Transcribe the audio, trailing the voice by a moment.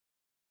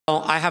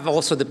Well, I have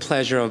also the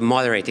pleasure of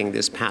moderating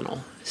this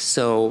panel.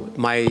 So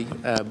my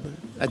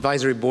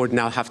advisory board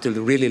now have to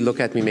really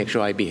look at me, make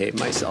sure I behave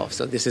myself.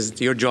 So this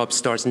is, your job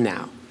starts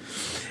now.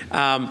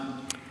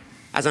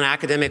 As an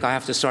academic, I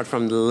have to start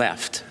from the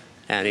left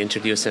and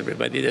introduce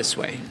everybody this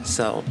way.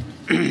 So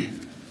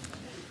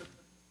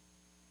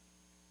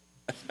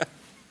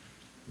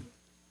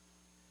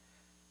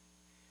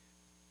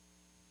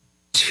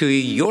to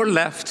your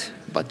left,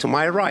 but to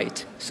my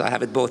right, so I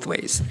have it both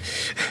ways,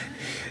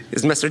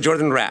 is Mr.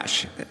 Jordan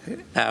Rash,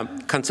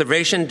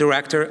 Conservation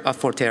Director of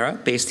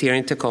Forterra, based here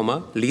in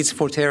Tacoma, leads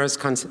Forterra's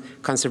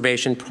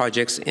conservation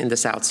projects in the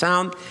South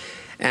Sound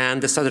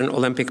and the Southern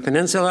Olympic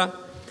Peninsula.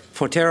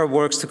 Forterra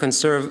works to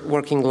conserve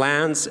working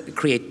lands,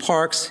 create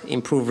parks,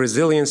 improve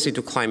resiliency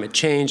to climate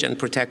change, and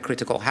protect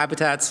critical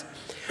habitats.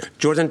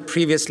 Jordan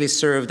previously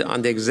served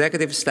on the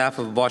executive staff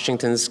of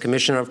Washington's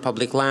Commissioner of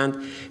Public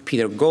Land,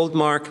 Peter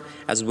Goldmark,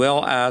 as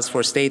well as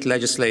for state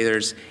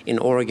legislators in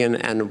Oregon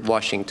and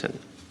Washington.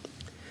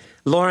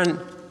 Lauren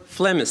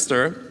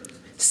Flemister,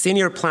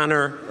 Senior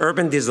Planner,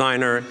 Urban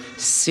Designer,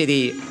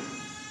 City,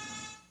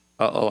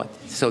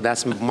 so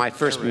that's my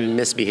first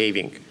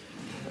misbehaving.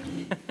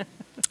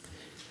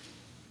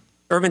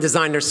 Urban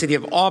Designer, City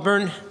of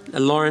Auburn.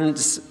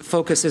 Lauren's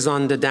focus is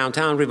on the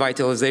downtown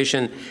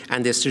revitalization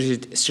and the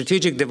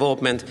strategic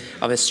development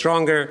of a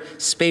stronger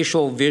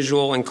spatial,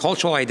 visual, and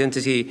cultural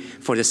identity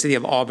for the City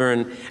of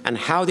Auburn, and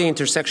how the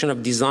intersection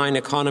of design,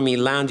 economy,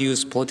 land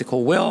use,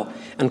 political will,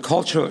 and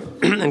culture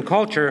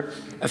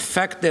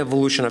affect the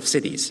evolution of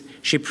cities.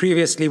 She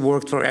previously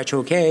worked for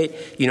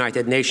HOK,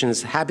 United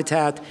Nations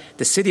Habitat,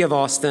 the City of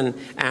Austin,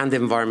 and the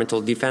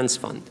Environmental Defense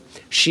Fund.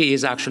 She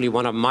is actually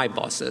one of my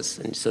bosses,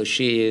 and so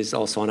she is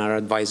also on our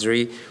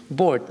advisory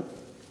board.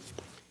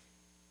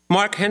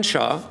 Mark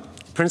Henshaw,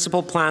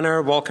 Principal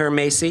Planner, Walker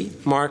Macy.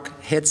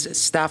 Mark heads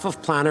staff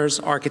of planners,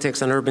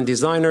 architects, and urban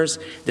designers,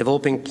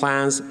 developing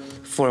plans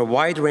for a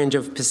wide range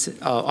of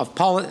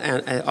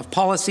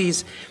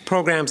policies,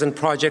 programs, and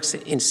projects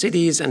in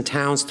cities and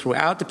towns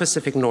throughout the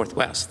Pacific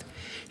Northwest.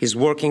 His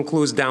work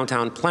includes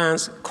downtown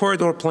plans,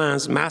 corridor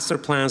plans, master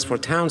plans for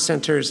town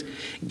centers,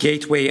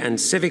 gateway and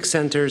civic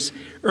centers,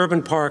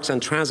 urban parks,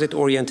 and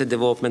transit-oriented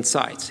development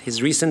sites.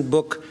 His recent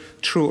book,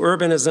 True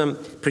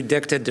Urbanism,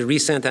 predicted the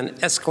recent and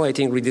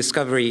escalating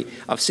rediscovery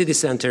of city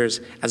centers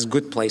as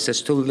good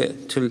places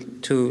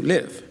to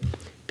live.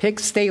 Peg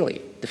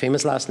Staley, the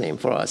famous last name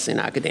for us in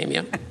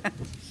academia.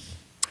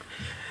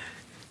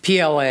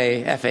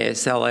 PLA,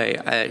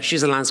 FASLA,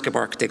 she's a landscape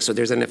architect, so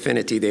there's an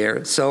affinity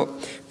there. So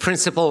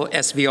principal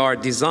SVR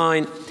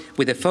design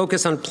with a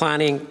focus on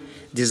planning,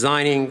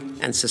 designing,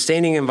 and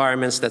sustaining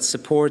environments that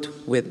support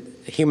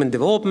with human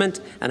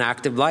development and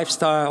active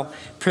lifestyle.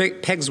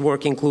 PEG's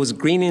work includes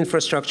green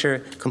infrastructure,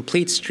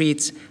 complete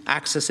streets,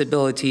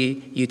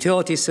 accessibility,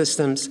 utility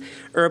systems,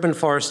 urban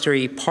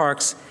forestry,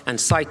 parks,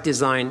 and site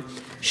design.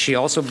 She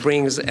also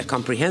brings a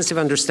comprehensive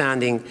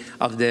understanding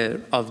of the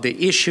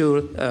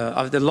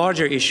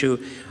larger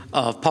issue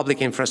of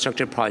public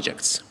infrastructure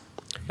projects,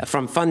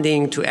 from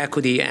funding to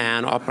equity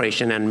and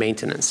operation and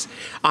maintenance.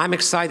 I'm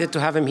excited to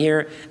have him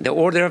here. The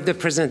order of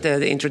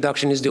the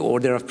introduction is the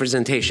order of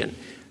presentation.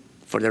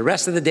 For the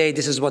rest of the day,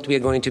 this is what we are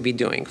going to be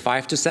doing.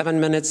 5 to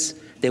 7 minutes,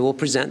 they will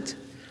present.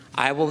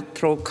 I will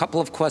throw a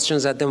couple of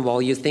questions at them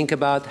while you think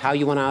about how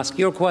you want to ask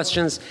your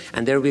questions,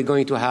 and there we're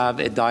going to have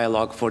a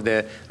dialogue for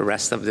the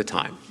rest of the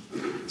time.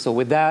 So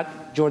with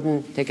that,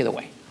 Jordan, take it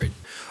away. Great.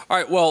 All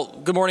right, well,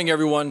 good morning,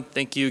 everyone.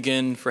 Thank you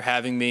again for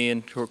having me,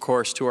 and of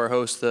course to our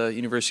host, the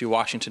University of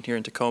Washington here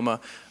in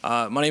Tacoma.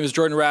 My name is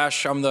Jordan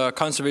Rash. I'm the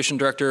Conservation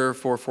Director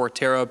for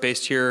Forterra,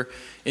 based here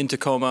in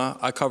Tacoma.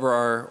 I cover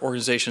our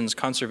organization's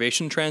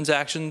conservation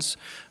transactions,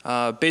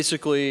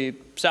 basically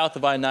south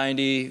of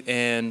I-90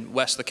 and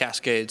west of the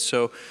Cascades.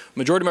 So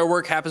majority of my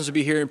work happens to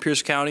be here in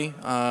Pierce County,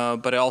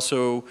 but I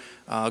also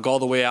go all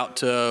the way out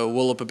to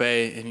Willapa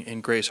Bay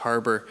and Grays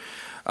Harbor.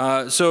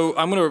 So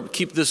I'm going to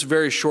keep this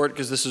very short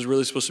because this is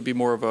really supposed to be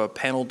more of a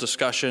panel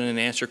discussion and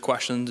answer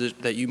questions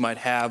that you might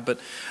have. But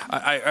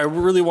I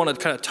really want to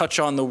kind of touch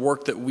on the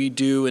work that we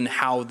do and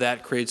how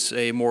that creates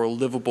a more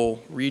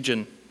livable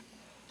region.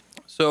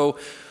 So,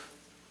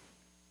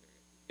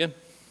 yeah,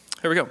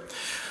 here we go.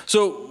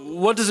 So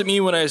what does it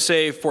mean when I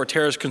say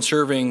Forterra is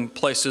conserving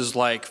places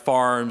like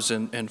farms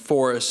and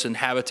forests and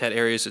habitat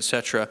areas, et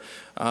cetera?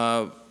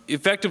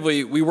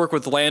 Effectively, we work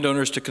with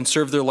landowners to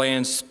conserve their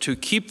lands to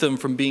keep them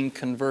from being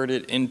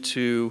converted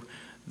into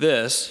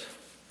this.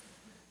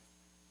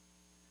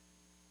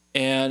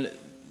 And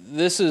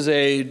this is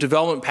a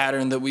development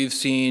pattern that we've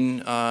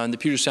seen in the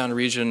Puget Sound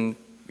region,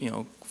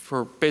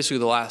 for basically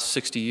the last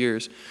 60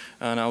 years.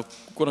 And I'm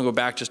going to go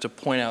back just to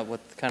point out what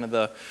kind of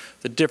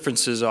the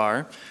differences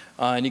are.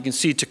 And you can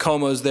see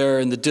Tacoma is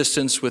there in the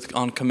distance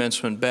on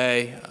Commencement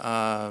Bay.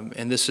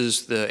 And this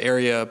is the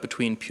area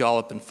between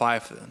Puyallup and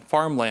Fife and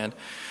farmland.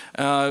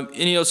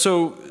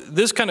 So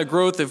this kind of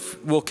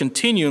growth will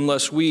continue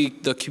unless we,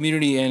 the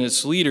community and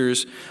its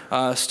leaders,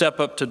 step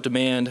up to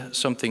demand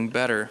something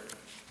better.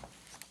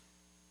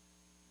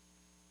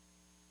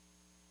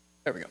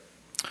 There we go.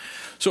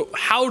 So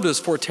how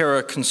does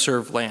Forterra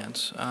conserve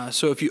lands?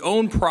 So if you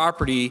own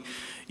property,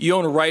 you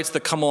own rights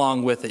that come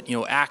along with it,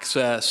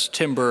 access,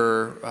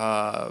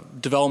 timber,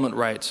 development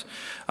rights,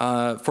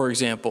 for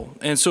example.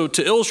 And so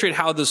to illustrate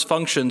how this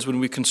functions when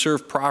we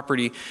conserve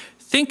property,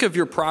 think of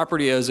your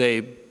property as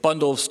a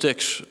bundle of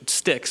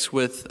sticks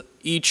with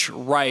each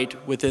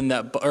right within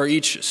that, or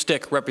each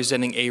stick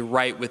representing a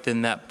right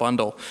within that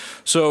bundle.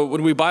 So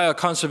when we buy a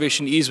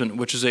conservation easement,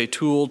 which is a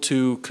tool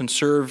to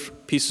conserve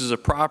pieces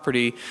of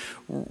property,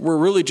 we're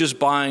really just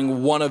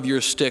buying one of your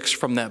sticks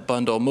from that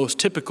bundle, most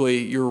typically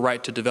your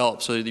right to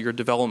develop, so your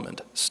development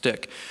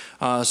stick.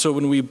 So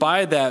when we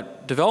buy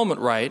that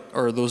development right,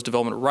 or those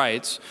development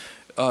rights,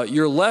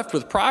 you're left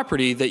with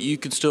property that you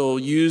can still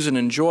use and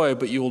enjoy,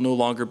 but you will no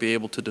longer be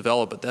able to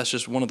develop it. That's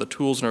just one of the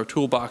tools in our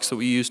toolbox that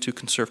we use to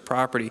conserve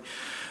property.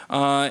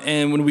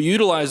 And when we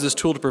utilize this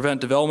tool to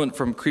prevent development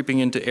from creeping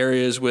into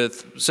areas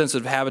with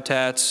sensitive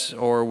habitats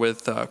or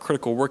with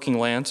critical working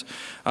lands,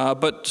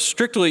 but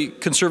strictly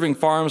conserving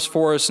farms,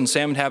 forests, and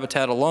salmon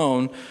habitat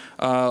alone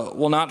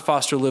will not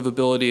foster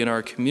livability in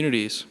our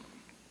communities.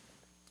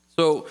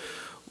 So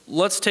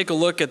let's take a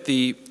look at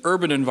the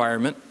urban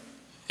environment.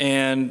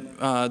 And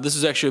this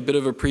is actually a bit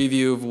of a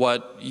preview of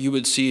what you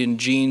would see in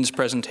Gene's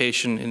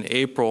presentation in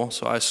April.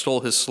 So I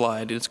stole his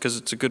slide. It's because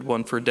it's a good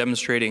one for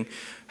demonstrating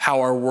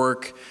how our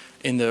work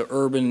in the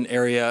urban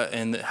area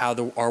and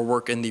how our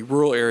work in the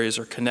rural areas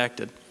are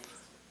connected.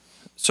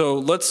 So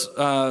let's,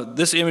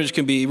 this image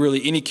can be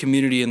really any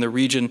community in the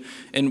region,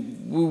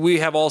 and we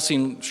have all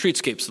seen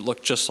streetscapes that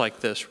look just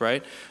like this,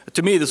 right?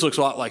 To me, this looks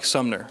a lot like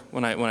Sumner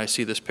when I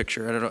see this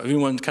picture. I don't know, have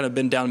anyone kind of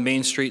been down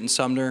Main Street in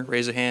Sumner?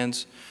 Raise your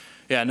hands.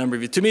 Yeah, a number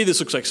of you. To me, this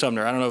looks like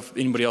Sumner. I don't know if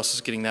anybody else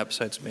is getting that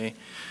besides me.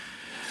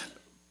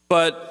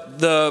 But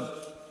the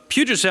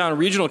Puget Sound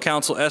Regional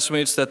Council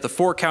estimates that the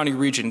four-county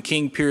region,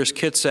 King, Pierce,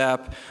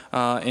 Kitsap,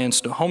 and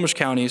Snohomish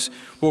counties,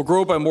 will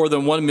grow by more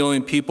than 1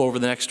 million people over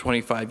the next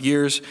 25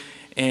 years.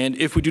 And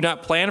if we do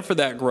not plan for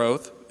that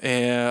growth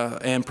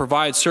and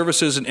provide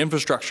services and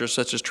infrastructure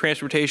such as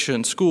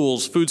transportation,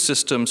 schools, food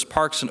systems,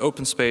 parks, and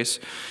open space,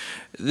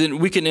 then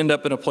we can end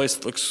up in a place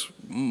that looks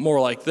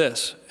more like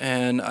this.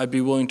 And I'd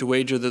be willing to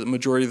wager that the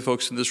majority of the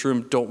folks in this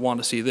room don't want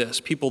to see this.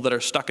 People that are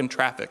stuck in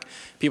traffic,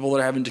 people that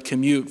are having to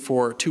commute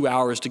for 2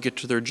 hours to get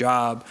to their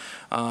job,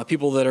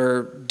 people that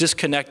are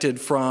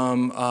disconnected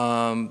from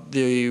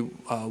the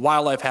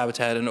wildlife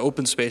habitat and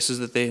open spaces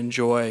that they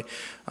enjoy.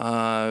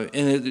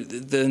 And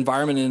the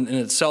environment in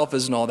itself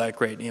isn't all that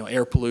great,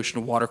 air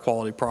pollution, water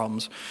quality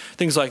problems,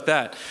 things like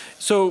that.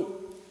 So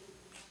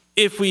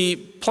if we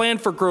plan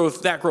for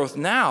growth, that growth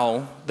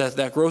now,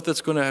 that growth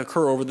that's going to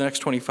occur over the next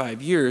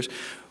 25 years,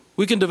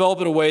 we can develop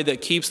in a way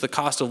that keeps the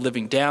cost of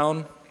living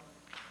down,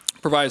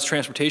 provides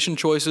transportation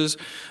choices,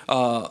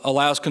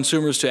 allows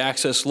consumers to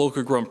access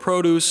locally grown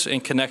produce,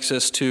 and connects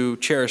us to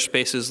cherished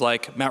spaces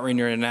like Mount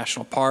Rainier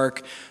National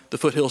Park, the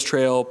Foothills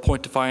Trail,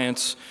 Point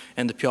Defiance,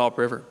 and the Puyallup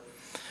River.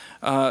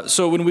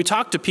 So when we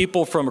talk to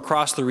people from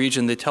across the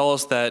region, they tell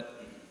us that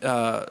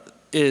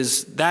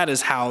that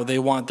is how they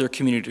want their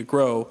community to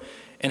grow,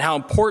 and how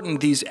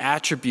important these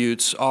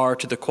attributes are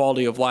to the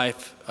quality of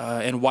life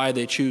and why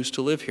they choose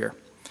to live here.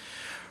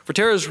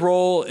 Forterra's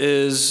role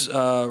is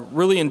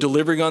really in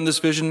delivering on this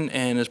vision,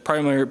 and is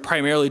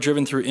primarily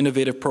driven through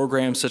innovative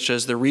programs such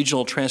as the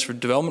Regional Transfer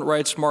Development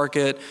Rights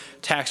Market,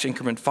 tax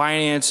increment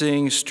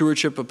financing,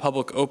 stewardship of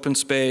public open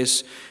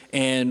space,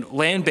 and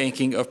land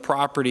banking of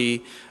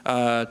property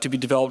to be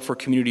developed for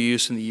community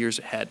use in the years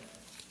ahead.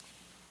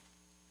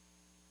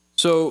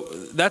 So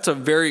that's a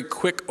very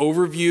quick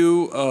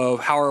overview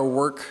of how our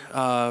work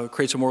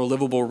creates a more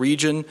livable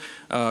region,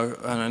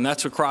 and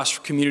that's across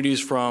communities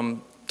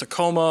from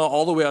Tacoma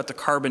all the way out to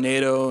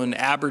Carbonado and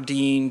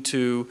Aberdeen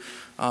to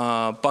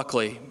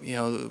Buckley.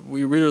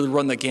 We really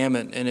run the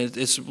gamut, and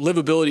it's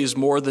livability is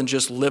more than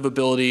just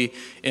livability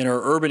in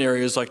our urban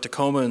areas like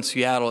Tacoma and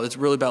Seattle. It's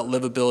really about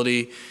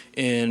livability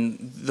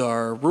in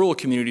our rural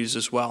communities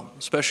as well,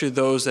 especially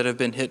those that have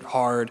been hit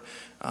hard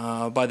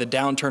by the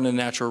downturn in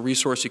natural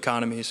resource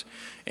economies.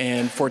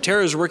 And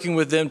Forterra is working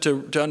with them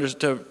to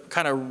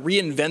kind of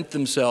reinvent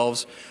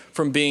themselves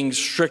from being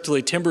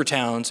strictly timber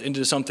towns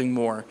into something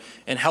more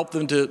and help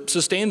them to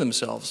sustain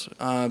themselves.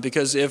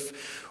 Because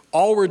if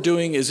all we're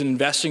doing is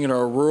investing in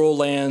our rural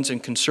lands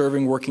and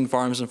conserving working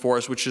farms and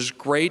forests, which is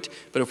great,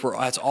 but if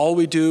that's all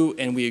we do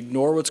and we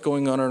ignore what's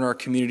going on in our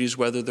communities,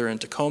 whether they're in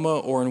Tacoma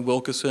or in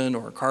Wilkeson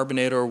or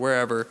Carbonado or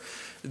wherever,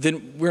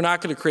 then we're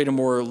not going to create a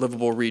more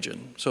livable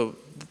region. So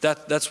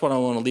that's what I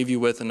want to leave you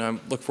with, and I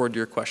look forward to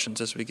your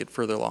questions as we get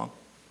further along.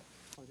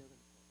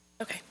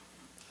 Okay,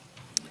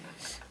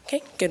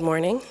 good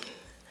morning.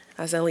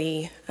 As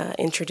Ellie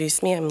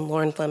introduced me, I'm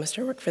Lauren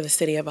Flemister, work for the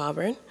City of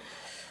Auburn.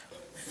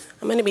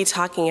 I'm going to be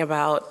talking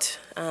about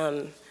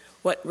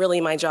what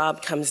really my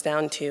job comes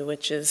down to,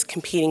 which is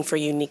competing for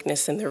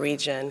uniqueness in the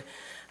region.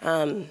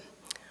 I'm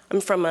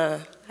from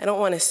I don't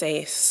want to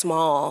say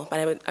small,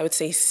 but I would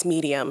say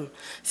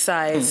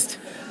medium-sized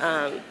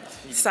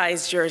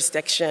sized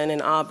jurisdiction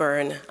in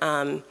Auburn,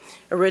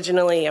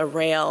 originally a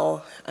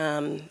rail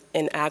and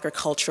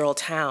agricultural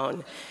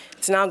town.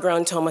 It's now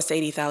grown to almost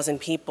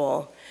 80,000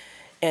 people.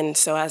 And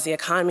so as the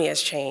economy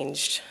has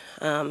changed,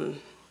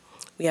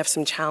 we have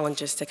some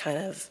challenges to kind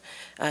of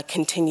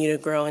continue to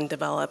grow and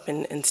develop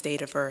and stay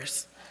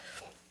diverse.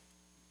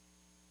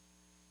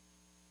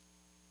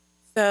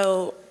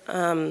 So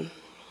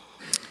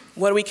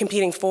what are we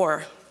competing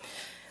for?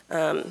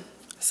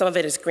 Some of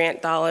it is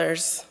grant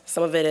dollars,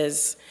 some of it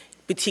is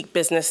boutique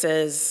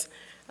businesses,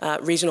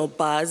 regional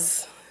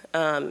buzz,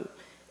 and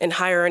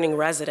higher earning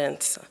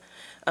residents.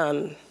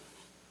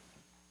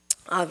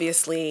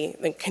 Obviously,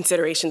 the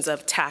considerations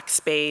of tax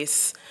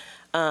base,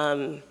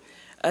 a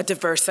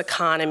diverse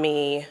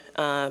economy,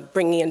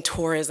 bringing in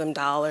tourism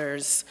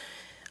dollars,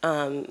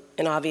 and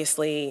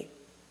obviously,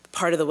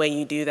 part of the way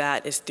you do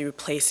that is through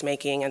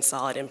placemaking and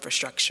solid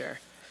infrastructure.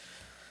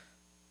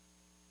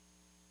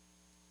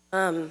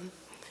 And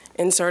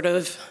sort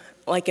of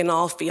like in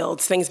all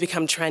fields, things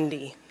become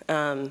trendy.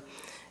 And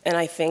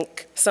I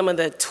think some of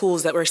the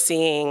tools that we're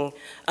seeing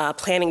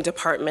planning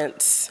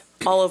departments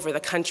all over the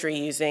country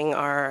using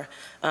are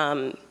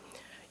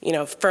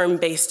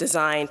firm-based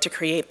design to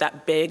create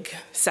that big,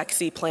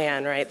 sexy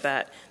plan, right?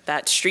 That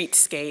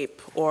streetscape,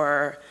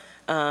 or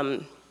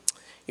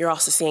you're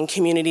also seeing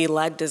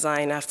community-led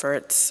design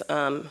efforts.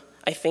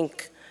 I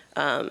think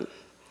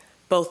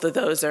both of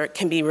those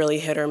can be really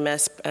hit or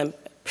miss,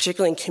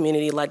 particularly in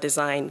community-led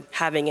design.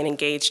 Having an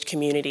engaged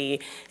community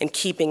and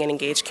keeping an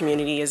engaged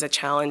community is a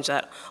challenge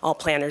that all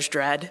planners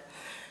dread.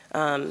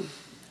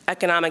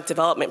 Economic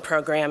development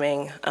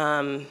programming,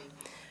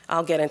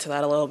 I'll get into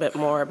that a little bit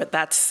more, but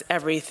that's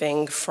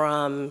everything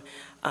from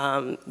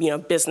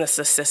business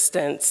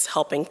assistance,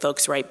 helping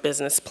folks write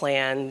business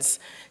plans,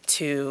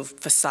 to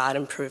facade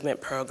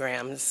improvement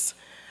programs,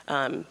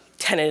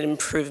 tenant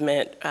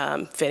improvement,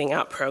 fitting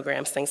out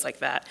programs, things like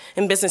that.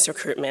 And business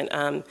recruitment,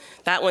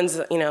 that one's,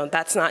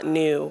 that's not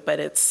new, but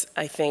it's,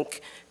 I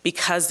think,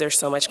 because there's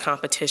so much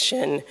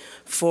competition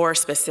for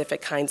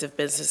specific kinds of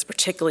business,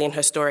 particularly in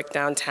historic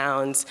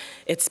downtowns,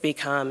 it's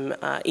become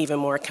even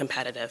more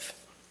competitive.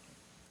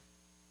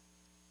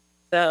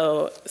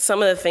 So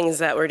some of the things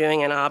that we're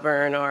doing in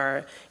Auburn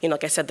are,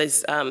 like I said,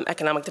 these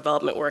economic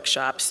development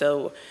workshops.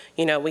 So,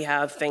 we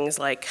have things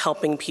like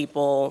helping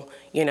people,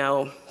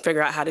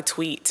 figure out how to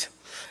tweet,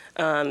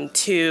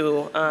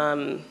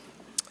 to,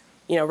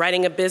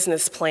 writing a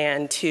business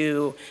plan,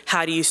 to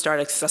how do you start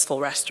a successful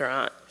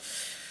restaurant.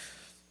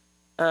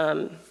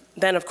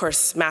 Then, of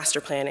course, master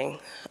planning.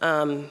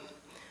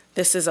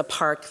 This is a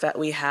park that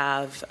we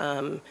have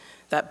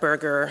that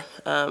Berger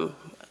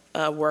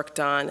worked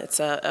on. It's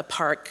a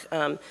park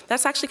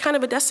that's actually kind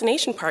of a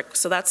destination park,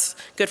 so that's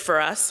good for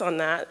us on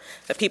that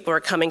people are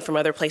coming from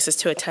other places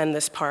to attend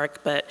this park,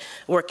 but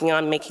working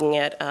on making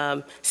it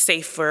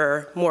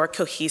safer, more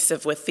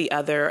cohesive with the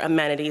other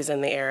amenities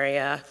in the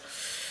area.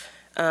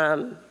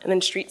 And then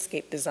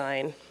streetscape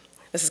design.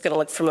 This is going to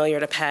look familiar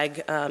to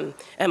Peg. MIG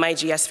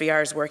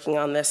SVR is working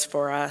on this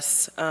for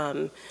us,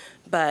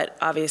 but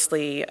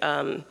obviously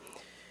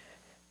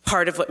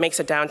part of what makes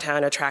a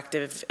downtown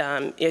attractive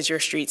is your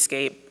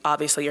streetscape,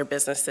 obviously your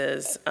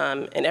businesses,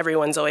 and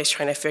everyone's always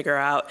trying to figure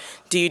out,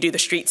 do you do the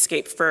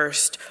streetscape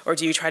first, or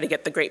do you try to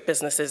get the great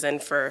businesses in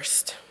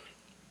first?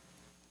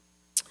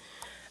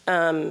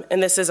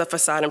 And this is a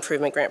facade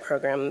improvement grant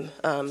program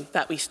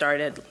that I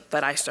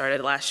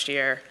started last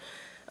year.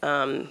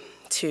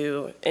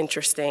 To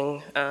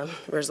interesting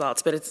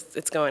results, but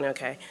it's going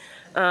okay.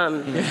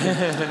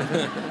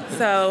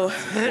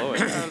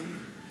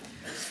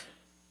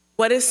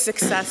 What does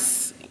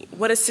success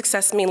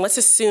mean? Let's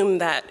assume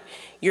that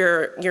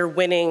you're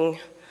winning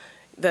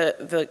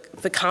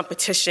the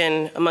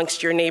competition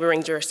amongst your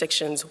neighboring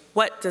jurisdictions.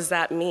 What does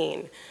that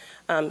mean?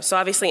 So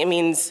obviously it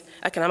means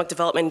economic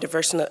development,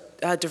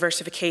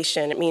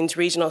 diversification. It means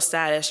regional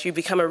status. You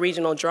become a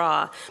regional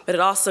draw, but it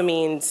also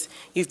means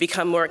you've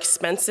become more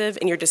expensive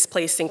and you're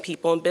displacing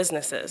people and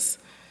businesses.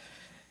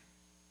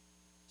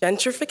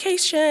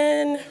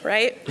 Gentrification,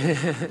 right?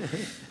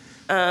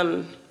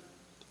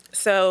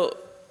 So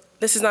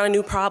this is not a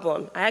new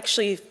problem. I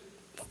actually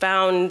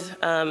found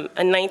a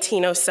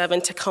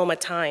 1907 Tacoma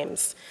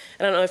Times.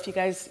 I don't know if you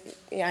guys,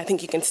 yeah, I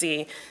think you can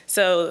see.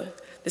 So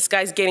this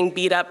guy's getting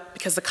beat up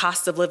because the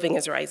cost of living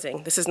is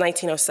rising. This is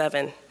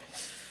 1907.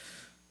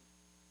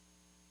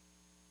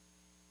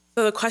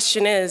 So the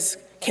question is,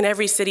 can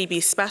every city be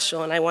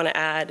special? And I want to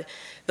add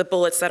the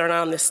bullets that are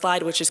not on this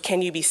slide, which is,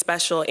 can you be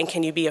special, and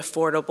can you be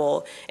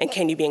affordable, and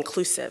can you be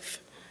inclusive?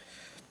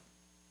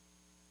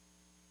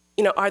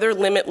 Are there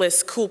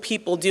limitless cool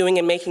people doing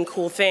and making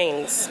cool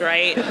things,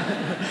 right?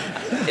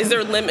 Is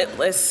there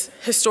limitless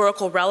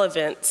historical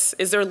relevance?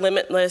 Is there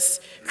limitless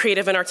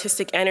creative and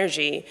artistic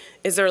energy?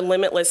 Is there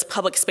limitless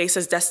public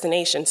spaces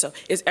destination? So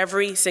is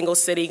every single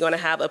city going to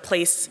have a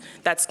place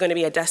that's going to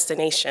be a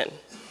destination?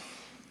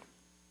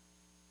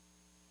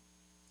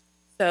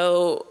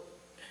 So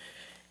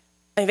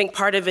I think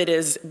part of it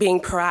is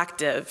being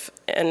proactive,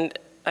 and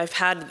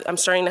I'm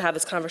starting to have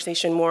this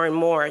conversation more and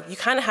more. You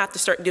kind of have to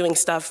start doing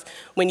stuff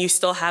when you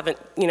still haven't,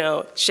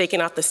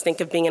 shaken off the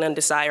stink of being an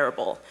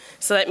undesirable.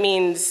 So that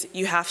means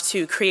you have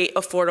to create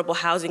affordable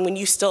housing when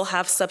you still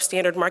have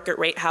substandard market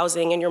rate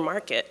housing in your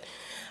market.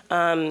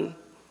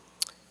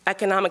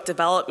 Economic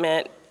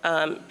development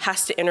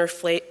has to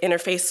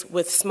interface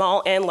with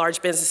small and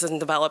large businesses and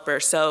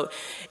developers. So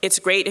it's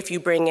great if you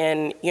bring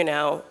in,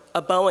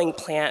 a Boeing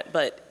plant,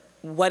 but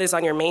what is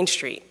on your main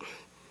street?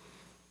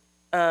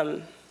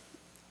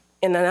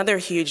 And another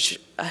huge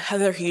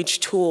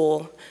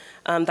tool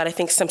that I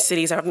think some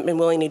cities haven't been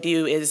willing to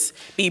do is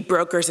be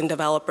brokers and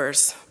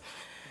developers.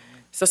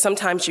 So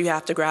sometimes you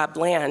have to grab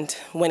land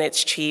when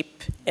it's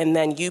cheap, and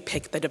then you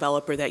pick the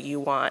developer that you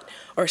want.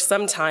 Or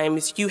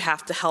sometimes you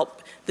have to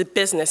help the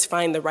business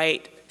find the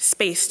right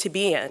space to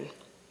be in.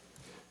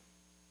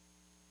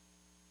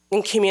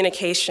 And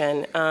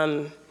communication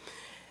and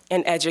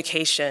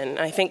education.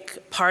 I think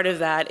part of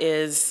that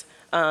is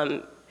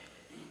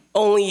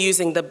only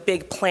using the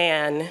big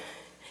plan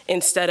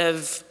instead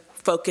of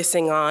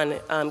focusing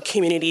on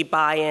community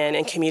buy-in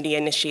and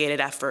community-initiated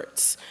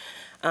efforts.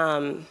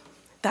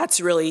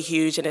 That's really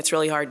huge, and it's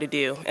really hard to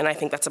do. And I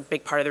think that's a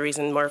big part of the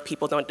reason more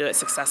people don't do it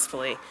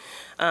successfully.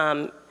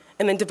 And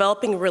then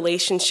developing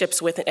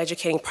relationships with and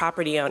educating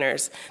property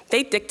owners.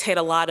 They dictate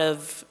a lot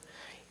of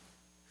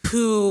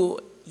who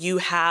you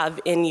have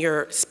in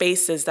your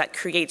spaces that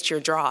creates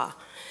your draw.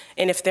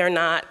 And if they're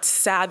not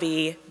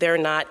savvy, they're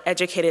not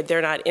educated,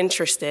 they're not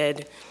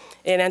interested,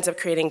 it ends up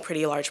creating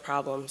pretty large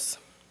problems.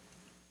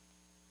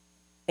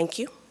 Thank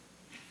you.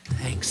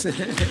 Thanks.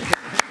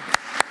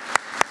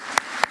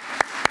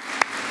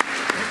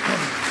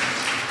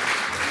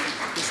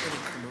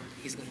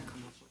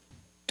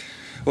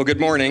 Well,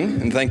 good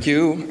morning, and thank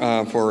you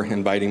for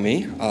inviting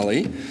me,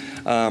 Ali.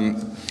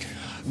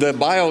 The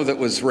bio that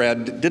was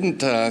read didn't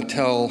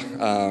tell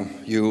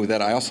you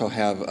that I also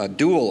have a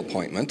dual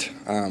appointment.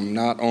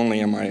 Not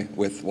only am I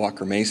with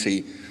Walker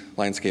Macy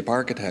Landscape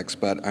Architects,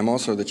 but I'm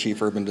also the Chief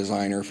Urban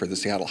Designer for the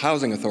Seattle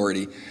Housing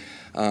Authority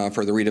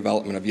for the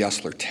redevelopment of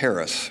Yesler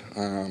Terrace,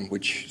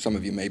 which some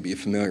of you may be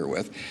familiar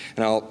with.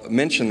 And I'll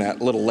mention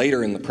that a little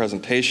later in the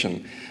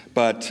presentation.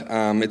 But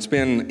it's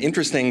been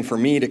interesting for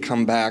me to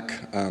come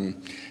back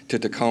to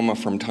Tacoma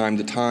from time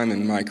to time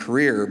in my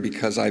career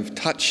because I've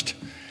touched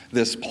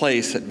this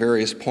place at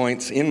various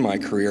points in my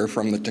career,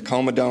 from the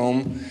Tacoma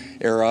Dome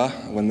era,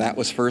 when that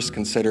was first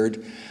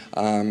considered,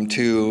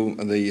 to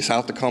the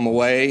South Tacoma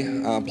Way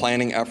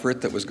planning effort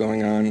that was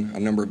going on a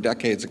number of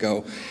decades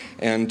ago,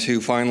 and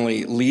to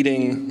finally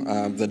leading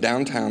the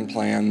downtown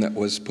plan that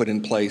was put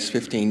in place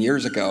 15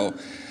 years ago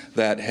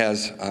that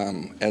has,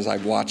 as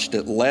I've watched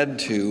it, led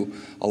to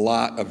a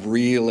lot of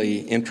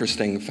really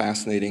interesting,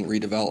 fascinating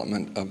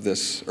redevelopment of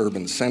this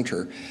urban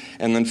center.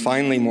 And then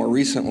finally, more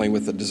recently,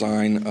 with the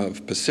design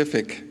of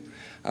Pacific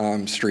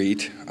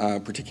Street,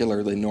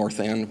 particularly North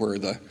End, where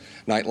the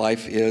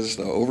nightlife is.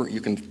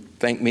 You can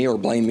thank me or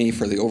blame me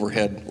for the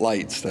overhead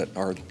lights that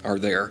are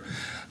there.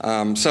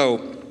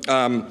 What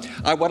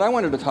I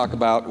wanted to talk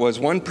about was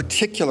one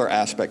particular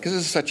aspect, because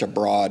this is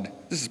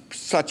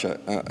such an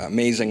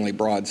amazingly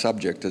broad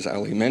subject, as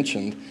Ali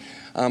mentioned,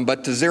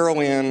 but to zero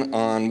in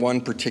on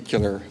one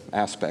particular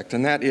aspect,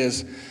 and that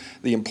is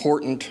the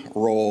important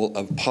role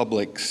of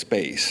public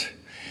space.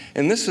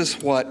 And this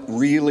is what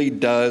really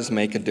does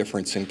make a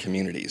difference in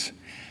communities.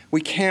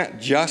 We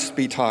can't just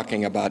be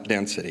talking about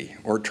density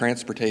or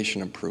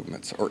transportation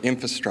improvements or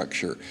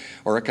infrastructure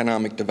or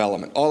economic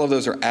development. All of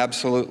those are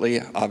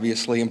absolutely,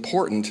 obviously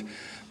important,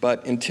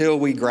 but until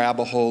we grab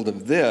a hold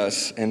of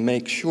this and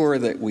make sure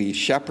that we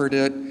shepherd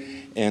it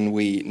and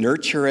we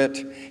nurture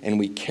it and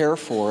we care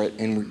for it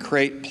and we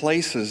create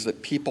places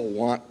that people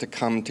want to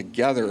come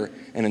together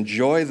and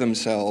enjoy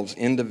themselves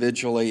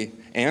individually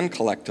and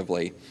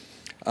collectively,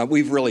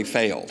 we've really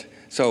failed.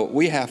 So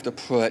we have to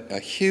put a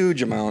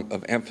huge amount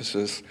of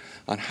emphasis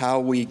on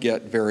how we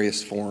get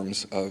various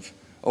forms of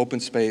open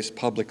space,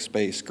 public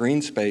space,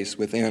 green space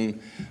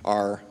within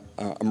our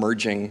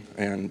emerging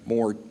and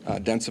more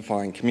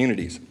densifying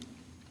communities.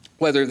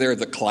 Whether they're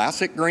the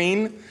classic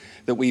green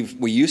that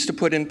we used to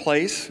put in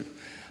place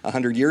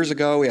 100 years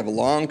ago, we have a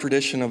long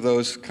tradition of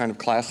those kind of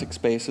classic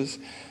spaces,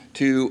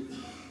 to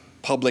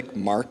public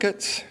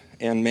markets,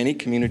 and many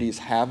communities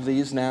have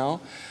these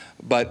now,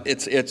 but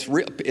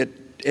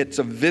it's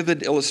a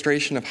vivid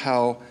illustration of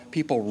how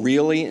people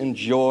really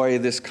enjoy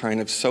this kind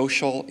of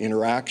social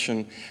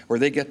interaction where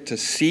they get to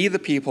see the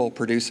people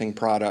producing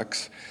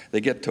products,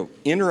 they get to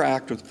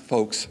interact with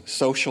folks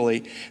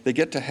socially, they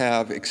get to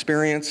have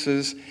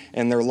experiences,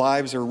 and their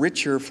lives are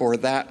richer for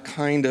that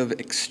kind of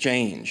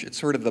exchange. It's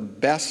sort of the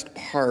best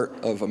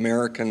part of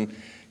American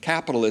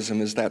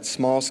capitalism, is that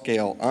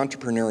small-scale,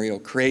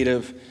 entrepreneurial,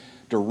 creative,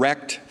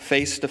 direct,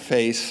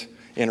 face-to-face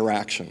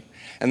interaction.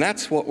 And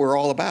that's what we're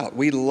all about.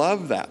 We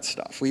love that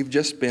stuff. We've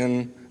just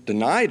been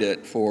denied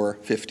it for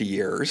 50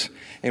 years,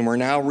 and we're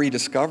now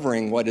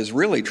rediscovering what is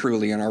really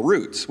truly in our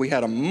roots. We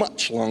had a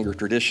much longer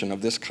tradition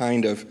of this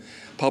kind of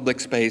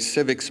public space,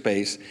 civic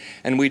space,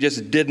 and we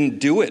just didn't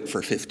do it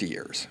for 50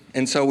 years.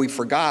 And so we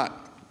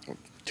forgot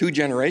 2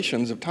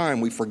 generations of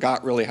time, we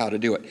forgot really how to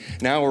do it.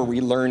 Now we're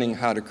relearning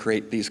how to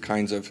create these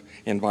kinds of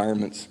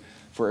environments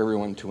for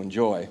everyone to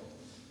enjoy.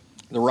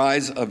 The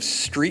rise of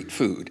street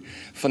food,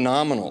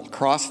 phenomenal,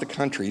 across the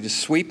country,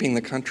 just sweeping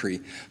the country.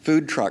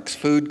 Food trucks,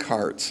 food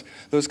carts,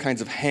 those kinds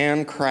of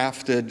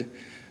handcrafted,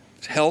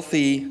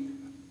 healthy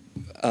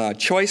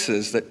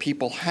choices that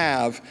people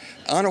have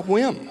on a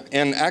whim.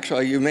 And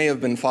actually, you may have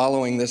been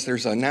following this.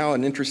 There's now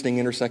an interesting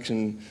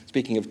intersection,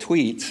 speaking of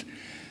tweets,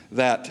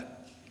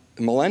 that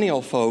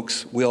millennial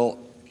folks will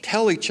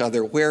tell each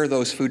other where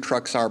those food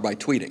trucks are by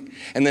tweeting.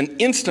 And then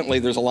instantly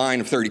there's a line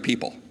of 30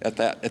 people at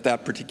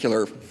that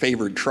particular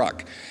favored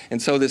truck.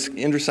 And so this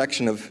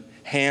intersection of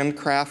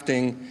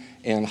handcrafting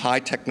and high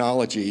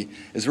technology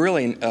is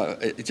really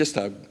just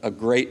a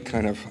great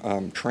kind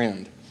of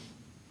trend.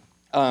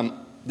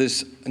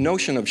 This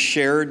notion of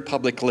shared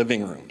public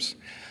living rooms.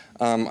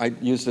 I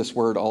use this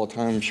word all the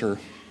time, I'm sure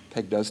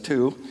Peg does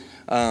too.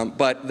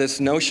 But this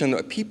notion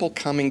of people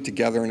coming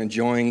together and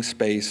enjoying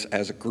space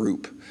as a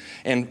group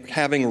and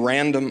having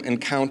random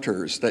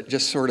encounters that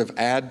just sort of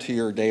add to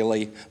your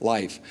daily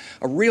life.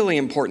 A really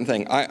important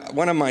thing.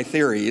 One of my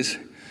theories,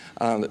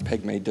 that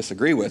Peg may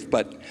disagree with,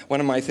 but one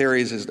of my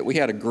theories is that we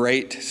had a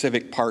great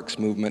civic parks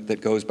movement that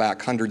goes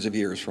back hundreds of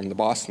years, from the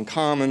Boston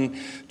Common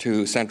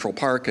to Central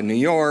Park in New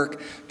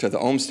York to the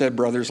Olmsted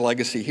Brothers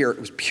legacy here.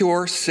 It was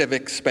pure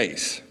civic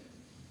space.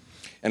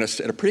 And at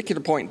a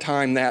particular point in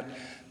time, that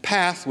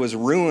path was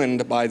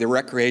ruined by the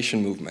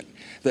recreation movement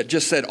that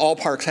just said all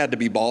parks had to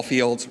be ball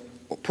fields,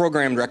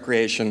 programmed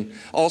recreation,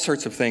 all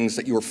sorts of things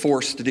that you were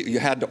forced to do. You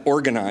had to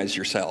organize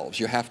yourselves.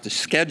 You have to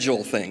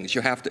schedule things.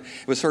 It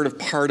was sort of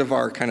part of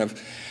our kind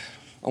of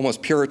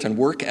almost Puritan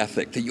work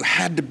ethic that you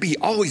had to be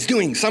always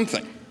doing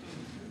something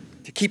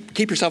to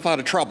keep yourself out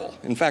of trouble.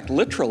 In fact,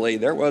 literally,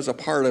 there was a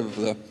part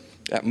of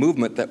that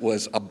movement that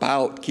was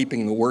about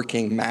keeping the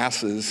working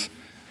masses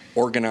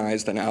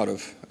organized and out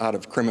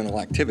of criminal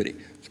activity.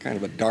 It's kind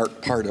of a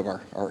dark part of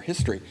our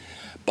history.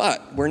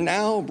 But we're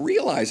now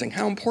realizing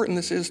how important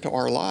this is to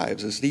our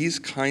lives, is these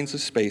kinds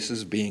of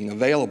spaces being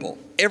available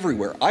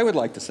everywhere. I would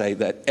like to say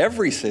that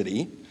every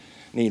city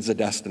needs a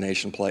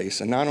destination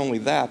place, and not only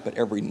that, but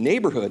every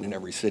neighborhood in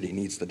every city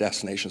needs the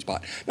destination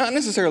spot. Not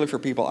necessarily for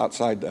people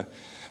outside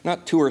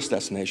not tourist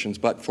destinations,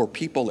 but for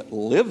people that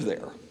live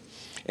there.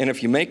 And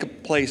if you make a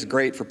place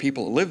great for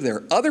people that live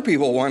there, other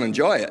people want to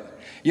enjoy it.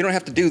 You don't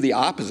have to do the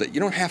opposite. You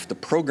don't have to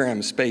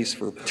program space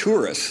for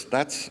tourists.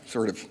 That's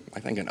sort of, I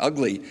think, an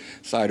ugly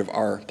side of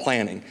our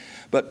planning.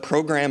 But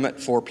program it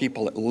for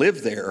people that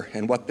live there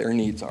and what their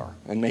needs are,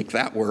 and make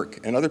that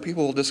work. And other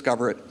people will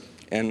discover it,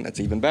 and it's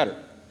even better.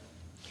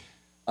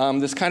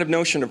 This kind of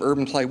notion of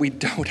urban play, we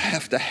don't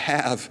have to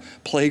have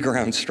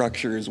playground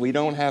structures. We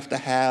don't have to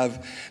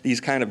have these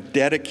kind of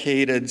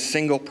dedicated,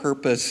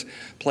 single-purpose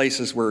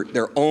places where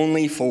they're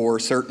only for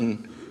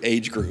certain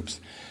age groups.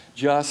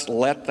 Just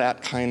let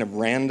that kind of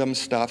random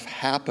stuff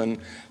happen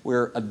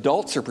where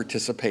adults are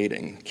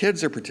participating,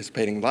 kids are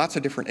participating, lots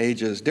of different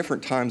ages,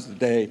 different times of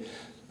the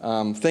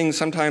day.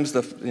 Sometimes,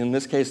 in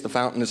this case, the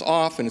fountain is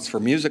off and it's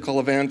for musical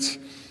events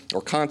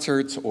or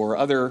concerts or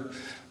other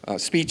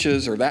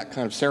speeches or that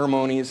kind of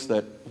ceremonies,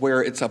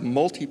 where it's a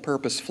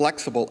multi-purpose,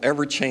 flexible,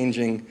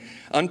 ever-changing,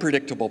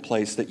 unpredictable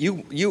place that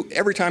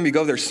every time you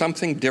go there,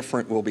 something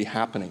different will be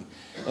happening.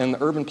 And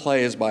the urban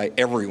play is by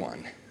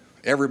everyone.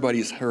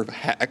 Everybody's sort of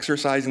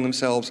exercising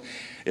themselves.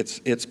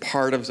 It's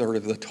part of sort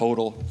of the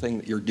total thing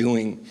that you're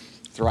doing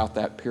throughout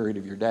that period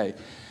of your day.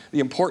 The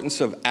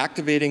importance of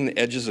activating the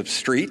edges of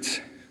streets,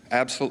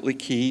 absolutely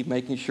key,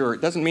 making sure,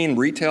 it doesn't mean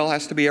retail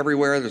has to be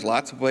everywhere. There's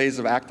lots of ways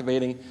of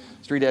activating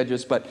street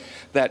edges, but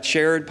that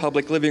shared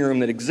public living room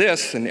that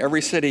exists in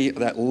every city,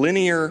 that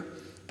linear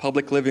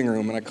public living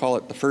room, and I call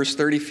it the first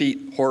 30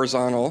 feet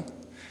horizontal,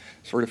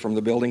 sort of from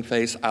the building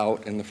face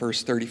out, and the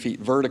first 30 feet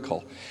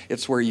vertical.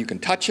 It's where you can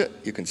touch it,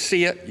 you can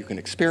see it, you can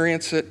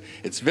experience it.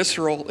 It's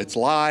visceral, it's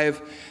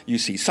live. You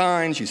see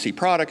signs, you see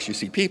products, you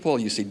see people,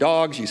 you see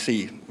dogs, you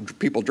see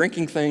people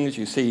drinking things,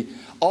 you see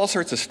all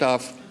sorts of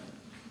stuff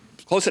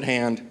close at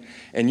hand,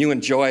 and you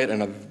enjoy it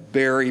on a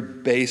very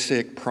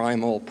basic,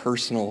 primal,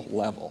 personal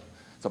level.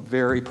 It's a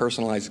very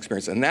personalized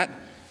experience. And that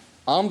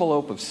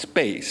envelope of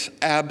space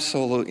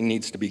absolutely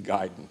needs to be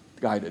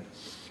guided.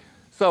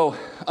 So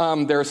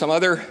there are some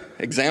other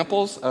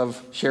examples of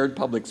shared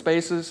public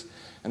spaces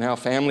and how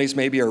families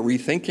maybe are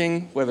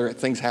rethinking whether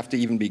things have to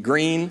even be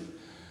green,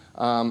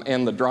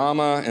 and the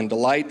drama and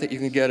delight that you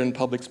can get in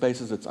public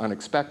spaces. It's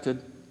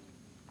unexpected.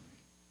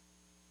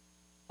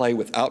 Play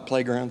without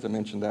playgrounds, I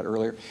mentioned that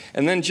earlier.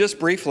 And then just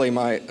briefly,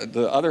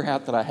 the other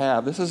hat that I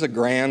have, this is a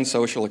grand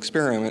social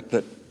experiment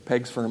that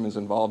Peg's firm is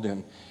involved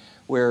in,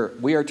 where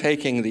we are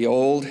taking the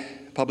old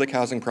public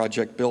housing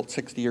project built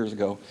 60 years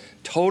ago,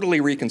 totally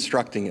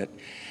reconstructing it.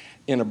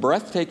 In a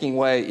breathtaking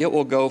way, it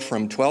will go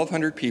from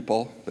 1,200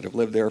 people that have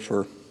lived there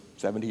for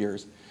 70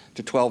 years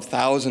to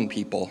 12,000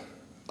 people,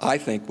 I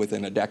think,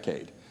 within a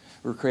decade.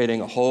 We're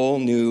creating a whole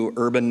new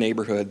urban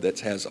neighborhood that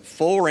has a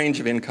full range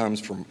of incomes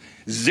from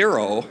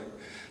zero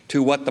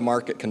to what the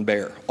market can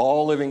bear,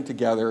 all living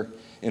together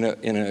in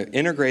an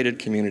integrated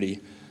community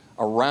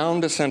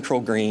around a central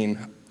green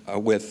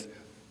with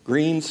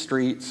green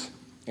streets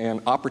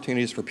and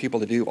opportunities for people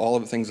to do all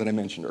of the things that I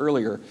mentioned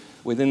earlier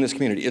within this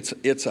community.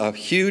 It's a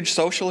huge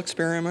social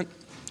experiment.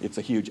 It's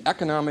a huge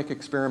economic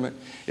experiment.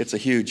 It's a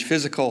huge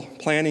physical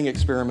planning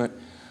experiment.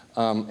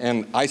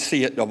 And I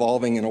see it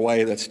evolving in a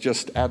way that's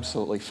just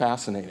absolutely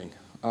fascinating.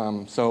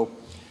 So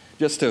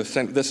just to,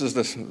 this is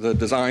the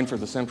design for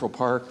the Central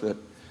Park that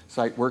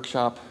Site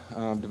Workshop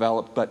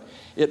developed, but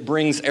it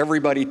brings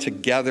everybody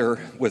together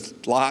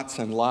with lots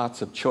and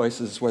lots of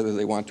choices, whether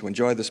they want to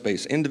enjoy the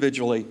space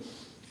individually,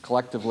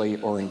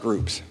 collectively, or in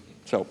groups.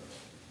 So,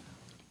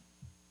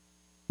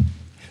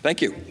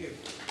 thank you. Thank you.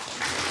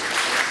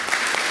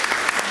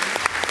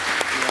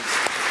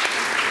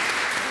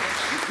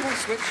 You want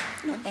to switch?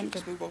 No, I'm good.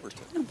 Just move over to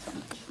it. No,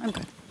 I'm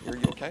good. Are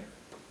you okay?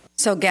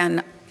 So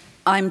again,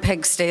 I'm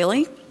Peg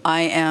Staley.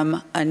 I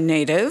am a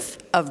native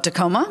of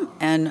Tacoma,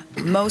 and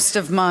most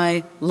of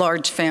my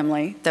large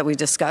family that we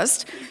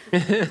discussed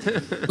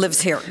lives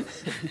here.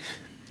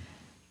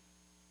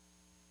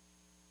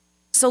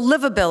 So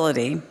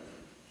livability,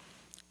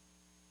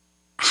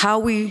 how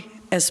we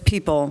as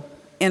people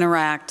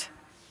interact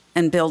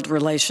and build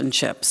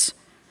relationships,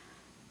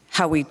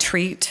 how we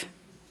treat,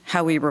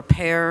 how we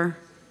repair,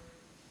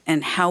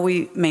 and how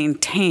we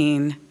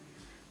maintain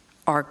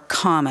our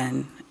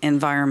common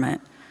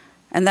environment.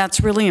 And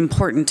that's really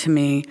important to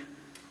me.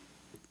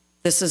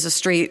 This is a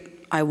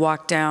street I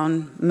walked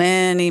down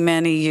many,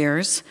 many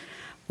years.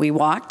 We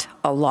walked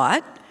a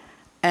lot,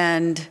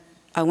 and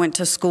I went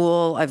to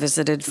school, I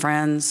visited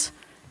friends,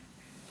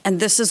 and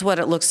this is what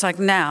it looks like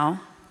now.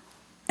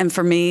 And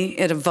for me,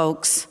 it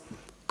evokes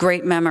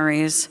great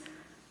memories,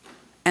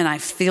 and I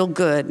feel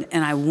good,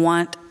 and I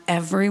want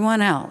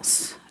everyone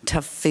else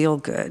to feel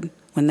good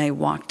when they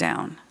walk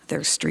down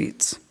their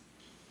streets.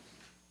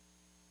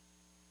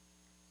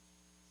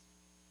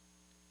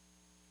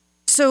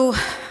 So,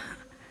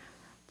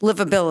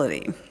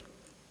 livability.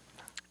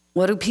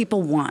 What do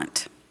people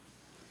want?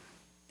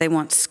 They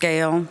want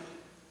scale.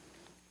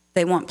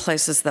 They want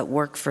places that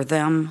work for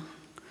them.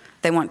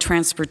 They want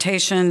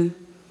transportation.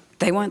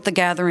 They want the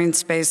gathering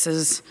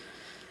spaces.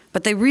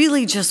 But they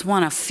really just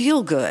want to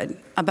feel good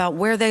about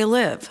where they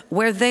live,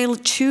 where they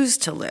choose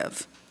to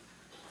live.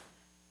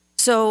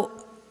 So,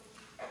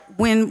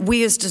 when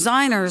we as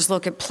designers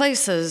look at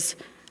places,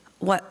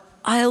 what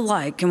I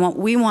like and what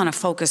we want to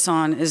focus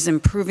on is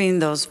improving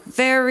those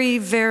very,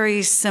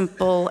 very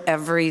simple,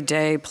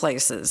 everyday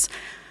places.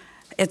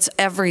 It's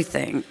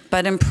everything,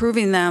 but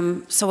improving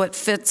them so it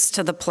fits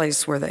to the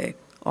place where they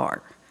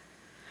are.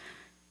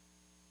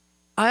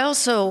 I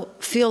also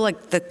feel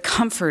like the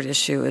comfort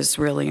issue is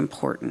really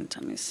important.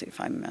 Let me see if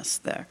I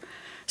missed there.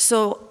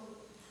 So,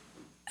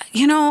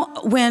 you know,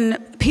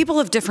 when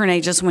people of different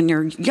ages, when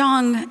you're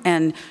young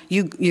and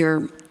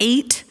you're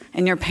 8,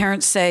 and your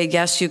parents say,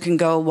 yes, you can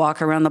go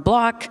walk around the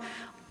block,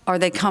 are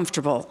they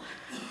comfortable?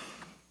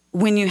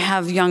 When you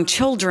have young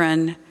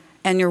children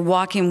and you're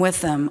walking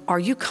with them,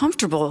 are you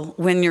comfortable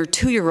when your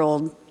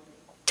 2-year-old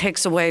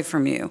takes away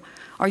from you?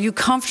 Are you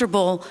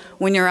comfortable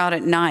when you're out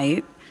at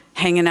night,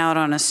 hanging out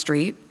on a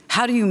street?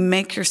 How do you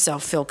make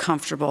yourself feel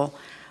comfortable?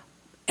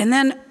 And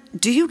then,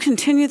 do you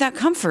continue that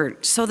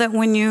comfort so that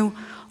when you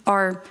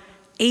are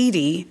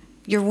 80,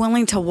 you're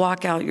willing to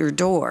walk out your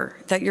door,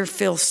 that you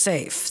feel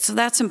safe? So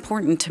that's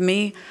important to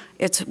me.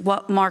 It's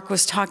what Mark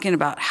was talking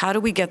about. How do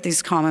we get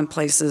these common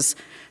places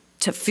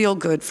to feel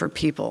good for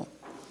people?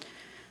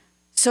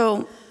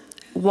 So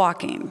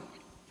walking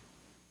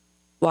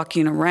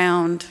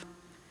around,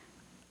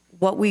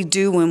 what we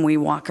do when we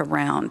walk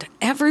around.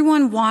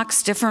 Everyone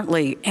walks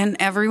differently, and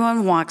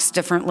everyone walks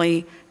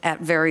differently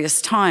at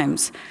various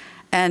times.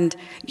 And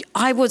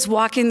I was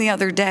walking the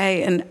other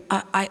day, and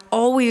I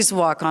always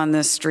walk on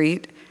this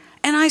street,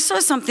 and I saw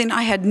something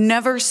I had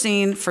never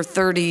seen for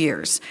 30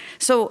 years.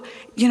 So,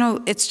 you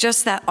know, it's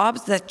just that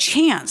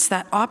chance,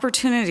 that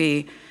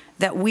opportunity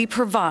that we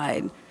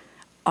provide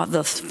of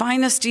the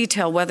finest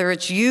detail, whether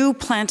it's you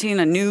planting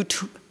a new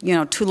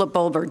tulip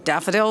bulb or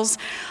daffodils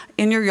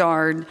in your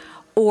yard,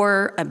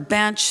 or a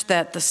bench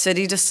that the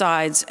city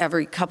decides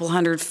every couple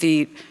hundred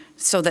feet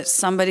so that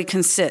somebody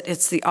can sit.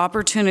 It's the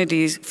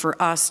opportunity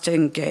for us to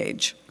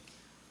engage.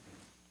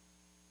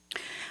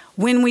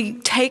 When we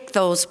take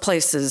those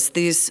places,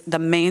 the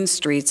main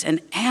streets,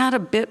 and add a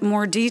bit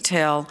more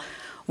detail,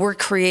 we're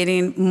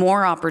creating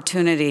more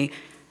opportunity.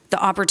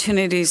 The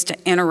opportunities to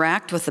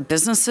interact with the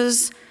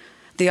businesses,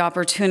 the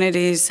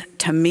opportunities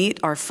to meet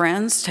our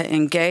friends, to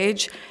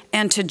engage,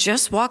 and to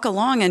just walk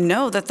along and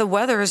know that the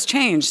weather has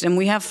changed and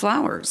we have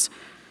flowers.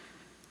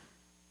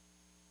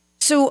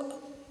 So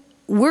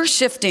we're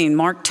shifting.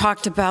 Mark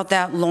talked about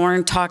that.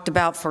 Lauren talked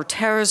about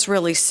Forterra's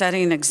really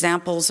setting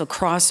examples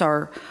across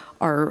our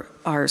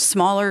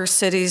smaller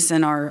cities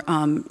and our,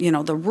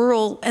 the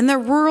rural, and they're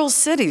rural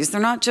cities. They're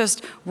not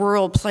just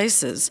rural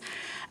places.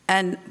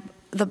 And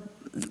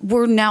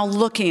we're now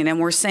looking and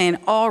we're saying,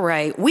 all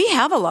right, we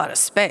have a lot of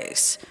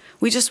space.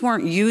 We just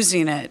weren't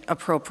using it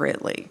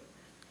appropriately.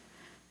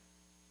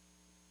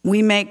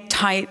 we make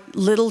tight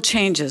little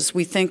changes.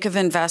 We think of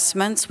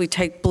investments, we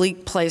take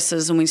bleak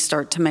places and we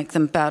start to make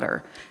them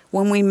better.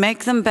 When we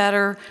make them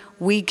better,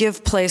 we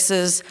give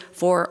places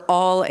for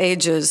all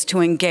ages to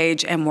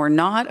engage, and we're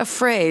not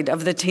afraid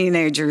of the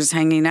teenagers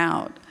hanging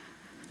out.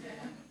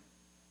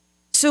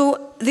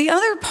 So the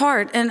other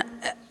part, and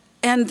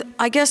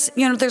I guess,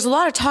 you know, there's a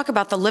lot of talk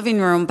about the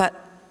living room, but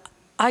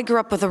I grew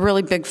up with a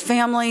really big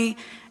family,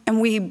 and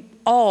we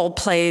all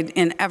played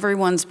in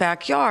everyone's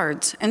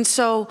backyards. And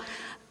so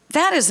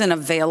that isn't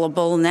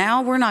available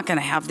now. We're not going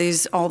to have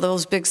all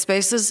those big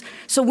spaces.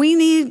 So we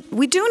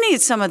do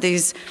need some of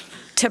these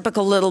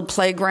typical little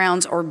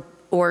playgrounds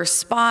or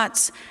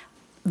spots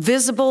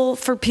visible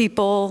for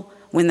people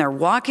when they're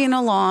walking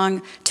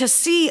along, to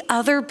see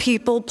other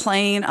people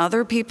playing,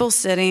 other people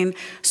sitting.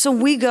 So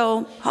we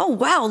go, oh,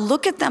 wow,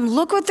 look at them.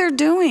 Look what they're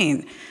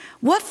doing.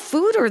 What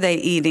food are they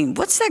eating?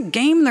 What's that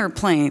game they're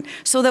playing?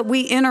 So that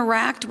we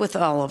interact with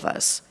all of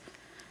us.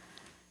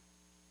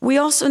 We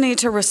also need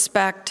to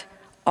respect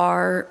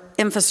our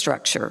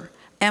infrastructure.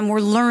 And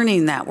we're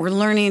learning that. We're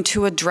learning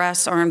to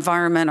address our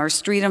environment, our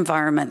street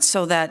environment,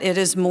 so that it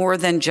is more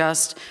than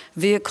just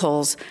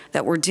vehicles,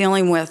 that we're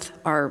dealing with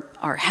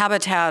our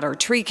habitat, our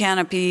tree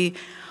canopy,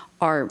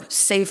 our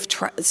safe,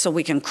 so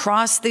we can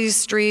cross these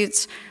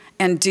streets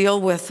and deal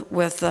with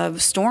the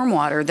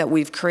stormwater that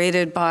we've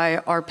created by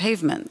our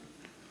pavement.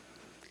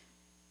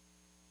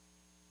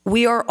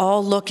 We are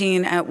all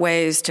looking at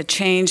ways to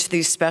change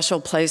these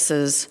special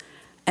places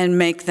and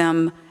make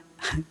them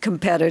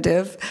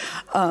competitive.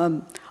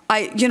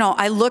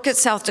 I look at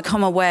South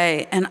Tacoma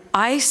Way, and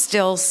I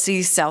still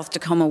see South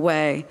Tacoma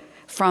Way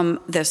from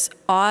this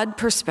odd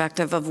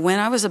perspective of when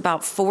I was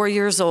about 4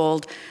 years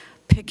old,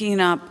 picking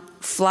up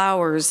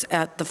flowers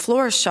at the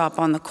florist shop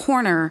on the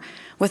corner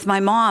with my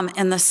mom,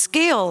 and the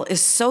scale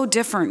is so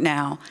different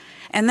now.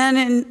 And then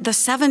in the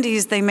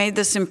 70s, they made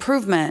this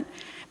improvement,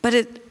 but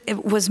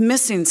it was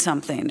missing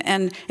something,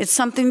 and it's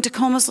something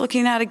Tacoma's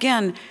looking at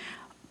again,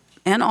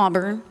 and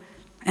Auburn,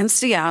 and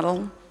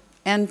Seattle,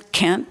 and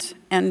Kent,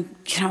 and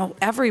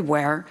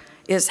everywhere,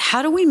 is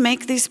how do we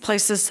make these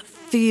places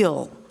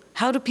feel?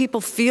 How do people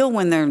feel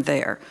when they're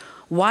there?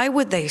 Why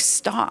would they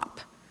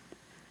stop?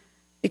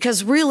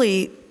 Because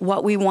really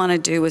what we want to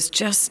do is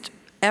just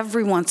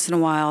every once in a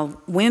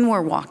while, when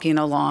we're walking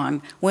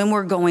along, when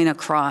we're going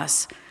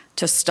across,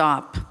 to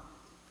stop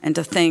and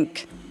to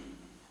think,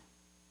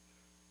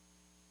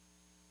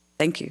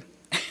 thank you.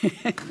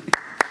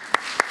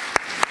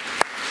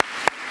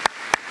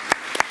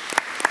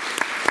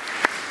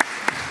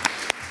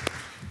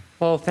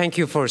 Well, thank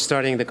you for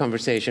starting the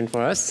conversation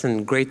for us,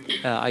 and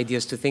great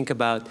ideas to think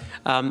about.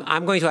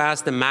 I'm going to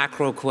ask the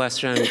macro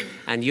question,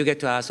 and you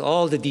get to ask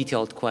all the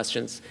detailed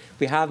questions.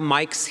 We have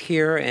mics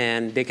here,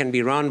 and they can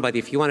be run, but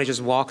if you want to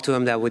just walk to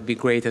them, that would be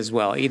great as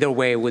well. Either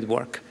way would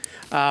work.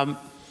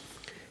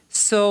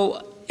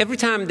 So every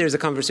time there's a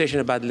conversation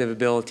about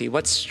livability,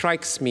 what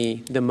strikes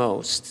me the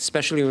most,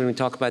 especially when we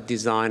talk about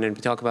design and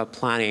we talk about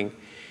planning,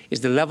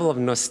 is the level of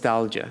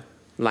nostalgia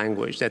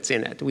language that's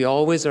in it. We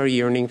always are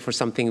yearning for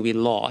something we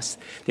lost.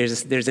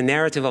 There's a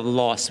narrative of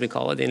loss, we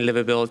call it, in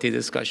livability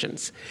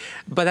discussions.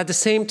 But at the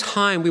same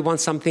time, we want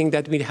something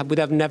that we would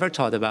have never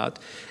thought about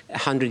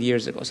 100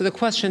 years ago. So the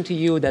question to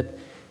you that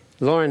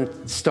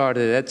Lauren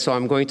started it, so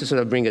I'm going to sort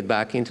of bring it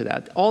back into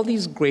that. All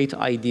these great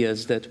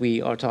ideas that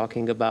we are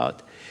talking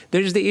about,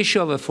 there's the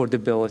issue of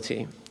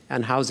affordability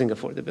and housing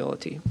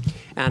affordability.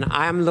 And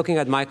I'm looking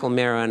at Michael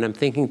Mara, and I'm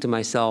thinking to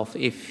myself,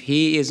 if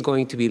he is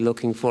going to be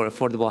looking for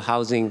affordable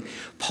housing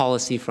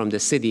policy from the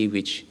city,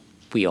 which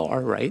we are,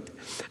 right?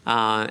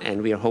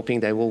 And we are hoping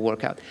that will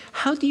work out.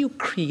 How do you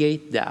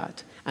create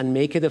that and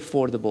make it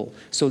affordable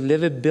so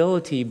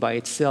livability by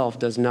itself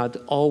does not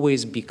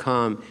always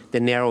become the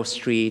narrow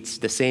streets,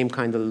 the same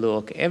kind of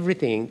look,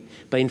 everything,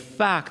 but in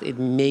fact, it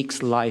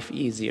makes life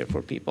easier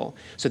for people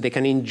so they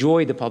can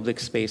enjoy the public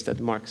space that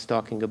Mark's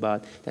talking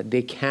about, that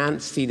they can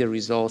see the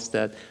results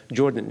that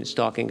Jordan is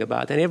talking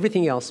about, and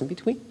everything else in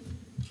between?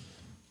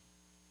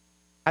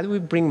 How do we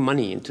bring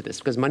money into this?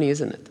 Because money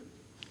isn't it.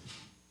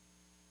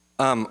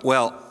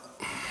 Well,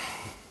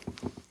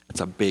 it's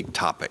a big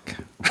topic.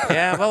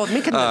 Yeah, well,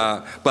 make it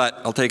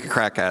but I'll take a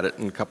crack at it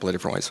in a couple of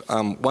different ways.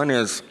 One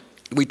is,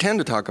 we tend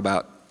to talk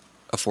about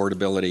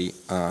affordability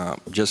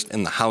just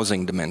in the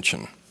housing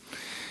dimension.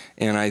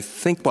 And I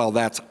think while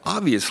that's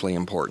obviously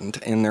important,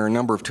 and there are a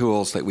number of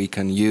tools that we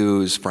can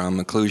use, from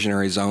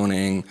inclusionary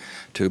zoning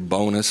to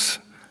bonus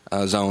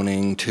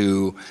zoning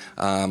to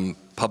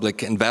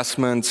public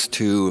investments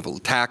to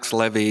tax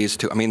levies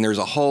to, I mean, there's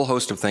a whole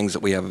host of things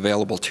that we have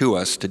available to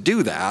us to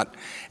do that,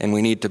 and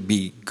we need to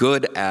be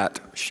good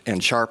at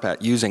and sharp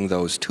at using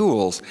those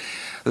tools.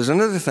 There's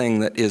another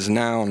thing that is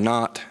now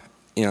not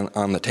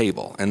on the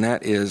table, and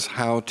that is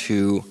how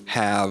to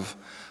have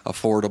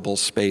affordable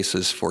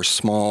spaces for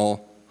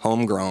small,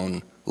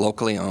 homegrown,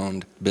 locally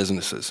owned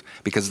businesses,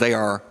 because they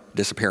are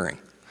disappearing.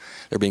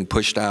 They're being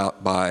pushed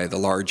out by the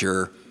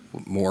larger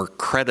more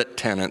credit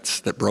tenants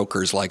that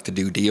brokers like to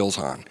do deals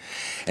on.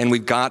 And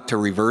we've got to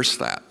reverse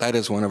that. That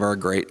is one of our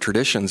great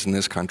traditions in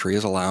this country,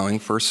 is allowing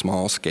for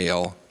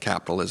small-scale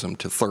capitalism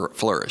to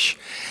flourish.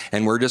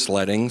 And we're just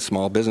letting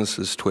small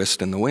businesses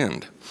twist in the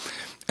wind.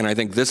 And I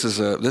think this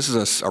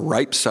is a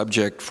ripe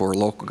subject for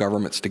local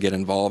governments to get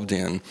involved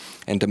in,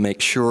 and to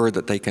make sure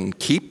that they can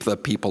keep the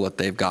people that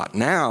they've got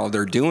now,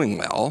 they're doing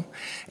well,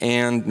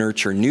 and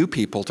nurture new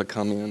people to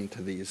come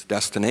into these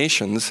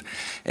destinations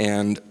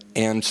and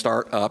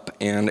start up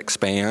and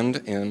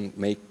expand and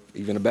make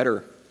even a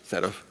better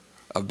set of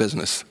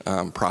business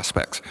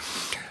prospects.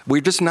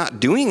 We're just not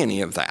doing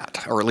any of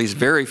that, or at least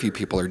very few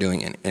people are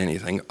doing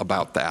anything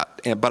about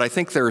that. But I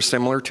think there are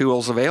similar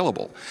tools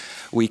available.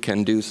 We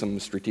can do some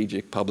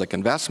strategic public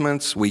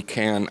investments. We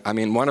can, I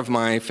mean, one of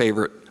my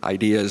favorite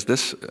ideas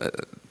this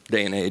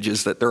day and age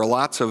is that there are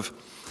lots of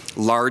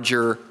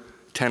larger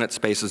tenant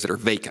spaces that are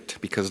vacant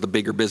because the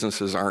bigger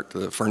businesses aren't,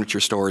 the furniture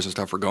stores and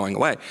stuff are going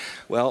away.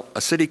 Well,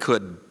 a city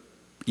could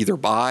either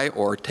buy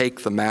or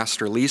take the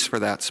master lease for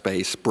that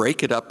space,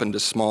 break it up into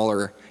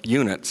smaller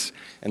units,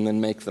 and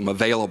then make them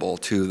available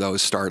to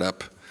those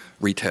startup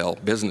retail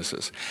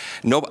businesses.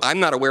 No, I'm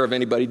not aware of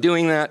anybody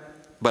doing that,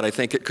 but I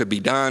think it could be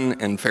done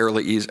and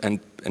fairly easy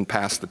and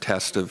pass the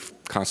test of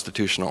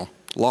constitutional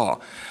law.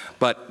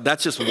 But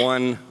that's just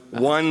one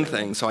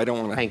thing, so I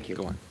don't want to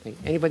go on.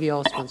 Anybody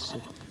else wants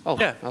to? Oh,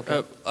 yeah.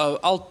 Okay.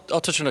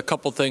 I'll touch on a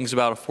couple things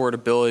about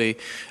affordability.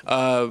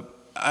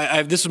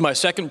 This is my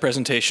second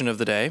presentation of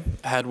the day.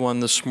 I had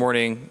one this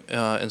morning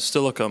in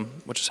Steilacoom,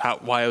 which is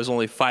why I was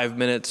only 5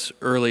 minutes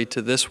early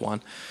to this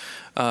one.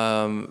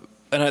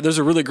 And there's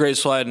a really great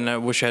slide, and I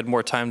wish I had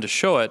more time to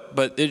show it,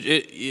 but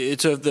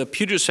it's of the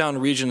Puget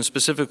Sound region,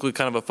 specifically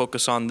kind of a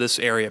focus on this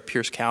area,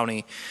 Pierce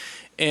County.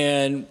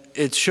 And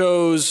it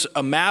shows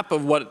a map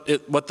of what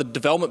the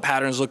development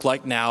patterns look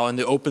like now and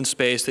the open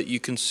space that you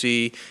can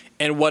see,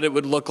 and what it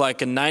would look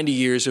like in 90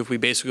 years if we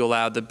basically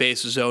allowed the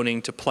base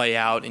zoning to play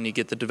out and you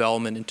get the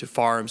development into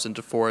farms,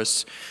 into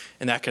forests,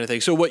 and that kind of thing.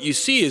 So what you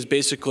see is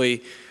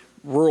basically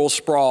rural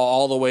sprawl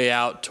all the way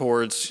out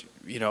towards,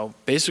 you know,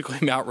 basically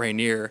Mount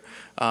Rainier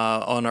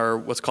on our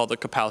what's called the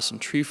Kapowson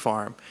Tree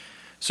Farm.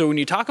 So when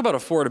you talk about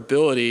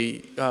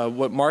affordability,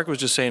 what Mark was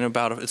just saying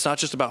about, it's not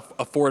just about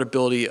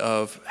affordability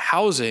of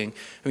housing.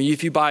 I mean,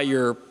 if you buy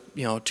your,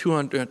 you know,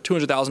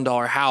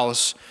 $200,000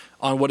 house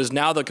on what is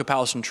now the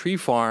Kapowson Tree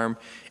Farm,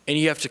 and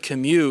you have to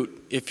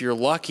commute, if you're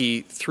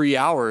lucky, 3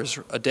 hours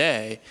a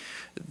day,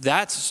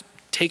 that's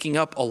taking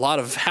up a lot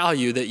of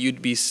value that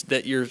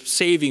you're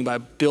saving by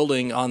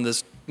building on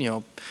this, you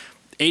know,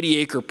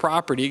 80-acre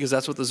property, because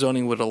that's what the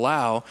zoning would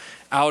allow,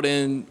 out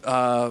in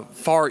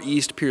far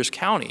east Pierce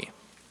County.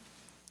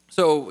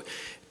 So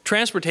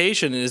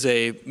transportation is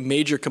a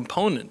major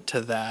component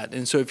to that,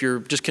 and so if you're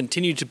just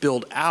continue to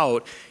build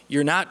out,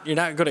 you're not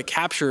going to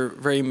capture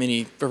very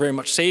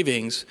much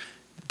savings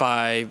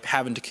by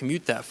having to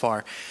commute that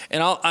far.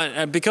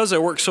 And because I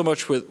work so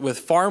much with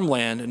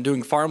farmland and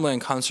doing farmland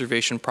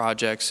conservation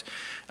projects,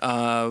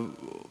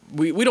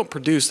 we don't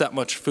produce that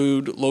much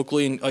food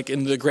locally, like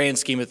in the grand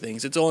scheme of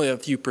things. It's only a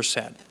few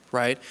 %,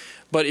 right?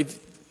 But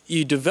if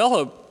you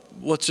develop,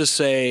 let's just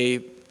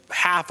say,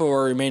 half of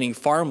our remaining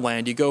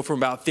farmland, you go from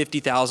about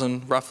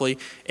 50,000 roughly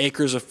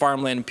acres of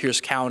farmland in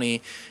Pierce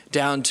County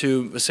down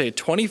to, let's say,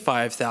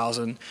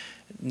 25,000.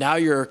 Now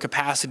your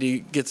capacity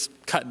gets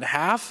cut in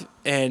half,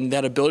 and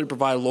that ability to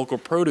provide local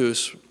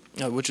produce,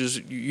 which is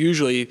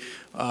usually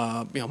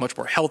much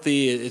more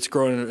healthy. It's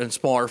grown in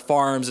smaller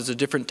farms. It's a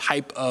different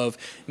type of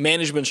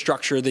management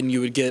structure than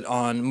you would get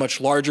on much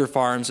larger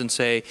farms in,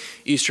 say,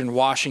 eastern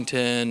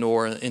Washington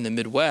or in the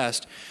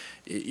Midwest.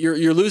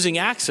 You're losing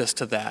access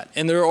to that.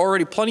 And there are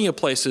already plenty of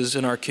places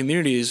in our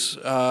communities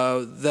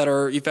that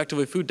are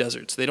effectively food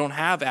deserts. They don't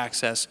have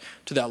access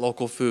to that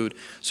local food.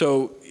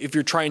 So if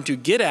you're trying to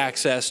get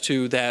access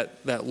to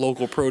that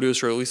local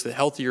produce, or at least the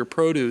healthier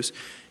produce,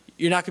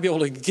 you're not going to be able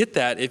to get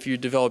that if you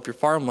develop your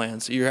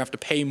farmlands. You have to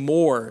pay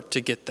more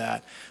to get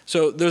that.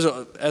 So there's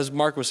as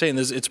Mark was saying,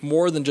 it's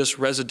more than just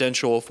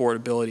residential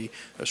affordability.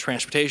 There's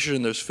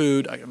transportation, there's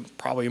food,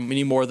 probably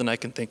many more than I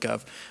can think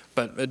of,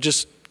 but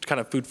just kind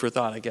of food for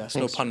thought, I guess.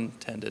 Thanks. No pun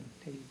intended.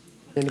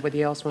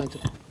 Anybody else want to?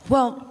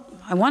 Well,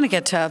 I want to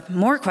get to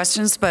more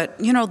questions, but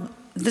you know,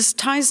 this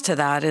ties to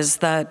that, is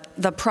that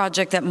the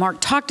project that Mark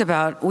talked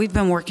about, we've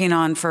been working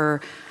on for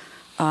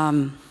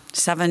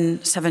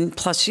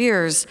 7+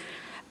 years.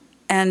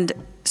 And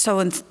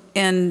so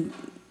in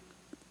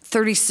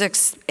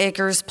 36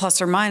 acres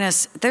plus or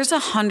minus, there's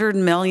 $100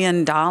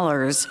 million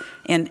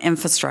in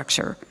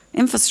infrastructure.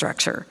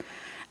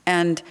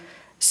 And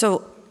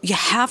so you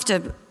have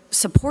to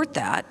support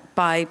that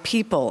by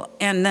people,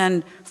 and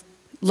then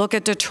look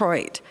at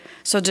Detroit.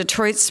 So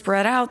Detroit's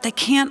spread out. They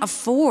can't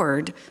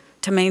afford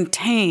to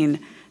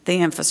maintain the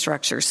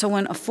infrastructure. So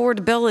when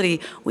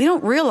affordability, we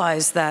don't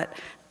realize that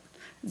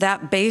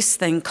that base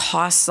thing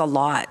costs a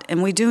lot,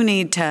 and we do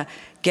need to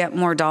get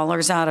more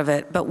dollars out of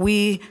it. But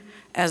we,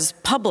 as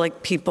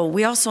public people,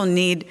 we also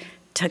need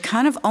to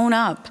kind of own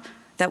up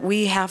that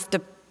we have to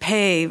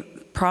pay,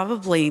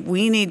 probably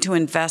we need to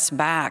invest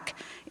back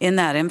in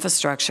that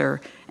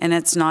infrastructure, and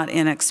it's not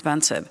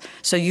inexpensive.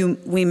 So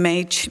we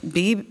may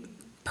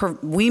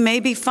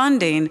be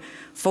funding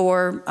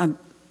for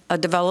a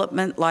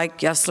development like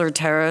Yesler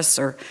Terrace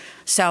or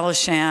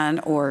Salishan,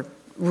 or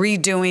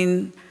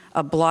redoing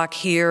a block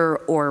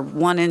here or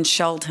one in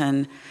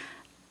Shelton.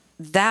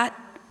 That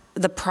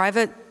the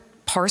private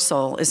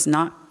parcel is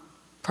not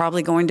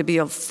probably going to be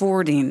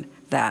affording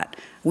that.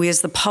 We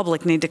as the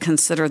public need to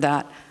consider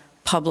that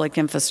public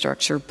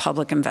infrastructure,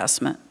 public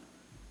investment.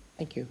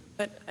 Thank you.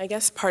 But I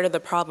guess part of the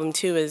problem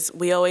too is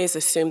we always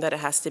assume that it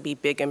has to be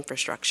big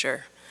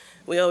infrastructure.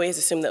 We always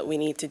assume that we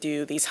need to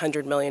do these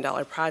 $100 million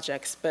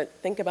projects, but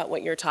think about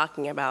what you're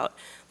talking about,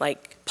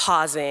 like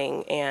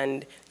pausing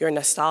and your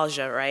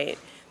nostalgia, right?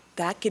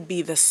 That could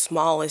be the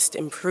smallest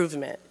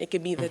improvement. It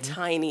could be the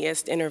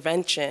tiniest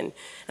intervention.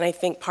 And I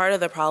think part of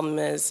the problem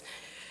is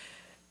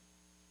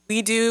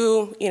we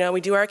do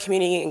our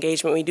community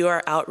engagement, we do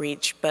our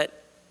outreach, but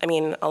I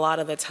mean, a lot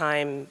of the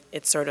time,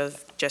 it's sort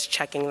of just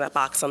checking that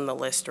box on the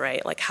list,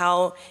 right? Like,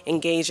 how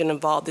engaged and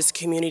involved is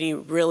community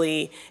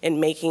really in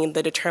making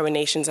the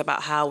determinations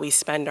about how we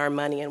spend our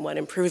money and what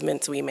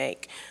improvements we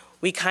make?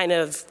 We kind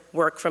of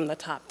work from the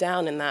top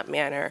down in that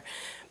manner.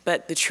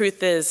 But the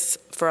truth is,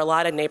 for a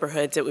lot of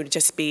neighborhoods, it would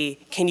just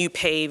be, can you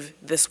pave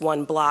this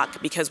one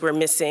block because we're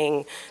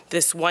missing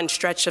this one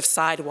stretch of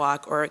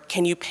sidewalk, or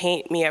can you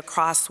paint me a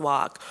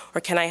crosswalk,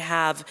 or can I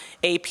have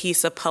a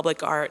piece of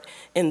public art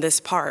in this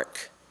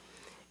park?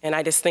 And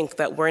I just think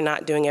that we're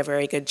not doing a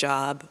very good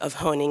job of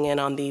honing in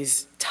on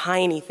these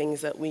tiny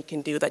things that we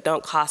can do that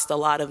don't cost a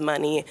lot of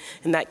money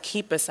and that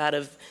keep us out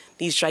of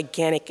these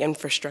gigantic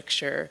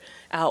infrastructure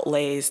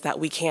outlays that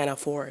we can't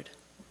afford.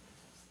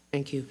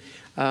 Thank you.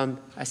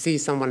 I see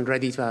someone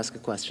ready to ask a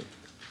question.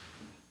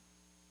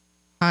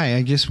 Hi,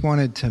 I just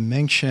wanted to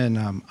mention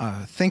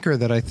a thinker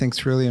that I think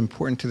is really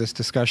important to this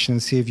discussion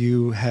and see if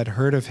you had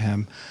heard of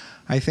him.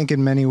 I think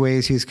in many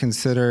ways he's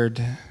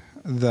considered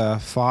the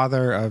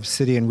father of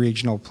city and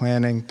regional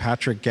planning,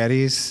 Patrick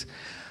Geddes,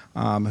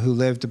 who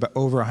lived about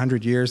over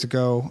 100 years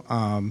ago.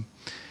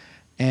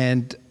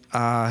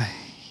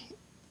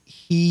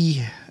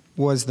 He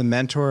was the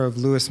mentor of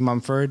Lewis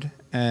Mumford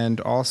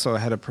and also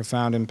had a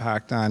profound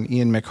impact on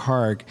Ian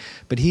McHarg.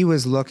 But he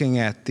was looking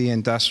at the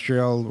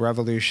Industrial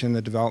Revolution,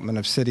 the development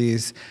of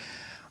cities,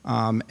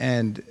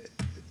 and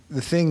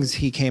the things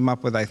he came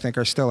up with, I think,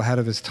 are still ahead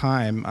of his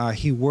time.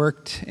 He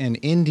worked in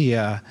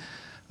India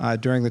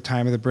during the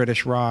time of the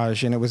British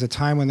Raj, and it was a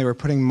time when they were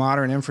putting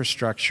modern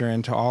infrastructure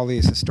into all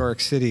these historic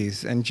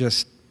cities and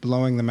just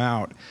blowing them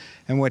out.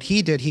 And what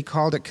he did, he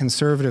called it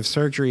conservative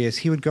surgery, is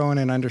he would go in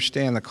and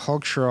understand the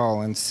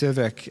cultural and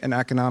civic and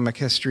economic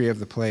history of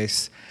the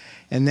place,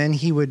 and then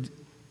he would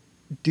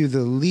do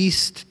the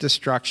least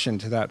destruction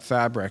to that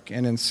fabric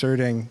in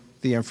inserting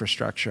the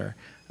infrastructure.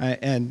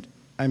 And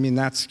I mean,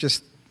 that's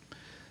just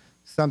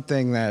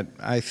something that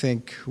I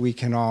think we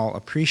can all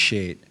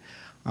appreciate.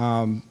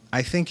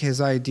 I think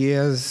his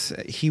ideas,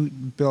 he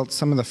built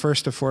some of the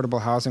first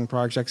affordable housing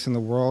projects in the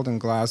world in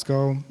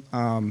Glasgow.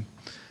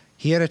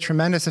 He had a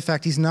tremendous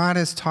effect. He's not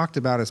as talked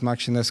about as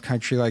much in this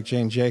country like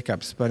Jane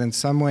Jacobs, but in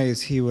some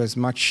ways he was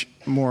much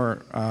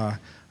more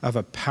of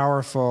a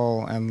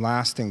powerful and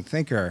lasting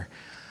thinker.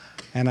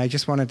 And I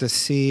just wanted to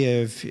see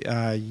if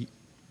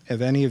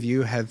any of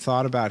you had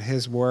thought about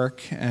his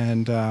work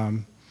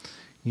and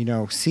you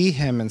know, see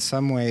him in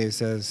some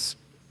ways as,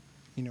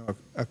 you know,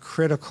 a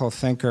critical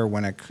thinker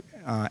when it,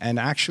 and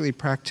actually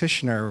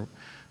practitioner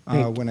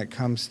when it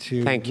comes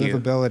to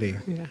livability.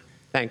 Yeah,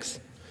 thanks.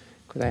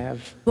 Could I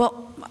have?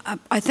 Well,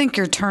 I think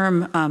your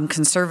term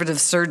conservative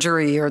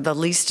surgery or the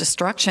least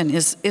destruction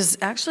is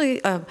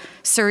actually a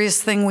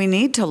serious thing we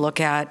need to look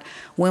at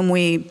when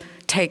we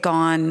take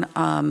on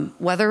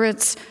whether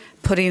it's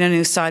putting a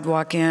new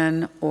sidewalk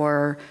in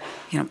or,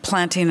 you know,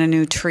 planting a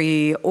new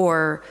tree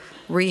or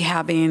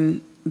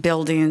rehabbing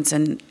buildings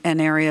and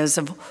areas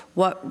of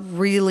what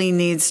really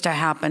needs to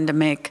happen to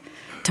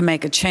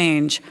make a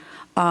change.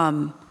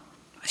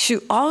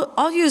 Shoot,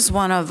 I'll use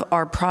one of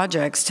our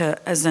projects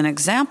as an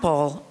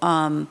example.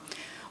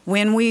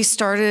 When we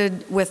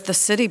started with the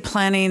city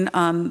planning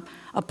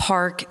a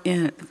park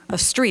in a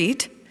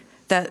street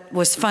that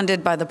was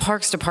funded by the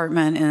Parks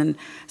Department, and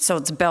so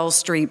it's Bell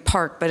Street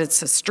Park, but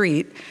it's a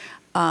street.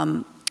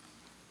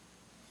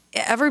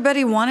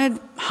 Everybody wanted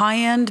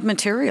high-end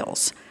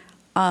materials,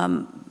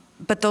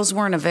 but those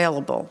weren't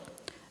available.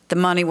 The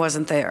money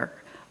wasn't there,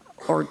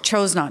 or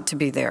chose not to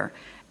be there.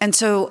 And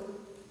so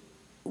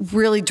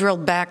really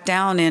drilled back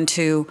down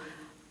into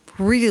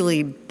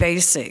really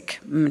basic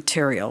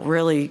material,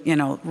 really, you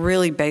know,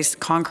 really basic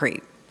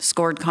concrete,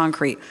 scored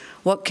concrete.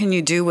 What can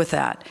you do with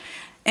that?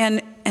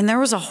 And there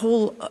was a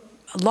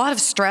lot of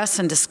stress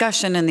and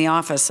discussion in the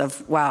office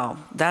of, wow,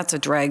 that's a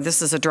drag,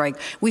 this is a drag.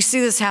 We see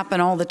this happen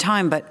all the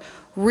time, but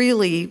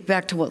really,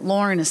 back to what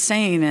Lauren is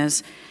saying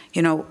is,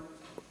 you know,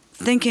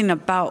 thinking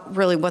about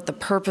really what the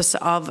purpose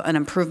of an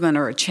improvement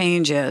or a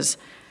change is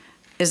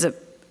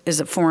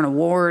it for an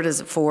award?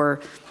 Is it for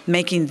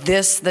making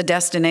this the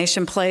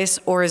destination place?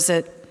 Or is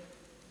it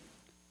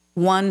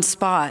one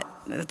spot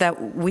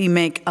that we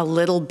make a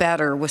little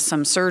better with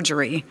some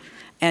surgery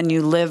and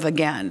you live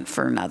again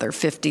for another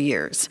 50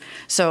 years.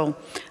 So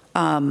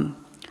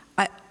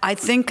I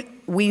think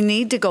we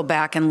need to go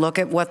back and look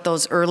at what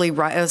those early,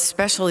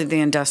 especially the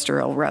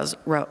Industrial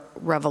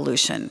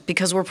Revolution,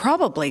 because we're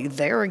probably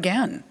there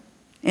again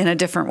in a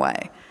different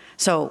way.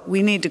 So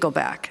we need to go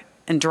back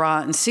and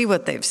draw and see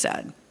what they've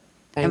said.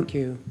 Thank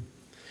you.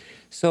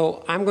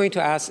 So I'm going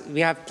to ask,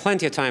 we have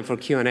plenty of time for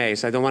Q&A,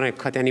 so I don't want to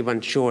cut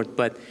anyone short,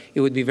 but it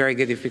would be very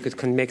good if we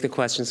could make the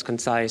questions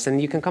concise, and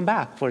you can come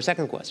back for a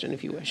second question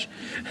if you wish.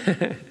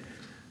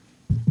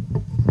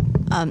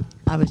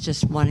 I was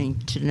just wanting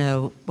to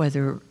know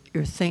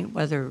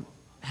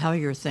how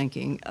you're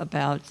thinking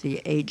about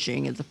the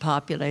aging of the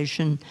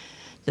population.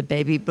 The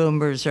baby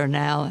boomers are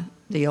now,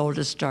 the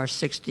oldest are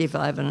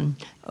 65 and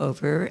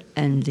over,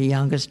 and the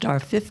youngest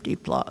are 50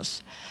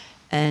 plus.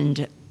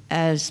 And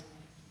as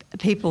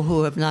people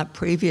who have not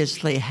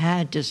previously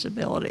had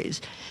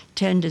disabilities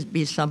tend to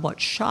be somewhat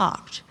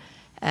shocked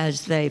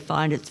as they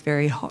find it's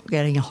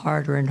getting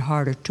harder and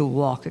harder to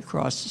walk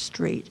across the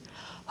street,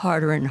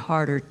 harder and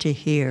harder to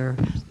hear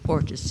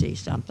or to see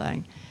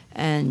something.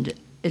 And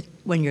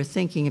when you're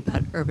thinking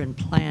about urban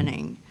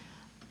planning,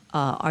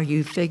 are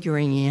you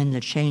figuring in the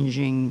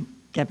changing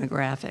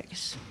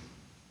demographics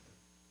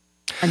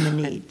and the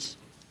needs?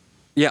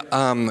 Yeah,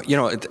 you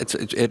know,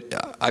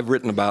 I've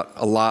written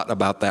a lot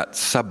about that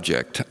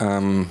subject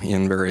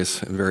in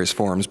various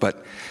forms.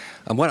 But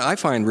what I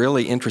find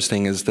really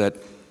interesting is that,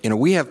 you know,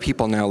 we have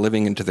people now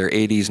living into their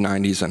 80s,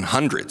 90s, and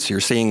 100s. You're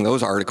seeing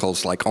those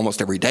articles like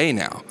almost every day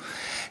now.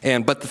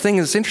 But the thing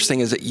that's interesting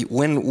is that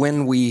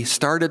when we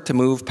started to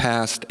move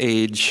past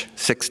age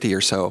 60 or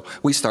so,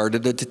 we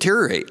started to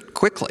deteriorate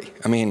quickly.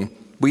 I mean,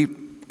 we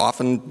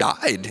often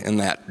died in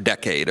that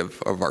decade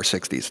of our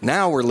 60s.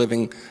 Now we're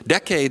living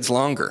decades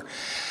longer.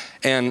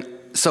 And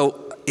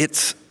so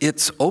it's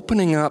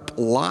opening up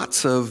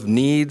lots of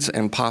needs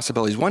and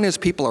possibilities. One is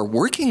people are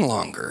working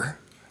longer,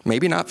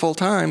 maybe not full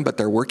time, but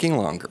they're working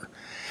longer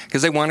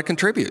because they want to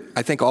contribute.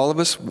 I think all of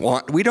us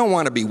we don't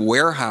want to be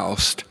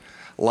warehoused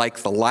like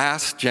the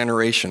last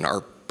generation,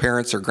 our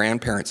parents or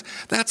grandparents.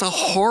 That's a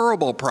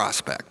horrible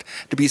prospect,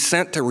 to be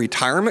sent to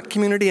retirement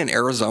community in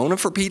Arizona,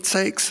 for Pete's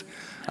sakes.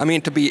 I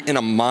mean, to be in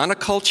a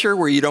monoculture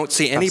where you don't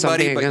see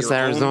anybody but your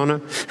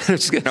Arizona.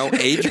 own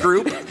age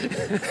group.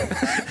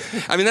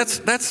 I mean,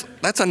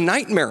 that's a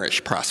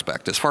nightmarish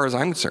prospect as far as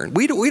I'm concerned.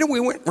 We're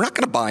not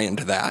going to buy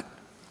into that.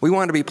 We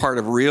want to be part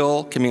of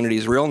real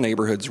communities, real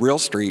neighborhoods, real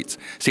streets,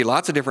 see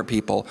lots of different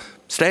people,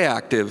 stay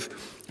active,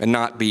 and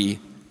not be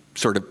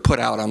sort of put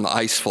out on the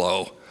ice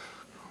flow.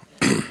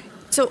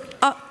 So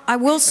I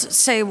will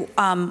say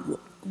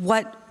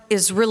what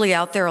is really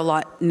out there a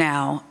lot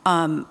now,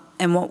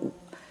 and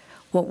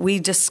what we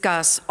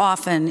discuss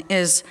often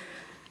is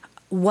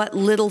what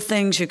little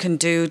things you can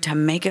do to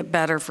make it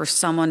better for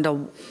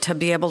someone to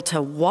be able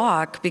to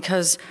walk,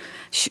 because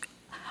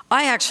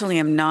I actually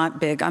am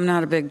not big. I'm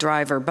not a big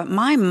driver, but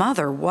my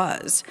mother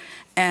was.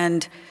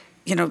 And,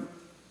 you know,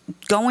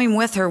 going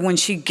with her when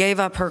she gave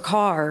up her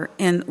car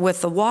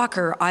with the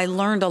walker, I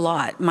learned a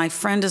lot. My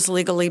friend is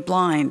legally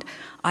blind.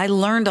 I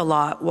learned a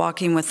lot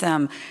walking with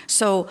them.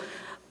 So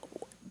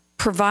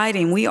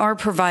we are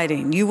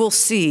providing. You will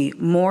see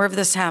more of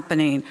this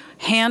happening.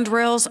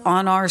 Handrails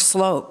on our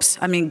slopes.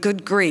 I mean,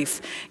 good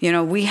grief. You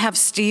know, we have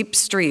steep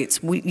streets.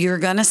 You're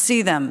going to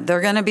see them. They're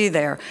going to be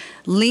there.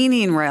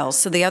 Leaning rails.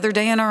 So the other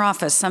day in our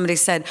office, somebody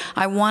said,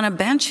 I want a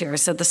bench here. I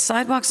said, the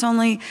sidewalk's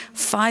only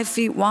 5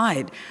 feet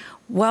wide.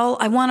 Well,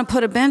 I want to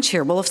put a bench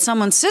here. Well, if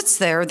someone sits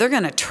there, they're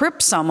going to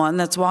trip someone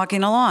that's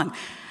walking along.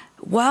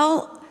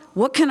 Well,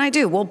 what can I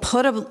do? Well,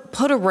 put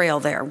a rail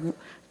there.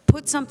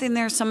 Put something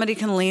there somebody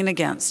can lean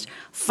against.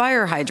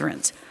 Fire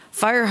hydrants.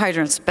 Fire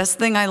hydrants. Best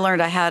thing I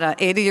learned, I had an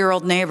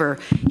 80-year-old neighbor.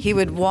 He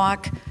would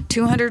walk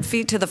 200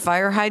 feet to the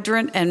fire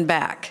hydrant and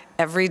back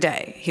every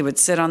day. He would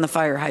sit on the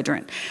fire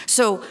hydrant.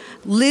 So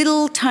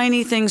little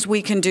tiny things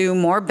we can do,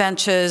 more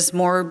benches,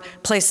 more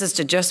places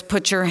to just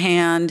put your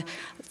hand,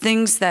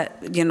 things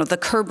that, you know, the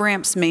curb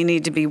ramps may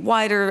need to be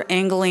wider,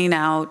 angling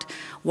out,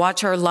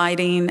 watch our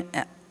lighting.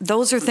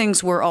 Those are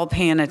things we're all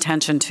paying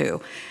attention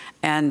to.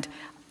 And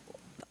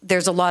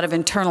there's a lot of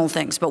internal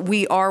things, but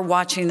we are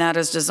watching that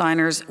as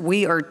designers.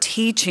 We are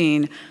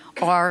teaching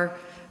our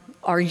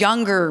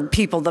younger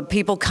people, the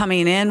people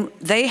coming in,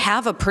 they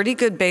have a pretty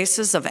good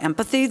basis of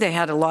empathy. They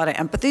had a lot of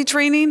empathy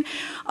training.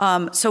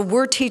 So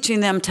we're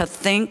teaching them to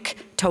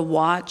think, to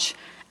watch,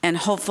 and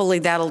hopefully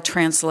that'll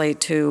translate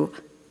to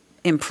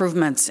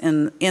improvements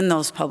in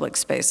those public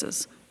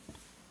spaces.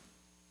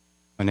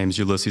 My name is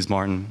Ulysses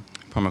Martin.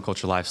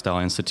 Permaculture Lifestyle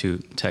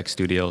Institute, Tech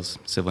Studios,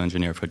 civil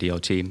engineer for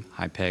DOT,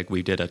 HIPEG.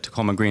 We did a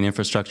Tacoma Green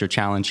Infrastructure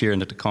Challenge here in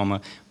the Tacoma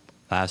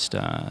last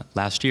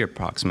year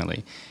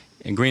approximately.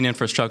 And green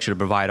infrastructure to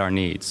provide our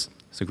needs.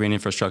 So green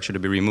infrastructure to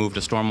be removed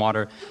to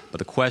stormwater. But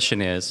the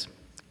question is,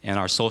 in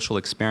our social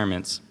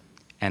experiments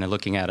and in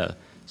looking at a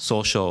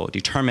social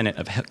determinant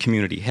of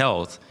community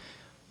health,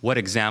 what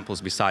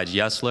examples besides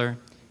Yesler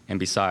and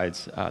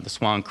besides the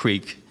Swan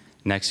Creek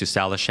next to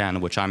Salishan,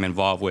 which I'm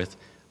involved with,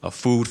 a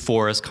food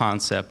forest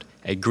concept,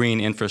 a green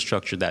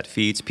infrastructure that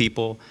feeds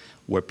people,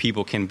 where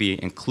people can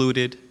be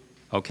included,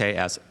 okay,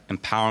 as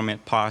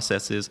empowerment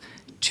processes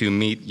to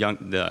meet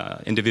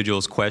the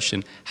individual's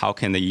question, how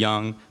can the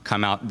young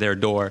come out their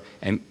door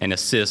and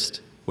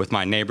assist with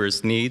my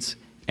neighbor's needs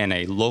in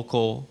a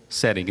local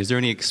setting? Is there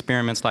any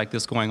experiments like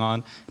this going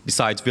on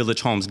besides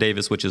Village Homes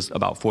Davis, which is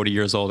about 40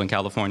 years old in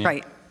California?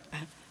 Right.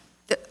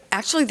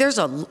 Actually, there's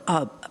a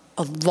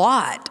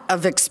lot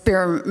of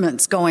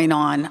experiments going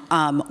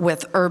on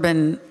with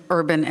urban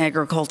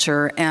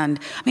agriculture. And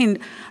I mean,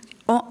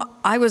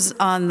 I was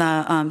on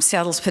the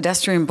Seattle's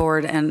pedestrian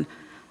board, and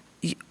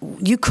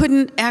you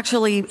couldn't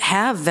actually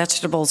have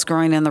vegetables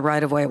growing in the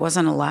right-of-way. It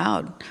wasn't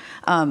allowed.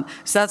 So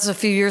that's a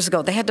few years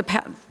ago. They had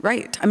to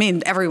right. I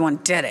mean, everyone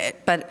did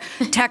it, but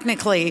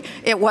technically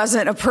it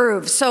wasn't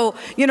approved. So,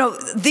 you know,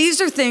 these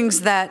are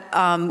things that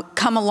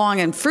come along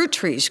in fruit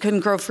trees. You couldn't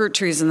grow fruit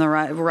trees in the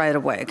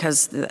right-of-way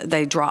because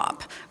they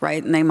drop,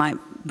 right? And they might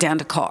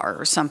dent a car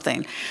or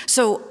something.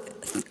 So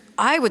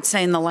I would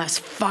say in the last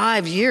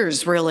 5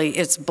 years, really,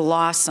 it's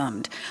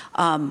blossomed.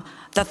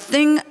 The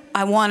thing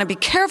I want to be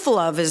careful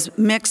of is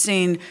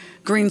mixing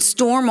green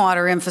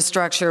stormwater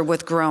infrastructure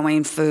with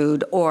growing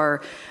food,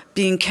 or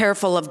being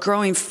careful of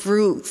growing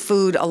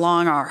food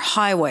along our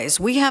highways.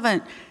 We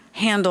haven't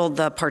handled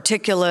the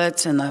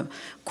particulates and the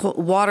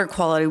water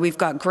quality. We've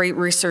got great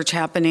research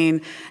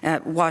happening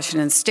at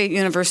Washington State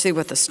University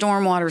with the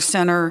Stormwater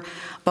Center,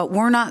 but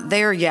we're not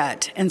there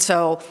yet. And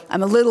so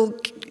I'm a little,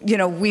 you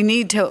know, we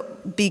need to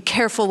be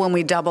careful when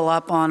we double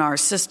up on our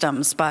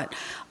systems, but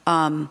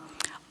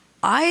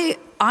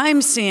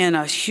I'm seeing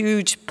a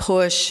huge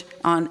push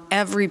on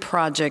every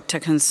project to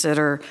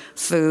consider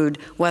food,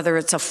 whether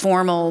it's a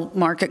formal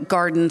market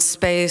garden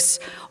space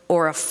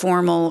or a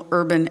formal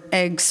urban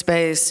egg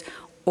space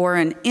or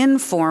an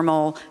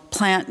informal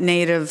plant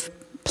native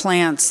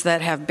plants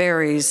that have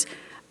berries.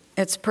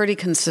 It's pretty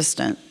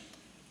consistent.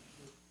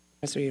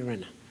 Professor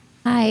Urena.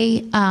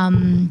 Hi,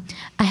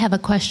 I have a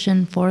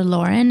question for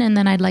Lauren, and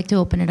then I'd like to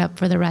open it up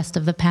for the rest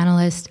of the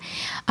panelists.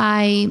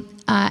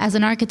 As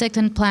an architect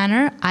and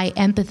planner, I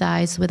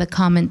empathize with a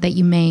comment that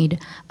you made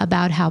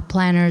about how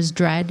planners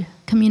dread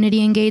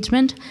community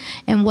engagement.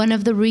 And one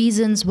of the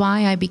reasons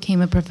why I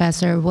became a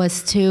professor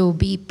was to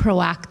be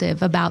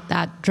proactive about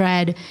that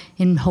dread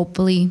and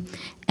hopefully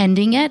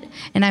ending it.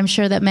 And I'm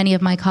sure that many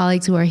of my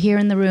colleagues who are here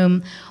in the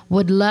room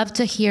would love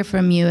to hear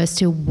from you as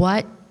to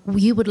what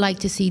you would like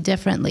to see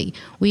differently.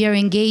 We are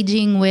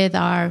engaging with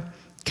our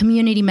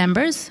community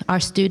members, our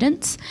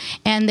students,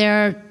 and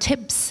there are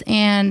tips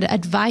and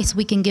advice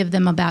we can give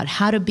them about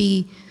how to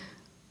be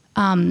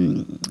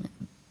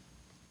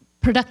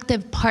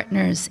productive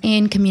partners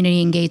in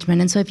community engagement.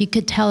 And so if you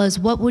could tell us,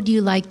 what would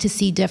you like to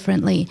see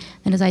differently?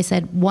 And as I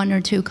said, 1 or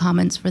 2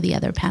 comments for the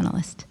other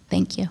panelists.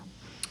 Thank you.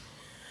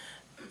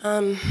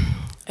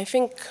 I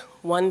think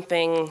one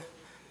thing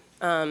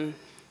that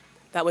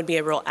would be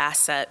a real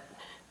asset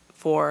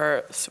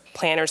for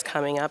planners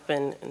coming up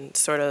and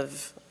sort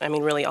of, I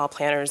mean, really all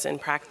planners in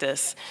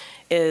practice,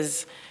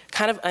 is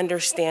kind of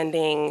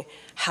understanding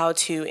how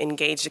to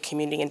engage the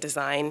community in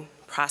design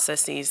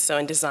processes, so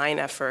in design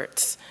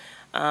efforts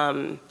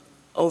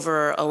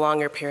over a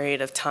longer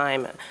period of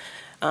time.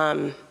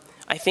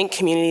 I think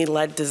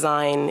community-led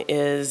design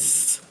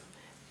is,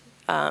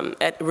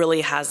 it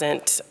really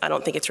hasn't, I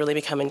don't think it's really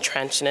become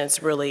entrenched, and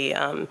it's really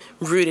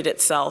rooted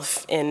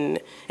itself in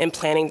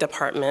planning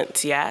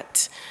departments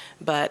yet.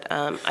 But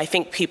I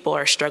think people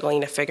are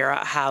struggling to figure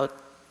out how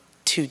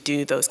to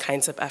do those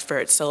kinds of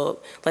efforts. So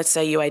let's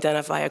say you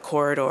identify a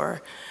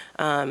corridor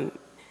and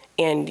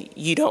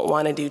you don't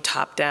want to do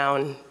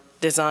top-down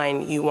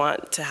design. You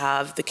want to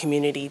have the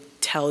community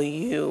tell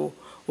you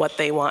what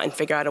they want and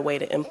figure out a way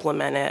to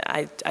implement it.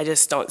 I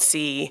just don't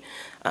see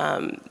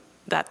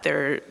that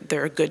there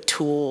are good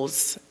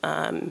tools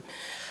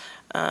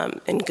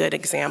and good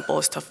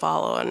examples to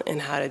follow in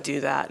how to do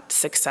that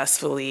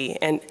successfully.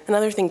 And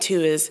another thing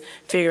too is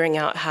figuring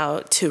out how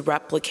to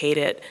replicate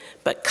it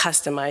but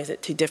customize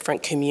it to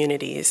different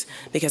communities,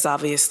 because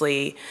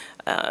obviously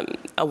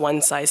a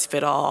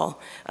one-size-fits-all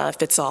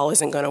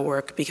isn't going to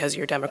work because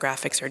your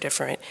demographics are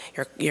different.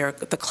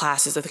 The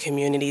classes of the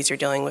communities you're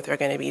dealing with are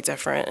going to be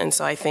different. And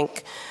so I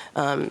think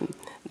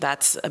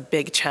that's a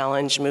big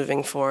challenge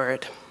moving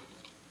forward.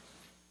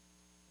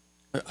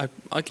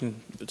 I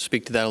can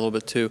speak to that a little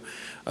bit too.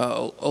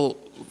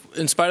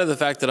 In spite of the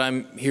fact that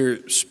I'm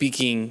here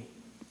speaking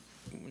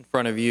in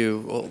front of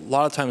you, a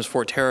lot of times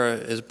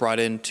Forterra is brought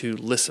in to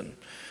listen.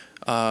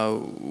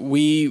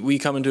 We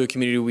come into a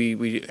community,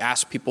 we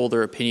ask people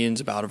their opinions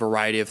about a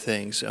variety of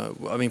things.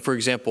 I mean, for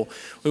example,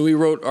 when we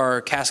wrote our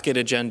Cascade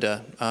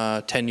Agenda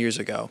 10 years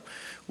ago,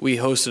 we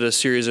hosted a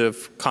series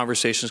of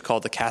conversations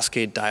called the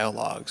Cascade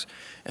Dialogues.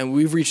 And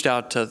we've reached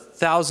out to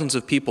thousands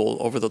of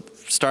people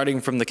starting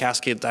from the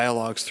Cascade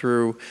Dialogues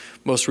through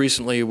most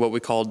recently what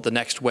we called the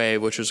Next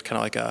Wave, which was kind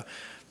of like a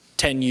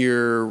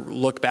 10-year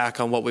look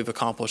back on what we've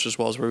accomplished as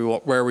well as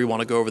where we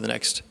want to go over the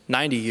next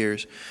 90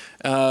 years.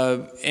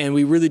 And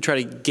we really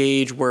try to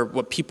gauge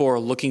what people are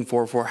looking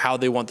for how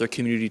they want their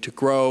community to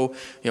grow,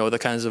 the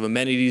kinds of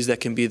amenities that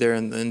can be there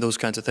and those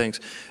kinds of things.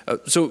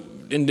 So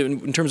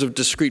in terms of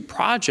discrete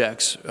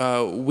projects,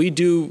 we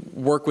do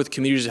work with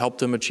communities to help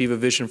them achieve a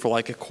vision for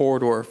like a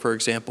corridor, for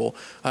example.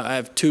 I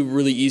have two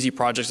really easy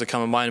projects that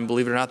come to mind, and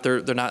believe it or not,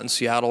 they're not in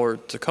Seattle or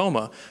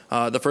Tacoma.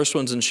 The first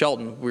one's in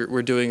Shelton.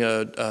 We're doing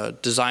a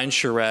design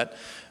charrette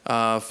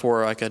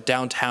for like a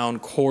downtown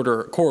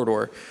corridor.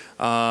 We're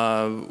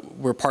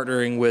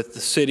partnering with the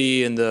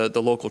city and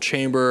the local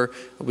chamber.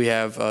 We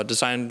have a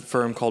design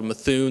firm called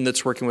Methune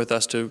that's working with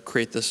us to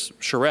create this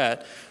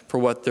charrette for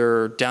what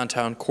their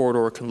downtown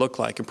corridor can look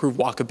like, improve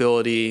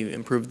walkability,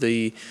 improve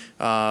the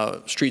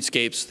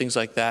streetscapes, things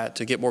like that,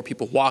 to get more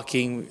people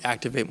walking,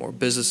 activate more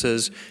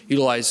businesses,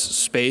 utilize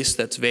space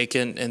that's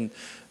vacant, and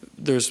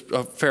there's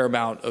a fair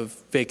amount of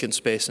vacant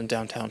space in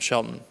downtown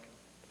Shelton.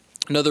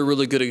 Another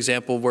really good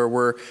example where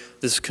we're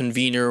this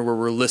convener, where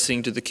we're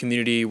listening to the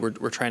community,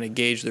 we're trying to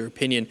gauge their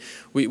opinion.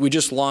 We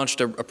just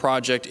launched a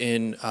project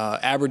in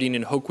Aberdeen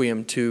and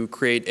Hoquiam to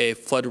create a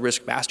flood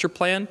risk master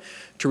plan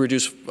to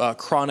reduce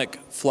chronic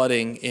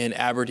flooding in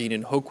Aberdeen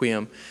and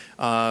Hoquiam.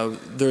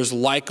 There's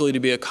likely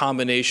to be a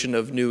combination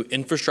of new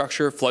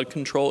infrastructure, flood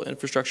control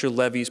infrastructure,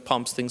 levees,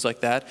 pumps, things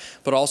like that,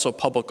 but also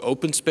public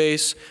open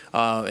space,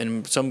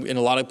 and in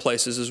a lot of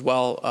places as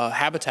well,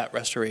 habitat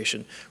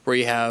restoration, where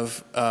you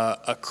have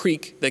a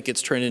creek that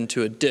gets turned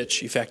into a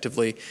ditch effectively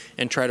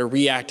and try to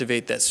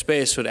reactivate that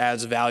space so it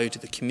adds value to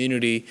the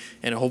community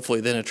and hopefully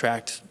then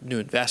attract new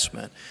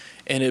investment.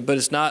 But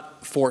it's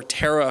not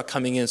Forterra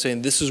coming in and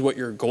saying, this is what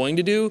you're going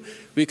to do.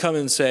 We come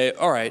in and say,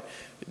 all right,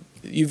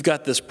 you've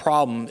got this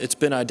problem, it's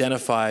been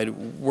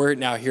identified, we're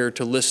now here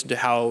to listen to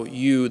how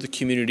you, the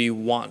community,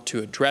 want to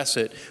address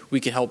it. We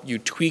can help you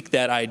tweak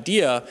that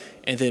idea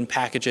and then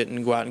package it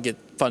and go out and get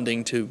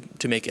funding to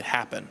make it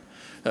happen.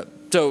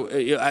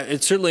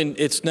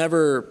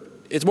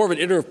 It's more of an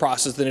iterative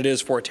process than it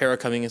is Forterra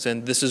coming and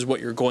saying, this is what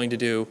you're going to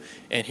do,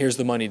 and here's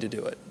the money to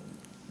do it.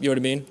 You know what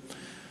I mean?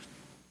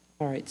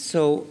 All right,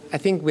 so I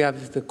think we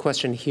have the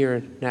question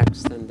here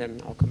next, and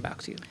then I'll come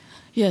back to you.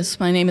 Yes,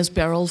 my name is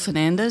Beryl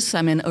Fernandez.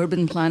 I'm an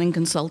urban planning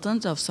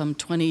consultant of some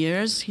 20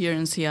 years here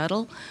in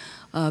Seattle,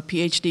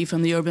 PhD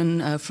from the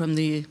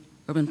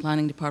Urban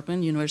Planning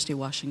Department, University of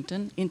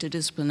Washington,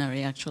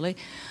 interdisciplinary actually.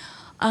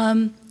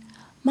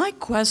 My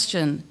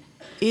question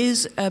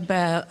is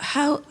about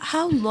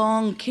how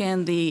long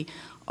can the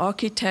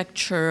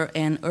architecture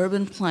and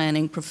urban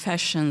planning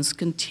professions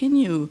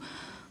continue,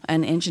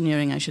 and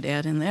engineering I should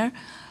add in there,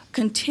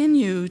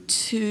 continue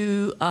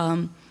to,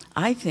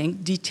 I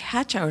think,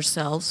 detach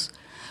ourselves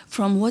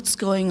from what's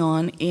going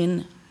on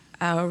in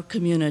our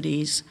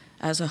communities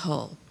as a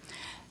whole.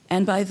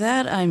 And by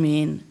that I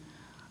mean,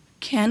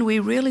 can we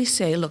really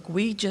say, look,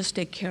 we just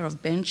take care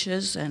of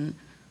benches and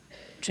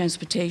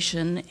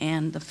transportation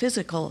and the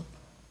physical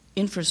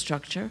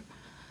infrastructure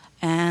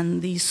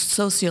and these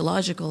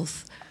sociological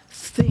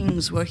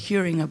things we're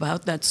hearing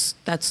about, that's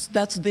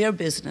their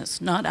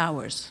business, not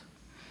ours.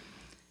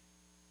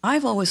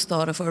 I've always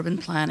thought of urban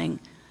planning,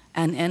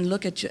 and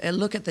look at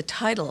the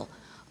title,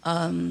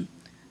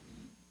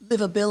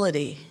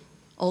 livability,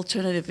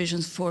 alternative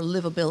visions for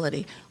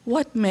livability.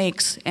 What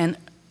makes an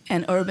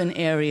urban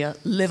area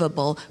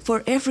livable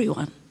for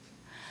everyone?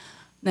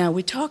 Now,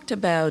 we talked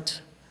about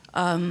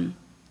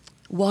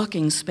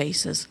walking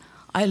spaces.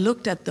 I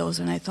looked at those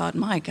and I thought,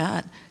 my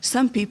God,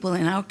 some people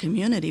in our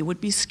community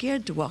would be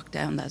scared to walk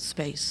down that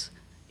space.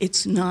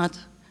 It's not.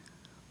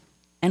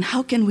 And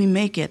how can we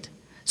make it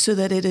so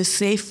that it is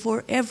safe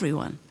for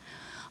everyone?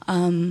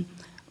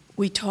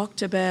 We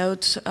talked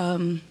about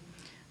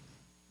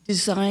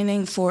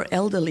designing for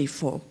elderly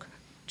folk,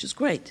 which is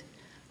great.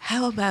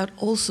 How about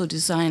also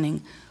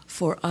designing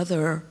for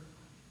other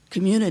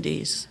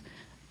communities,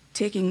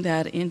 taking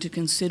that into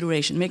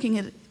consideration,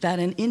 making that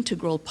an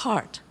integral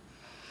part?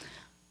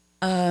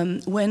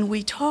 When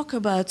we talk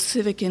about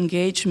civic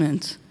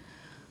engagement,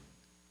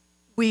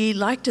 we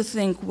like to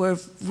think we're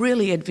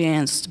really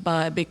advanced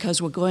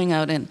because we're going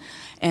out and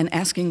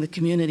asking the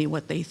community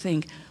what they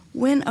think.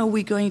 When are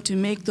we going to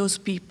make those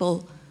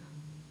people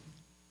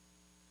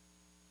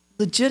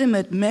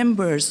legitimate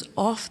members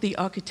of the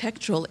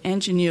architectural,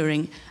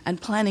 engineering, and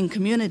planning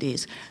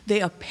communities?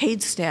 They are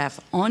paid staff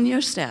on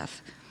your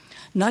staff,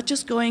 not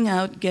just going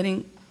out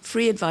getting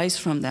free advice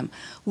from them.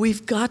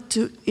 We've got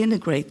to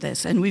integrate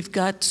this, and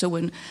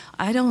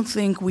I don't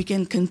think we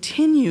can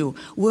continue.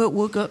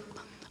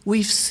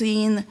 We've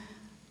seen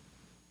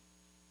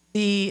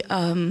the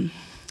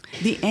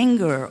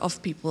anger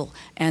of people,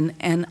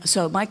 and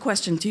so my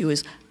question to you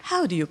is,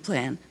 how do you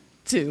plan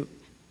to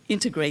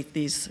integrate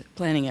these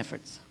planning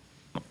efforts?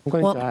 I'm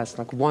going to ask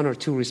like one or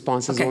two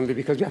responses only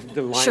because we have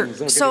the lines are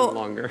getting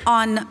longer.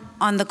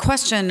 On the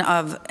question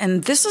of,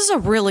 and this is a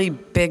really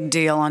big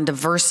deal on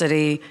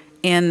diversity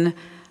in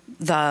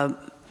the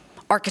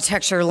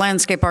architecture,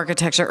 landscape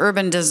architecture,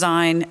 urban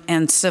design,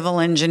 and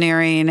civil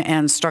engineering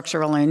and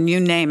structural, and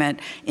you name it,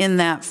 in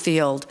that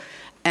field.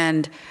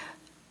 And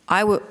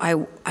I'm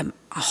a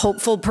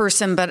hopeful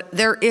person, but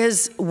there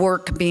is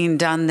work being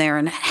done there,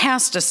 and it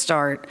has to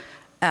start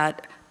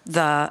at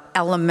the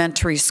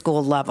elementary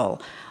school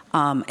level.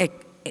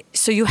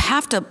 So you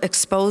have to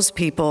expose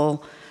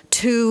people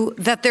to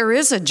that there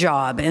is a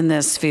job in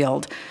this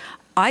field.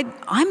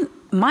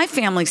 My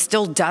family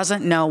still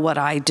doesn't know what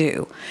I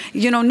do.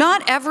 You know,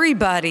 not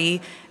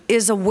everybody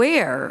is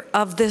aware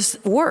of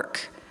this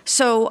work.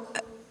 So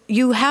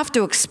you have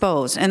to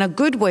expose, and a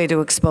good way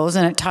to expose,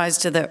 and it ties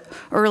to the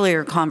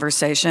earlier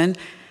conversation,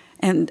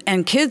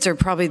 and kids are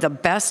probably the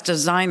best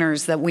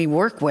designers that we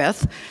work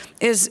with,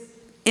 is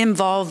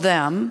involve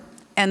them,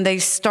 and they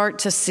start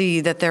to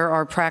see that there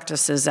are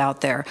practices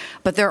out there.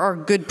 But there are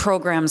good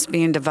programs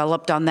being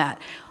developed on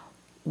that.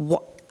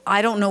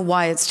 I don't know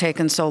why it's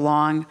taken so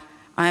long.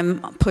 I'm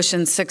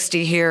pushing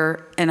 60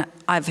 here, and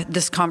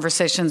this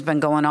conversation's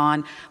been going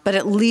on, but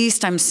at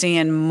least I'm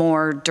seeing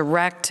more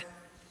direct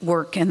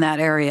work in that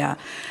area.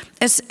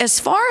 As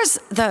far as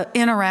the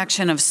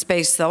interaction of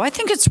space, though, I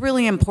think it's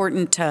really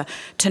important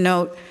to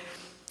note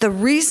the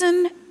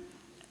reason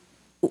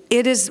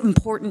it is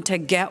important to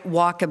get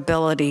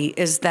walkability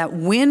is that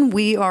when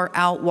we are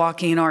out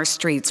walking our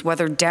streets,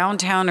 whether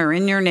downtown or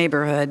in your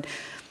neighborhood,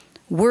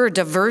 we're a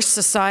diverse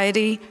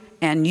society,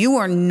 and you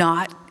are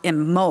not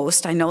in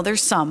most, I know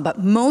there's some, but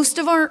most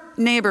of our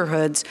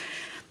neighborhoods,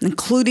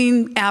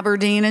 including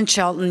Aberdeen and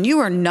Shelton, you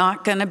are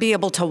not going to be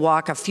able to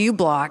walk a few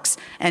blocks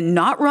and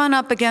not run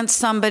up against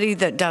somebody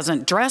that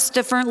doesn't dress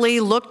differently,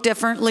 look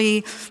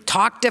differently,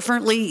 talk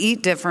differently,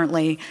 eat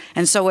differently.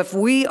 And so if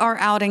we are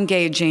out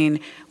engaging,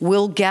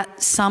 we'll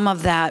get some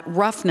of that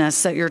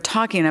roughness that you're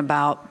talking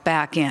about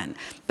back in.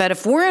 But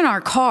if we're in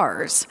our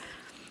cars,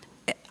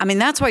 I mean,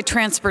 that's why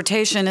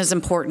transportation is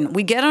important.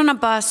 We get on a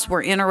bus,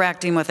 we're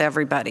interacting with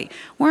everybody.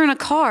 We're in a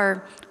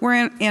car,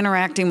 we're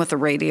interacting with the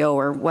radio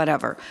or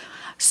whatever.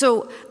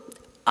 So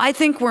I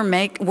think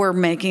we're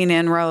making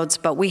inroads,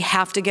 but we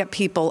have to get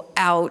people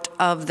out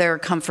of their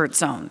comfort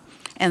zone.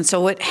 And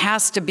so it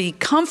has to be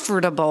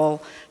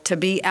comfortable to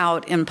be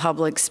out in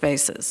public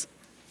spaces.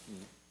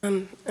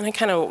 And I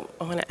kind of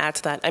want to add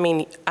to that. I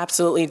mean,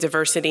 absolutely,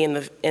 diversity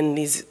in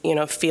these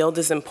field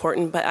is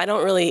important, but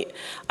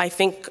I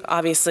think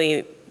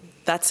obviously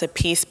that's a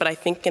piece. But I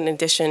think in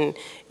addition,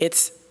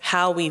 it's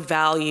how we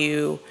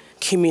value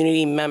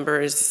community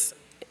members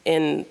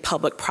in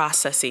public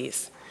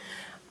processes.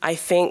 I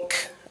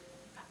think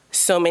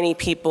so many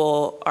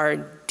people are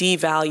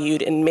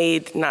devalued and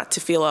made not to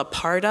feel a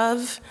part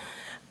of,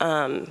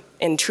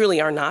 and truly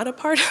are not a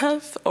part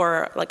of,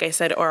 or like I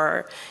said,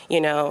 or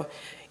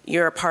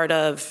you're a part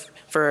of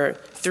for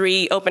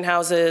 3 open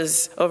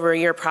houses over a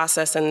year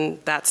process, and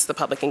that's the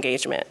public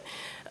engagement.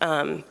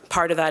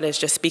 Part of that is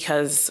just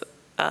because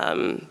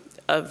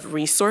of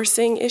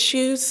resourcing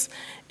issues,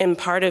 and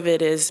part of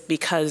it is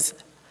because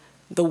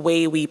the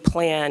way we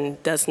plan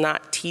does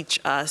not teach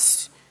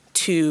us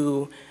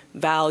to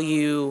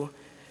value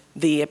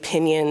the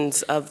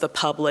opinions of the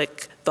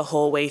public the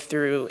whole way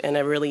through in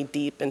a really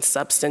deep and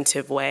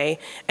substantive way.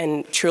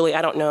 And truly,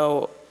 I don't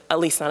know, at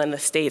least not in the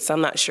States,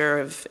 I'm not sure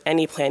of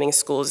any planning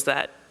schools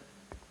that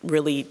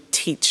really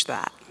teach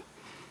that.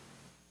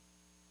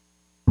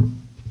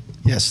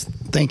 Yes,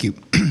 thank you.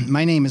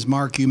 My name is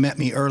Mark. You met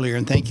me earlier,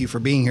 and thank you for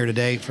being here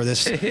today for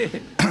this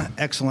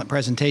excellent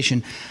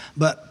presentation.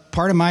 But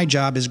part of my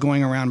job is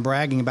going around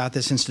bragging about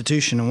this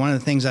institution, and one of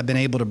the things I've been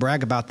able to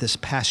brag about this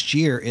past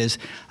year is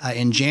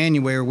in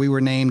January we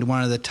were named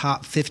one of the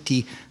top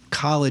 50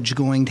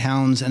 college-going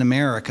towns in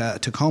America.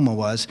 Tacoma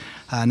was,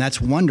 and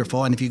that's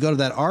wonderful. And if you go to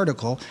that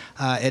article,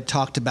 it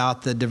talked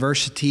about the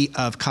diversity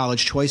of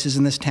college choices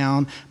in this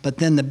town, but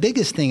then the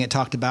biggest thing it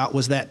talked about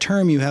was that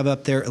term you have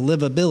up there,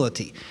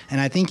 livability.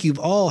 And I think you've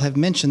all have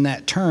mentioned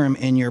that term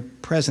in your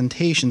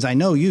presentations. I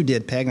know you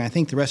did, Peg, and I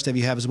think the rest of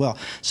you have as well.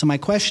 So my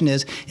question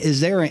is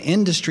there an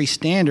industry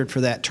standard for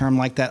that term,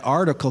 like that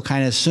article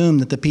kind of assumed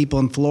that the people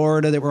in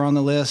Florida that were on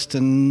the list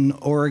and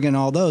Oregon,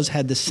 all those,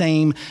 had the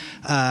same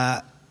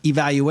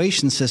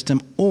evaluation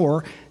system,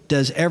 or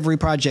does every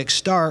project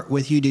start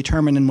with you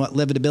determining what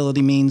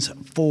livability means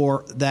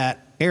for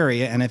that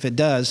area? And if it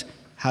does,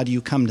 how do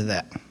you come to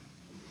that?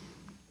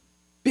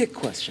 Big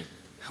question.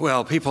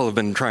 Well, people have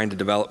been trying to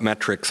develop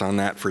metrics on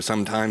that for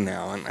some time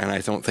now, and I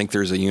don't think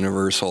there's a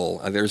universal,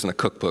 there isn't a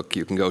cookbook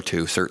you can go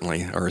to,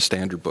 certainly, or a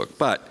standard book.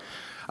 But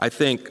I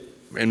think,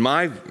 in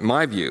my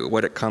view,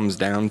 what it comes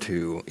down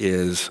to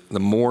is the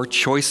more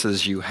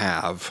choices you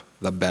have,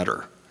 the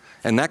better.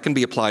 And that can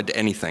be applied to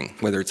anything,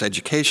 whether it's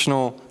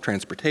educational,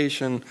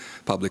 transportation,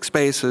 public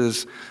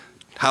spaces,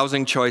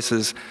 housing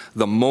choices.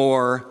 The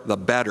more, the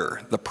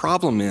better. The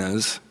problem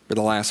is, for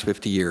the last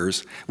 50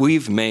 years,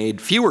 we've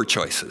made fewer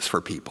choices for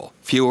people,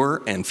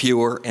 fewer and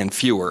fewer and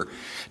fewer,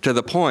 to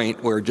the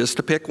point where, just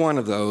to pick one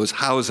of those,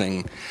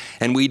 housing,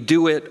 and we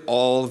do it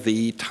all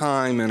the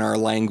time in our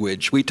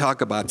language. We talk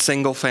about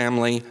single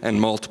family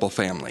and multiple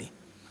family.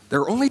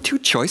 There are only 2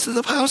 choices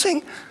of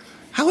housing?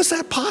 How is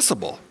that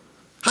possible?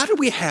 How do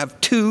we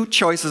have 2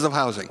 choices of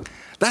housing?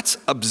 That's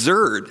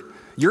absurd.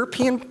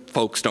 European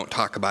folks don't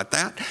talk about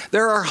that.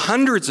 There are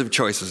hundreds of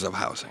choices of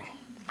housing.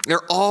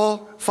 They're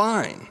all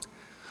fine.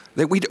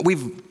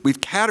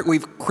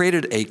 We've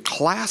created a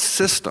class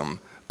system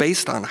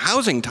based on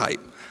housing type.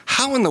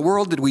 How in the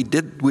world did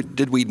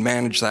we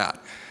manage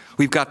that?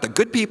 We've got the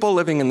good people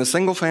living in the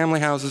single-family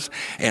houses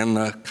and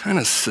the kind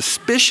of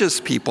suspicious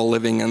people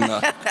living in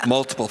the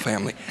multiple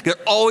family. They're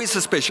always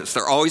suspicious.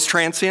 They're always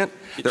transient.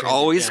 They're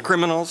always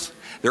criminals.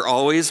 They're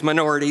always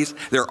minorities.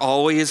 They're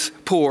always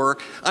poor.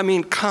 I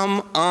mean,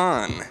 come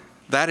on.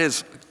 That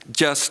is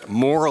just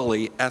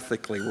morally,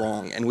 ethically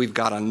wrong, and we've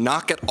got to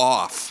knock it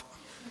off.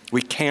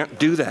 We can't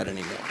do that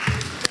anymore.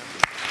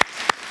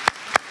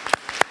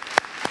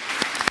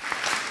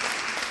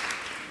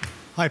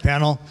 Hi,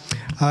 panel.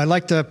 I'd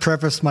like to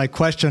preface my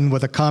question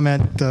with a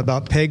comment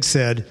about Peg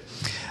said.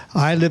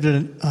 I lived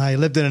in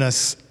a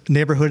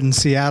neighborhood in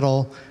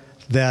Seattle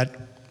that,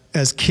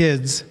 as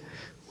kids,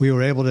 we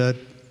were able to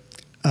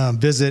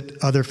visit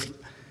other,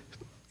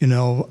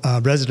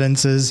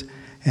 residences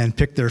and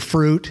pick their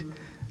fruit,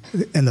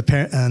 and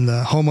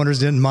the homeowners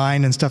didn't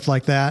mind and stuff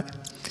like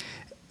that.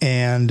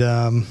 And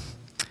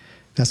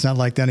that's not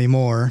like that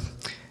anymore.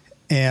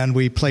 And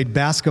we played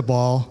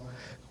basketball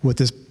with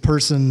this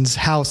person's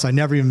house. I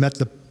never even met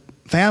the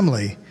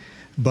family,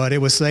 but it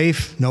was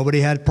safe.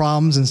 Nobody had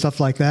problems and stuff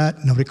like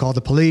that. Nobody called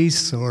the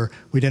police, or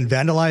we didn't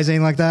vandalize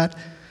anything like that.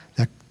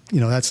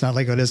 That's not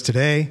like it is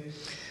today.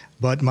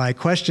 But my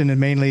question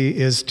mainly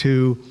is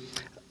to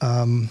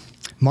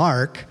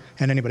Mark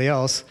and anybody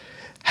else.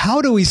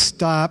 How do we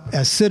stop,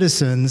 as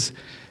citizens,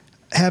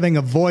 having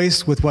a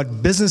voice with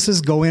what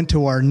businesses go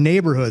into our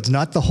neighborhoods,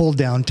 not the whole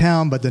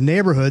downtown, but the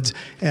neighborhoods,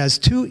 as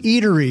 2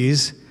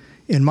 eateries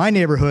in my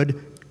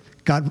neighborhood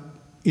got,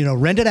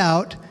 rented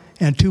out,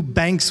 and 2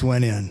 banks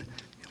went in.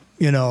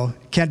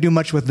 Can't do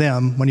much with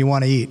them when you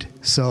want to eat.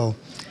 So,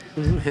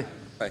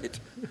 right.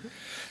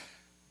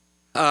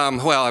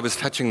 Well, I was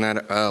touching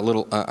that a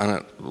little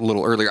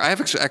earlier. I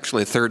have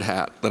actually a third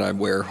hat that I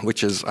wear,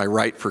 which is I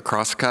write for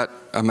Crosscut,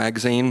 a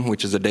magazine,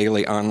 which is a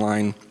daily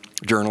online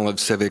journal of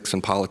civics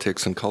and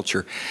politics and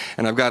culture.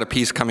 And I've got a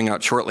piece coming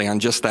out shortly on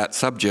just that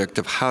subject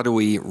of how do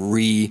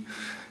we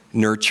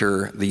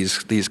nurture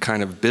these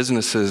kind of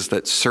businesses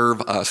that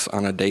serve us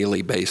on a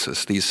daily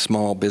basis, these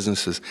small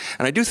businesses.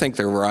 And I do think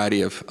there are a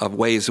variety of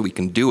ways that we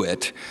can do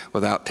it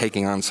without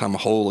taking on some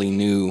wholly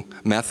new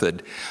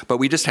method, but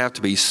we just have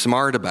to be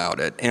smart about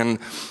it. And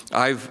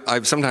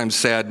I've sometimes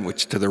said,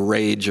 which to the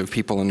rage of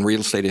people in the real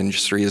estate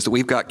industry, is that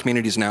we've got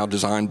communities now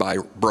designed by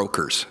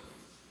brokers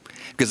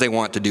because they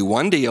want to do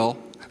one deal,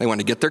 they want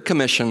to get their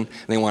commission,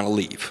 and they want to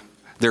leave.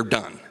 They're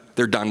done.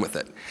 They're done with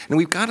it. And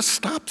we've got to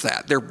stop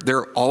that.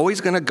 They're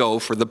always going to go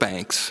for the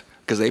banks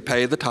because they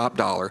pay the top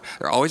dollar.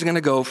 They're always going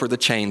to go for the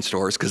chain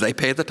stores because they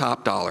pay the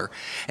top dollar.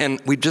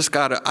 And we've just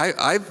got to,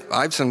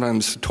 I've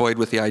sometimes toyed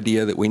with the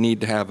idea that we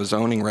need to have a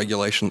zoning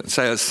regulation that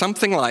says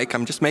something like,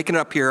 I'm just making it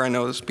up here, I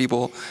know those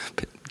people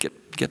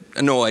get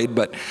annoyed,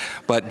 but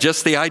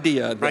just the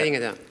idea that writing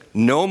it down.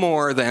 No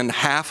more than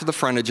half of the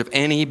frontage of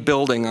any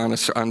building on a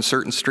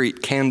certain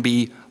street can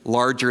be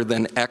larger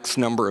than X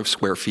number of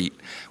square feet.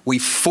 We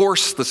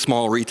force the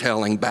small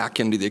retailing back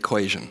into the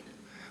equation.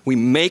 We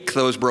make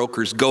those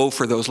brokers go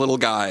for those little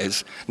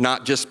guys,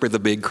 not just for the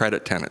big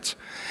credit tenants.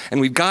 And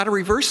we've got to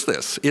reverse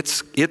this.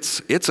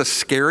 It's a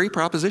scary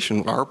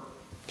proposition. Our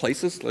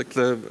places, like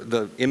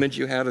the image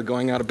you had of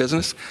going out of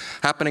business,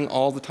 happening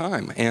all the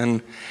time.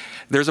 And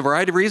there's a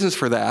variety of reasons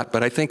for that,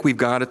 but I think we've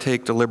got to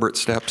take deliberate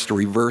steps to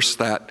reverse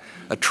that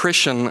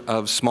attrition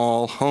of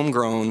small,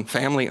 homegrown,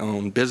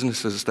 family-owned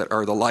businesses that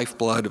are the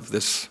lifeblood of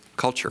this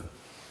culture.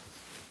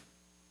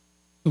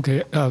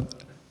 Okay.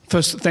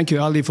 First, thank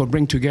you, Ali, for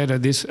bringing together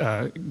this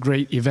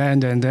great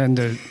event, and then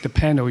the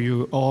panel.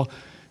 You all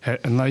had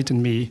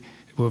enlightened me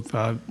with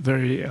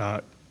very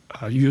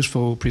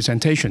useful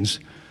presentations.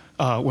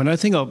 When I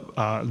think of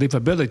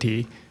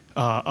livability,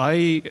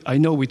 I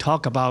know we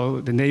talk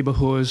about the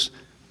neighborhoods,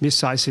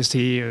 mid-sized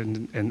city,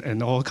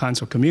 and all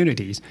kinds of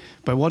communities.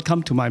 But what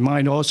comes to my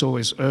mind also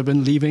is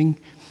urban living.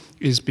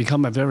 It's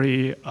become a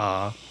very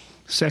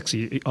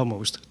sexy,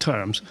 almost,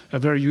 terms, a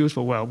very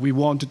useful. Well, we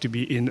wanted to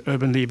be in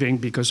urban living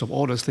because of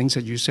all the things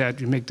that you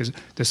said. You make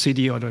the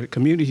city or the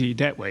community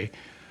that way.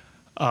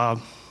 But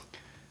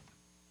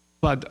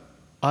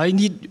I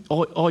need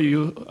all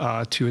you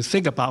to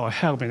think about or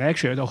help, and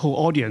actually the whole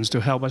audience to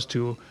help us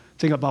to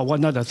think about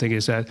one other thing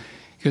is that,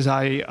 because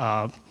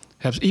I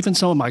even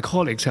some of my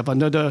colleagues have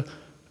another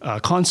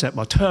concept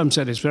or terms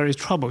that is very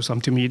troublesome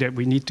to me that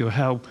we need to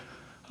help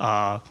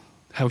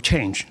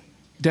change.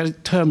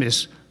 That term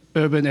is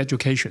urban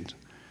education.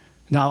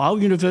 Now, our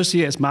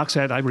university, as Mark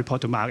said, I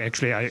report to Mark,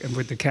 actually, I am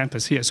with the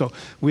campus here. So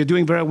we're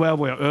doing very well.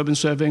 We're urban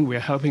serving. We're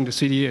helping the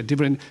city.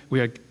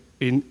 We are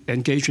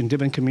engaged in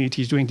different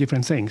communities, doing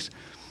different things.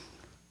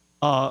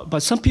 But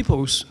some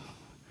people's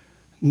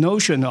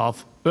notion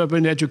of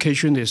urban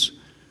education is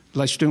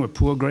like students with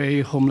poor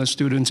grade, homeless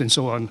students, and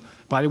so on.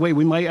 By the way,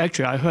 we might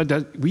actually, I heard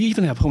that we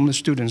even have homeless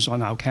students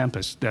on our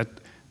campus that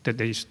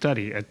they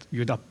study at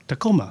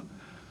UW-Tacoma.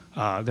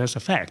 That's a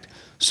fact.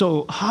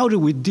 So how do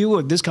we deal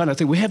with this kind of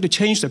thing? We have to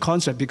change the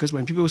concept, because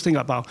when people think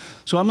about,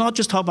 so I'm not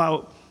just talking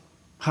about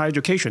higher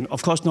education.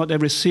 Of course, not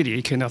every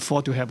city can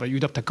afford to have a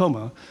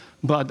UW-Tacoma,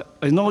 but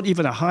not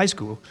even a high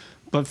school,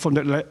 but from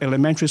the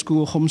elementary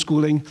school,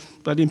 homeschooling,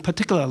 but in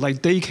particular,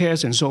 like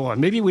daycares and so on.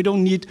 Maybe we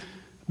don't need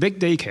big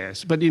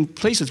daycares, but in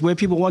places where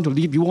people want to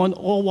live, you want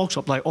all walks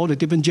of life, all the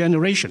different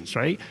generations,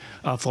 right?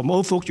 For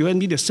old folks, you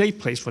need a safe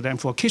place for them.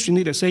 For kids, you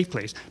need a safe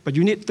place, but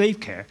you need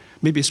daycare,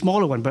 maybe a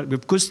smaller one, but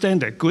with good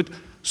standard, good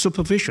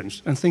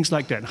supervisions and things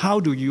like that. How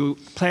do you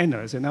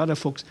planners and other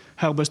folks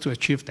help us to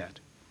achieve that?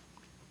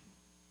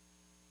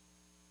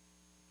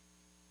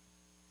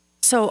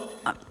 So,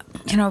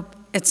 you know,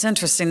 it's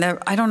interesting.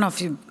 I don't know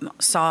if you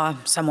saw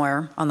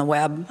somewhere on the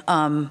web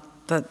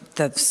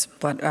that's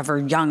whatever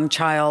young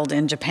child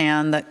in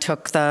Japan that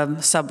took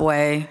the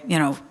subway, you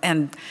know,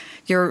 and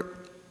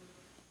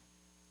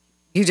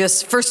you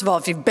just, first of all,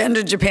 if you've been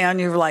to Japan,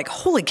 you're like,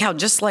 holy cow,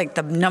 just like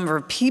the number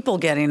of people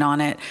getting on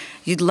it,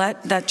 you'd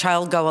let that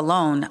child go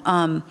alone.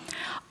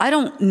 I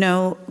don't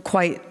know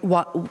quite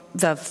what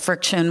the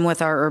friction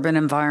with our urban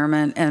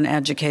environment and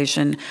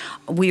education.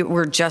 We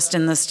were just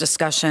in this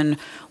discussion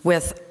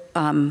with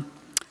a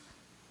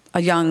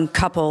young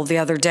couple the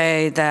other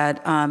day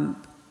that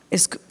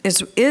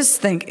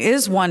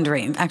is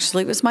wondering,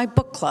 actually it was my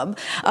book club,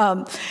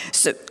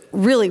 so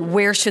really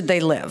where should they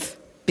live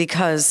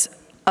because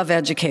of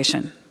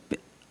education,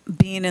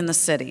 being in the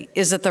city?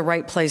 Is it the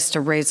right place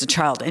to raise a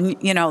child? And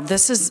you know,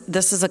 this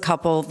is a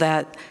couple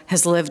that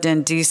has lived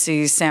in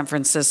DC, San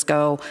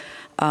Francisco,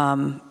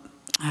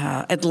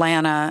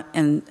 Atlanta,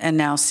 and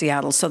now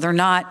Seattle. So they're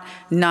not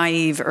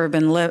naive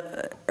urban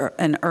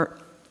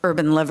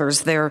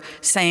livers. They're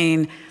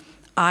saying,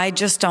 I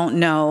just don't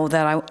know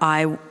that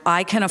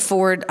I can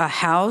afford a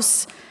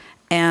house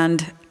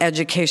and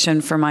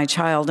education for my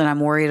child, and I'm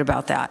worried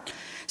about that.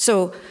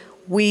 So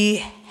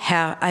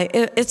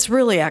it's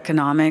really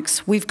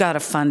economics. We've got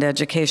to fund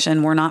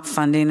education. We're not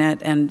funding it,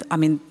 and I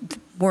mean,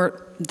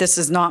 this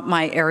is not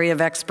my area of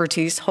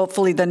expertise.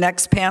 Hopefully the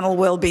next panel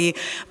will be,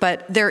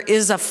 but there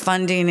is a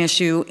funding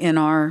issue in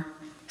our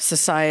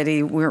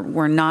society.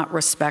 We're not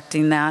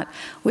respecting that.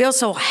 We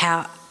also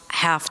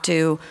have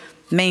to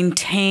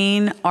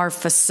maintain our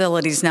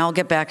facilities. Now I'll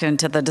get back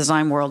into the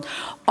design world.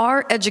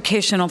 Our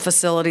educational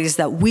facilities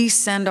that we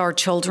send our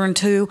children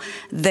to,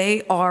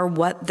 they are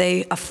what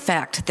they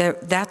affect.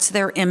 That's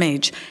their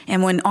image.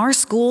 And when our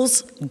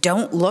schools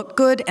don't look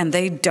good, and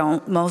they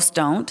don't, most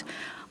don't,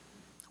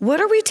 what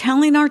are we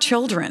telling our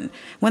children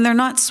when they're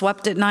not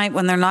swept at night,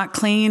 when they're not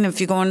clean, if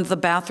you go into the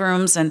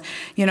bathrooms and,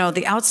 you know,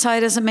 the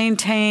outside isn't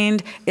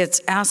maintained, it's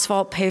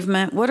asphalt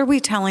pavement? What are we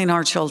telling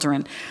our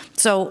children?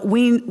 So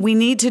we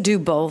need to do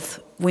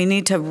both. We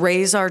need to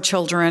raise our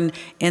children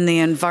in the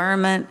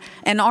environment,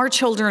 and our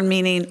children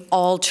meaning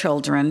all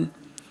children,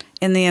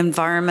 in the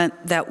environment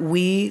that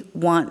we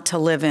want to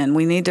live in.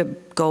 We need to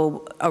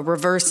go a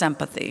reverse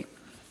empathy.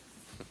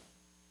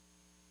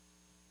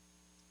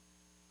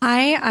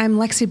 Hi, I'm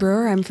Lexi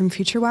Brewer. I'm from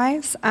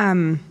FutureWise.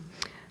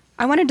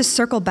 I wanted to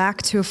circle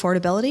back to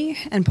affordability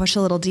and push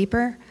a little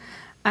deeper.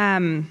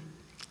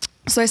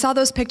 So I saw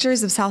those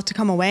pictures of South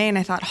Tacoma Way, and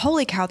I thought,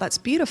 holy cow, that's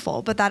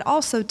beautiful. But that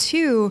also,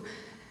 too,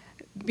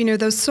 you know,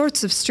 those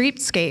sorts of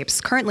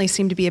streetscapes currently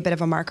seem to be a bit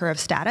of a marker of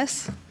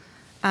status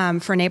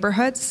for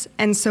neighborhoods.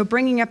 And so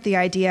bringing up the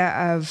idea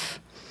of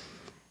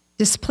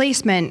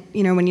displacement,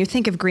 you know, when you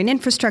think of green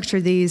infrastructure,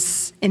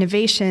 these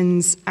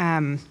innovations,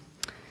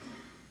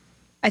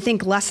 I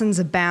think lessons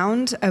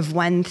abound of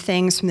when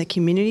things from the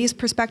community's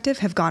perspective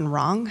have gone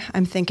wrong.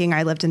 I'm thinking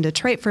I lived in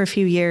Detroit for a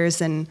few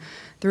years, and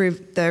the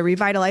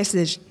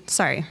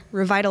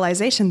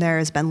revitalization there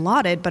has been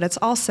lauded, but it's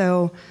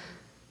also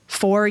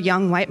for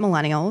young white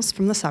millennials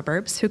from the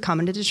suburbs who come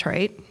into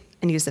Detroit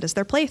and use it as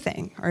their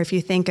plaything. Or if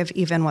you think of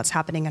even what's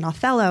happening in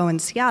Othello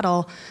and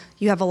Seattle,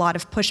 you have a lot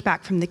of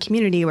pushback from the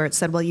community where it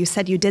said, well, you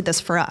said you did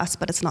this for us,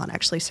 but it's not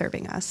actually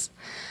serving us.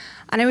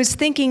 And I was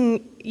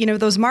thinking, you know,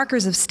 those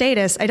markers of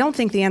status, I don't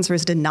think the answer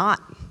is to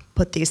not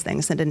put these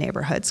things into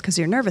neighborhoods because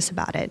you're nervous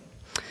about it.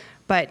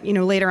 But, you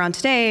know, later on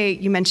today,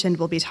 you mentioned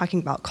we'll be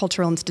talking about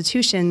cultural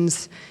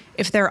institutions.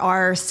 If there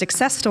are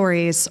success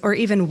stories or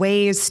even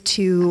ways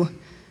to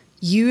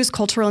use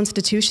cultural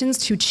institutions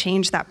to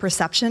change that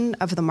perception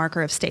of the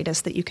marker of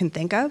status that you can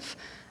think of,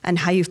 and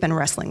how you've been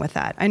wrestling with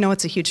that. I know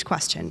it's a huge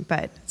question,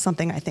 but it's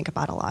something I think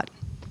about a lot.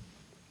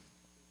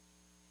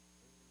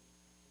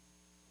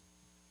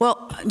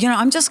 Well, you know,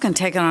 I'm just going to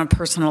take it on a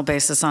personal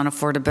basis on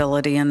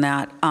affordability in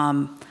that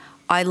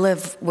I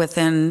live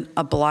within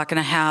a block and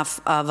a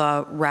half of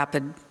a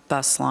rapid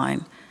bus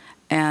line,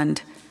 and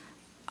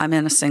I'm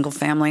in a single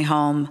family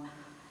home,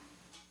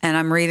 and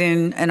I'm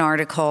reading an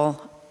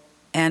article,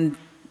 and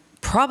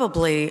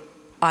probably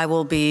I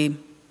will be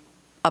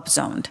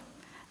upzoned.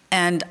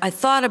 And I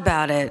thought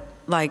about it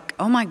like,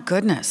 oh my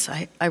goodness,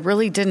 I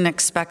really didn't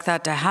expect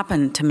that to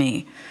happen to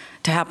me,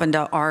 to happen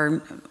to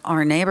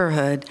our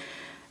neighborhood.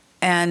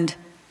 And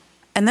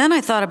then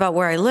I thought about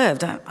where I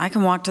lived. I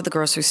can walk to the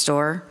grocery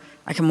store.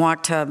 I can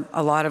walk to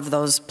a lot of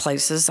those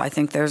places. I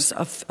think there's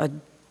a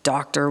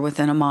doctor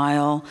within a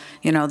mile.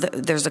 You know,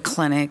 there's a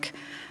clinic.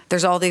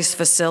 There's all these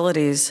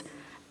facilities.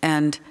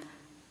 And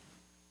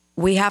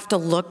we have to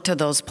look to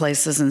those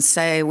places and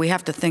say, we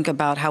have to think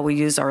about how we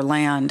use our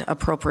land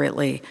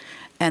appropriately.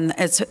 And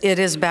it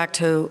is back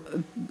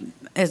to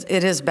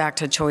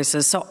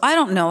choices. So I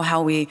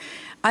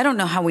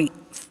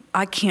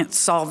can't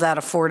solve that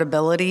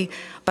affordability,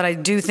 but I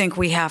do think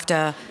we have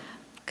to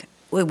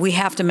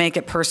make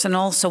it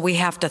personal. So we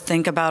have to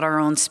think about our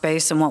own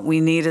space and what we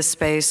need as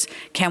space.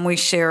 Can we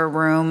share a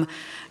room?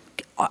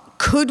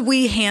 Could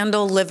we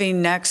handle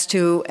living next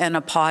to an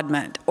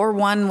apartment or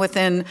one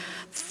within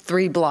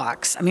 3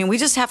 blocks? I mean, we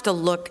just have to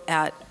look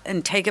at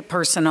and take it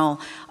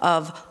personal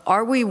of,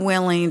 are we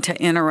willing to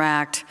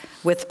interact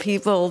with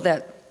people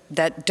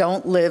that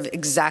don't live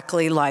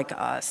exactly like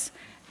us?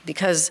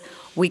 Because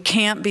we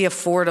can't be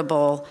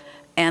affordable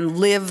and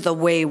live the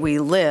way we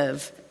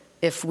live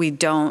if we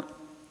don't.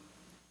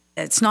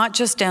 It's not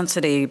just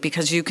density,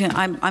 because you can,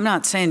 I'm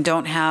not saying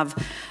don't have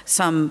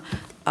some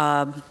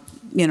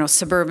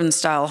suburban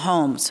style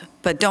homes,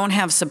 but don't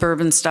have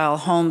suburban style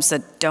homes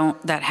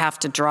that have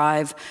to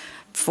drive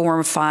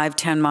 4, 5,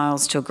 10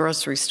 miles to a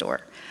grocery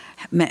store.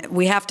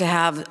 We have to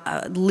have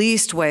at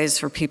least ways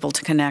for people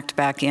to connect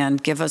back in,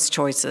 give us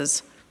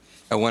choices.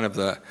 One of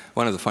the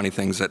funny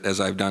things that,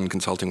 as I've done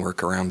consulting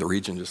work around the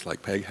region, just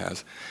like Peg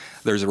has,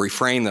 there's a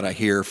refrain that I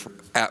hear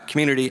at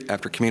community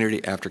after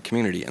community after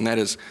community, and that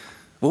is,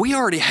 well, we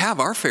already have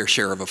our fair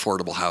share of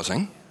affordable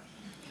housing.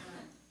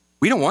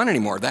 We don't want any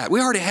more of that. We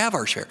already have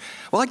our share.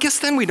 Well, I guess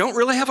then we don't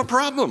really have a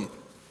problem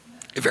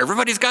if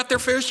everybody's got their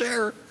fair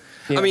share.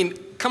 Yeah. I mean,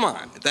 come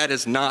on, that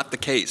is not the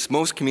case.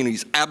 Most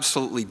communities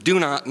absolutely do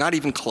not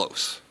even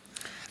close.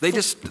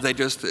 There's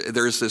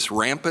this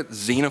rampant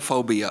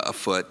xenophobia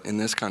afoot in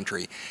this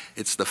country.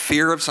 It's the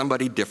fear of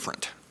somebody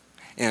different.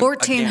 And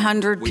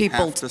 1,400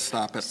 people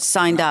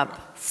signed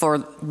up for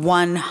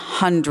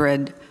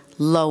 100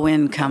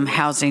 low-income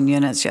housing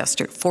units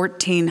yesterday.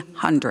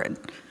 1,400.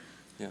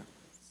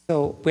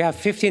 So we have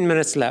 15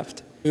 minutes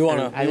left. We want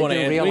to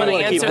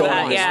answer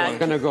that. Yeah,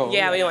 gonna go.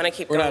 Yeah, we want to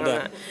keep going on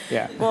that.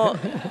 Yeah. Well,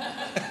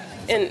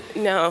 and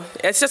no,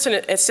 it's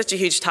such a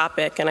huge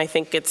topic, and I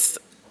think it's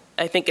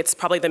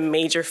probably the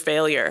major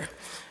failure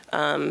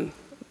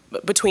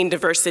between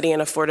diversity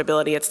and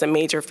affordability. It's the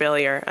major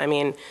failure. I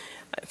mean,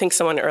 I think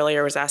someone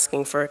earlier was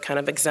asking for kind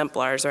of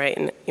exemplars, right?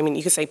 And I mean,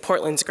 you could say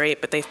Portland's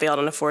great, but they failed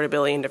on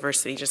affordability and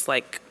diversity, just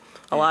like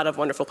a lot of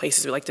wonderful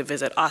places we like to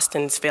visit.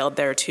 Austin's failed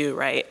there too,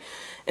 right?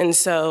 And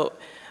so,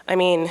 I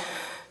mean,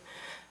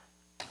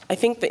 I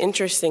think the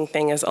interesting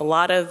thing is a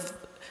lot of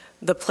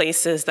the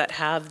places that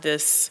have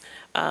this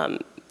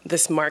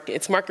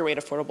market rate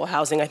affordable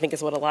housing, I think,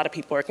 is what a lot of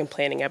people are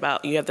complaining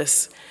about. You have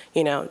this,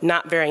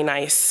 not very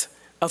nice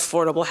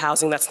affordable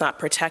housing that's not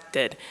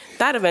protected.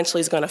 That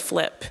eventually is going to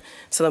flip.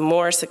 So the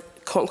more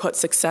quote unquote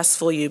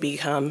successful you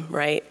become,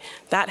 right,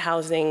 that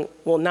housing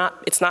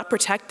it's not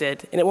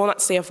protected, and it will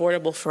not stay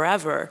affordable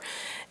forever.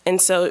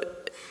 And so,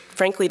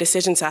 frankly,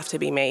 decisions have to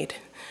be made.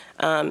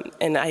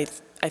 And I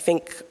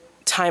think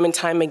time and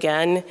time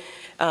again,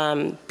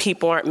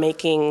 people aren't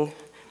making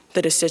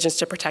the decisions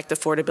to protect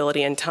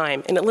affordability in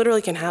time. And it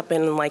literally can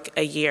happen in like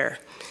a year.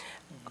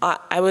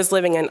 I was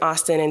living in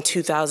Austin in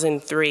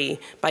 2003.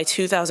 By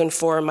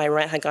 2004, my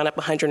rent had gone up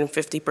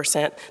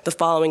 150%. The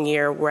following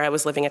year, where I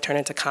was living, it turned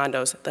into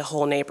condos, the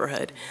whole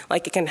neighborhood.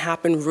 Like, it can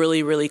happen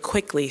really, really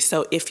quickly.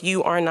 So if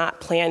you are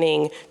not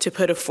planning to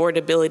put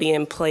affordability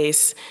in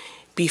place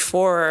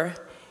before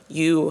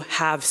you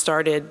have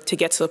started to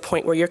get to the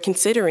point where you're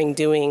considering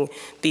doing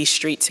these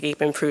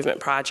streetscape improvement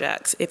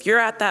projects, if you're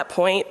at that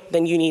point,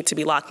 then you need to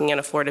be locking in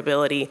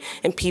affordability.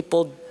 And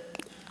people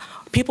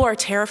are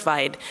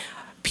terrified.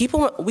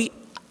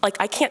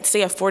 I can't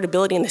say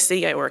affordability in the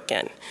city I work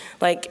in.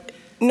 Like,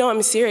 no,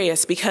 I'm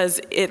serious, because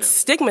it's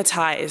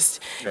stigmatized.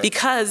 Right.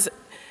 Because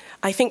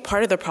I think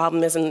part of the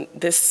problem is, and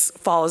this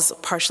falls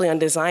partially on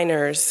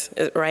designers,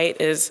 right,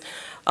 is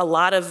a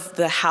lot of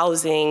the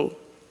housing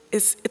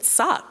it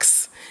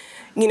sucks.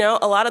 A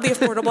lot of the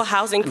affordable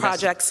housing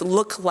projects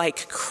look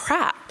like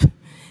crap.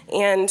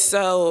 And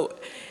so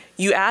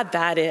you add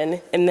that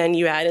in, and then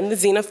you add in the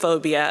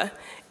xenophobia,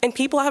 and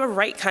people have a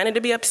right kind of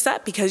to be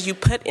upset because you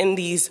put in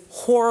these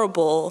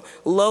horrible,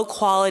 low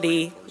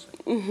quality,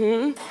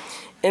 and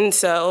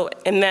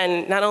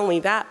then not only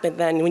that, but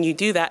then when you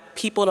do that,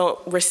 people don't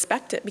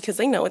respect it because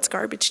they know it's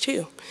garbage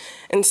too.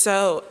 And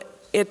so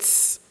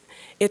it's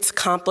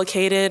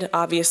complicated.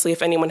 Obviously,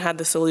 if anyone had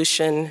the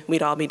solution,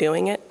 we'd all be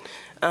doing it.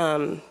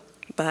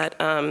 But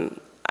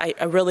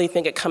I really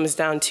think it comes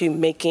down to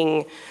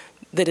making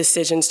the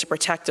decisions to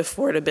protect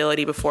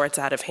affordability before it's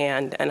out of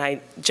hand. And I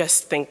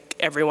just think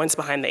everyone's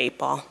behind the 8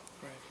 ball.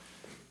 Right.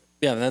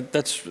 Yeah,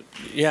 that's.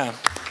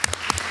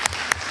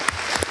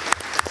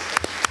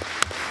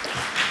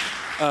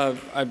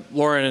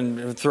 Lauren,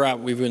 and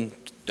throughout, this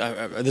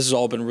has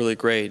all been really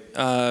great.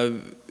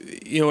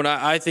 When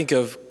I think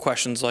of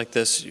questions like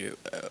this,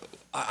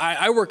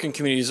 I work in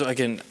communities,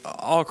 again,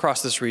 all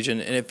across this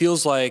region, and it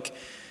feels like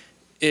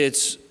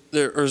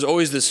there's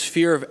always this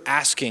fear of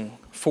asking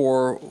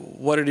for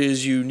what it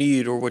is you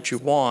need or what you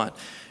want.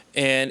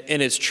 And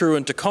it's true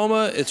in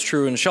Tacoma, it's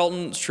true in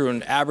Shelton, it's true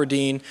in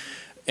Aberdeen.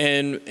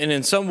 And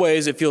in some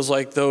ways, it feels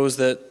like those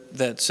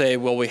that say,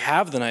 well, we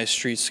have the nice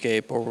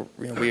streetscape, or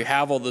we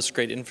have all this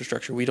great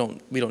infrastructure, we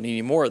don't need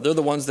any more. They're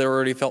the ones that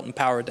already felt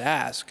empowered to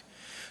ask.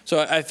 So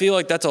I feel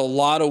like that's a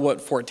lot of what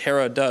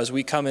Forterra does.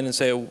 We come in and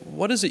say,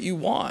 what is it you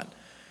want?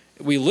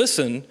 We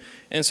listen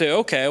and say,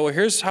 okay, well,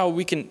 here's how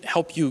we can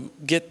help you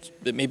get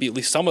maybe at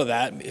least some of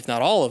that, if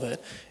not all of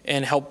it,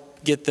 and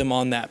help get them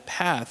on that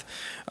path.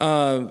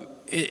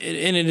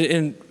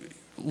 And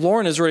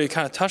Lauren has already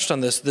kind of touched on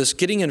this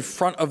getting in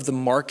front of the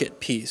market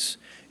piece.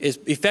 Is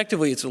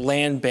effectively, it's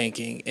land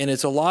banking, and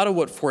it's a lot of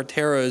what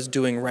Forterra is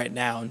doing right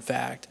now, in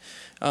fact.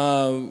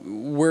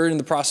 We're in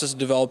the process of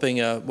developing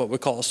what we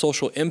call a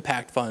social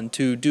impact fund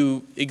to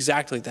do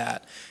exactly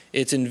that.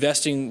 It's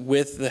investing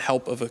with the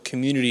help of a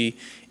community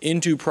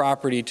into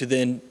property to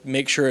then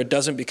make sure it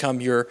doesn't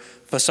become your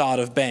facade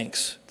of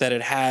banks, that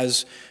it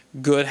has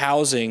good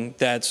housing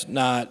that's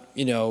not,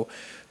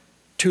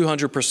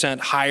 200%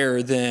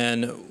 higher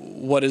than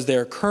what is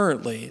there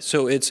currently.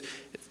 So it's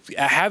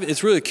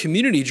really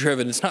community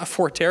driven. It's not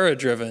Forterra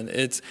driven.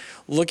 It's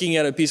looking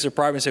at a piece of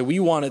property and say, we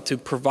want it to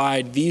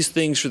provide these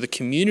things for the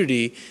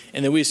community.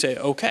 And then we say,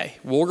 okay,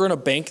 well, we're going to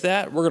bank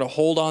that. We're going to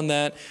hold on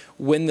that.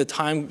 When the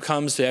time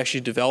comes to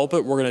actually develop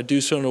it, we're going to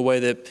do so in a way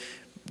that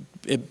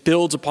it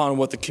builds upon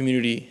what the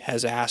community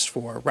has asked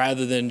for,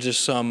 rather than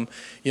just some,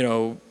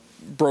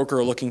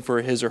 broker looking for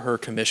his or her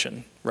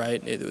commission,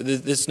 right?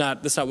 That's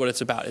not what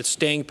it's about. It's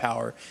staying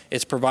power.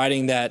 It's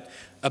providing that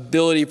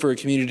ability for a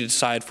community to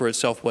decide for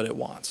itself what it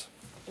wants.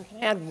 Can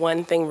I add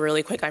one thing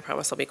really quick? I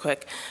promise I'll be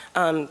quick.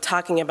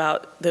 Talking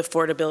about the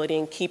affordability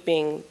and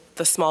keeping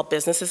the small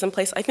businesses in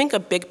place, I think a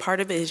big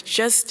part of it is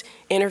just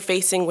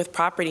interfacing with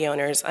property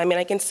owners. I mean,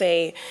 I can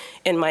say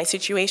in my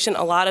situation,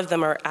 a lot of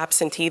them are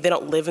absentee. They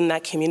don't live in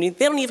that community.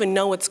 They don't even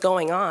know what's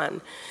going on.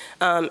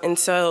 And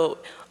so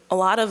a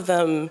lot of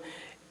them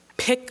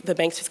pick the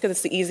banks just because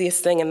it's the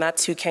easiest thing, and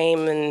that's who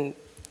came, and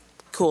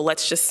cool,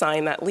 let's just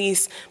sign that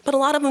lease. But a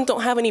lot of them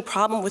don't have any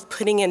problem with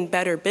putting in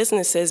better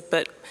businesses,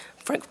 but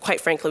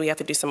quite frankly, we have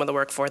to do some of the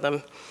work for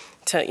them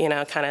to,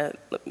 kind of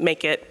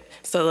make it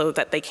so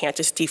that they can't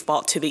just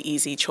default to the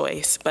easy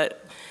choice.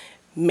 But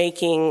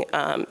making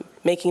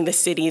the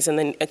cities and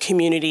the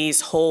communities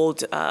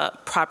hold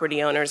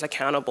property owners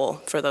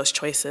accountable for those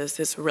choices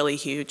is really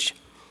huge.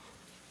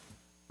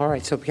 All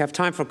right, so we have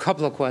time for a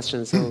couple of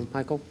questions. So,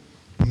 Michael?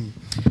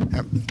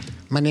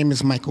 My name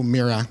is Michael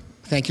Mira.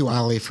 Thank you,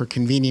 Ali, for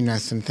convening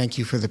us, and thank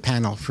you for the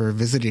panel for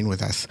visiting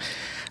with us.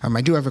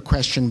 I do have a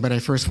question, but I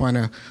first want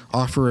to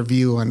offer a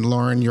view on,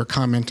 Lauren, your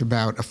comment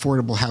about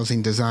affordable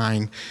housing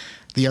design.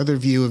 The other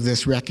view of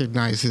this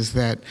recognizes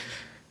that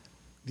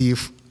the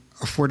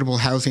affordable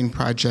housing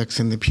projects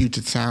in the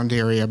Puget Sound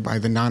area by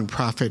the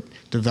nonprofit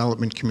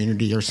development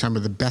community are some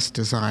of the best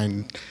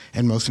designed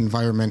and most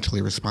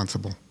environmentally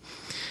responsible.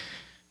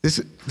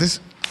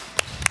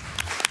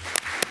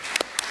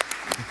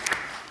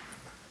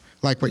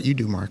 Like what you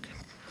do, Mark.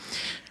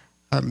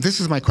 This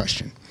is my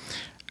question.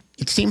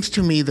 It seems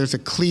to me there's a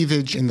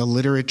cleavage in the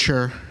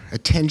literature, a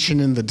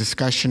tension in the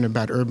discussion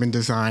about urban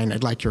design.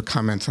 I'd like your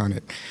comments on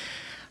it.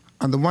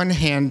 On the one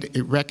hand,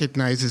 it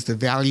recognizes the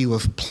value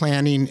of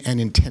planning and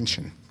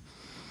intention.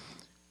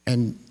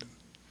 And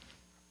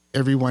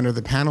every one of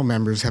the panel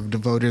members have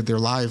devoted their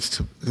lives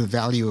to the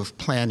value of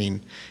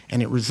planning,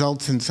 and it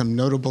results in some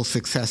notable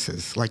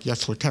successes, like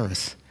Yesler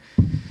Terrace.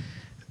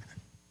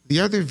 The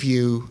other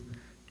view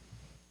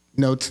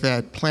notes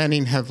that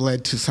planning have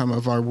led to some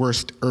of our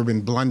worst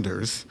urban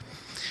blunders,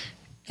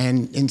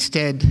 and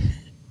instead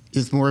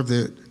is more of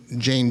the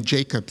Jane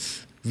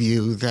Jacobs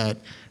view that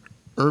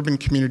urban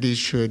communities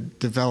should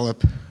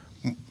develop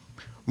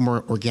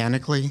more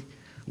organically,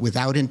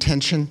 without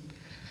intention. Do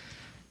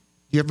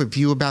you have a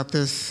view about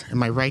this?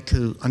 Am I right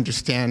to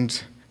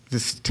understand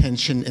this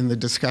tension in the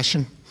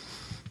discussion?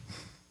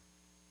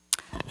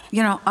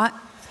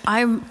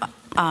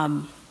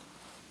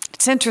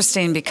 It's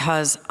interesting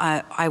because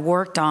I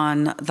worked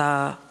on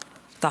the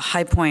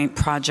High Point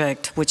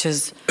project, which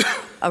is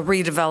a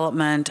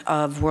redevelopment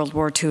of World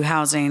War II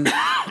housing,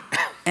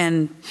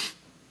 and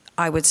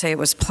I would say it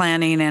was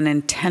planning and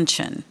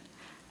intention.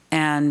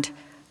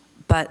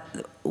 But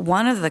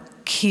one of the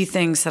key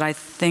things that I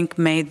think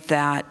made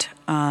that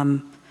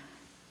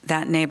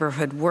that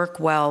neighborhood work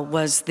well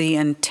was the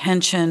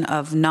intention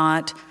of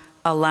not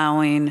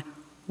allowing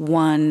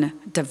one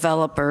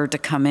developer to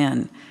come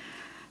in.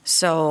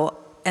 So.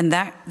 And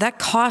that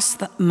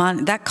costs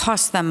money. That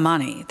costs them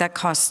money. That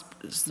costs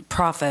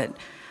profit,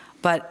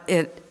 but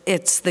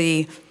it's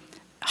the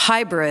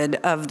hybrid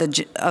of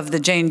the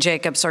Jane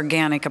Jacobs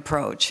organic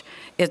approach.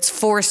 It's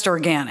forced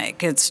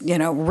organic. It's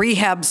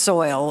rehab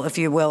soil, if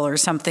you will, or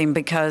something,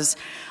 because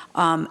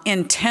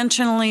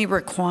intentionally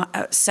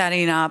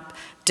setting up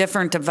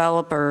different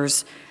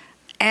developers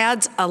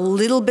adds a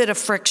little bit of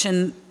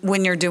friction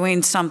when you're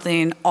doing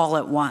something all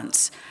at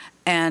once.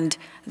 And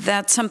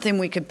that's something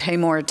we could pay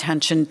more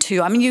attention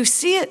to. I mean, you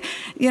see it,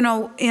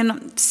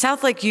 in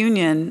South Lake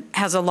Union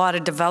has a lot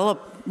of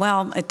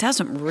well, it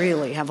doesn't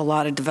really have a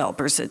lot of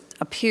developers. It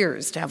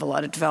appears to have a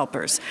lot of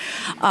developers.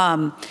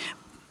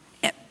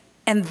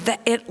 And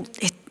that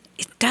it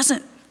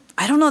doesn't,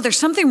 I don't know, there's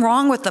something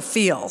wrong with the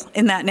feel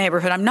in that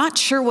neighborhood. I'm not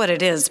sure what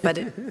it is, but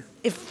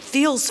it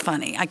feels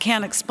funny. I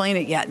can't explain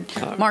it yet.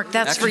 Mark,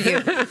 that's for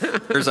you.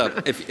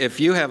 If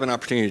you have an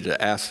opportunity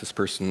to ask this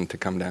person to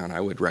come down, I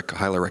would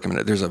highly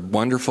recommend it. There's a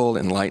wonderful,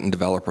 enlightened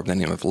developer by the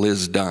name of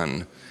Liz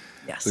Dunn,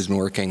 who's been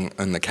working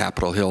in the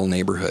Capitol Hill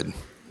neighborhood.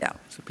 Yeah.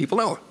 So people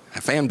know,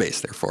 a fan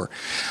base, therefore.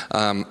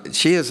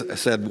 She has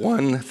said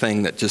one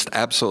thing that just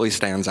absolutely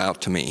stands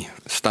out to me,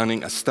 a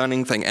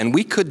stunning thing, and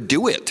we could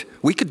do it.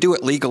 We could do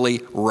it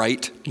legally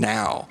right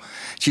now.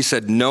 She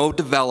said, no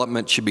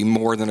development should be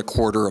more than a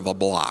quarter of a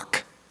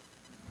block.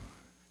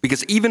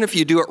 Because even if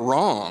you do it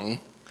wrong,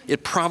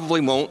 it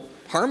probably won't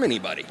harm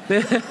anybody.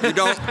 You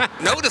don't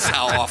notice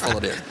how awful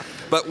it is.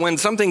 But when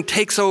something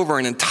takes over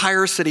an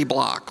entire city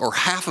block or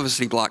half of a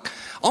city block,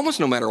 almost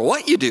no matter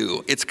what you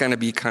do, it's going to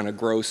be kind of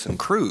gross and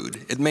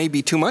crude. It may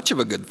be too much of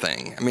a good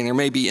thing. I mean, there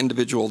may be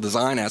individual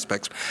design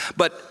aspects,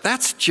 but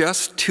that's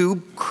just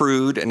too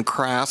crude and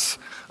crass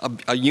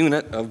a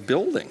unit of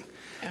building.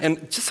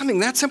 And just something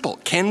that simple.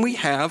 Can we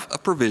have a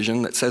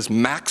provision that says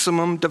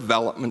maximum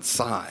development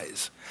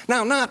size?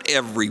 Now, not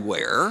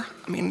everywhere.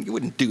 I mean, you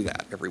wouldn't do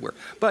that everywhere.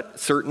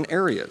 But certain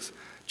areas.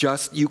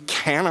 Just, you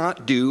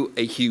cannot do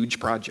a huge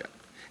project.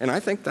 And I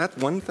think that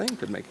one thing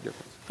could make a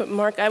difference. But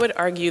Mark, I would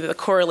argue that the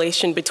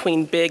correlation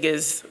between big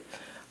is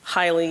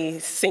highly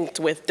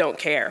synced with don't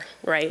care,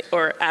 right?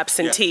 Or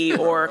absentee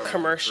or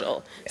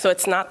commercial. So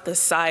it's not the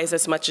size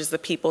as much as the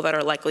people that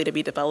are likely to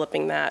be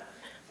developing that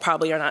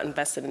probably are not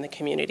invested in the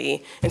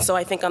community. And so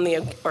I think on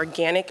the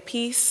organic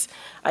piece,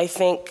 I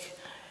think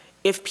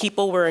if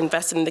people were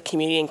invested in the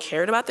community and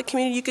cared about the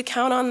community, you could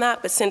count on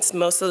that. But since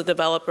most of the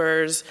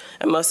developers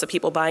and most of the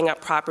people buying up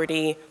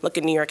property, look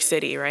at New York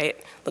City, right?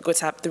 Look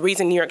what's happened. The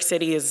reason New York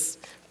City is,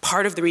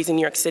 part of the reason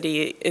New York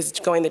City is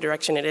going the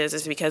direction it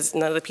is because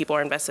none of the people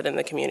are invested in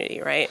the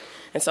community, right?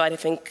 And so I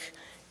think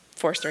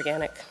forced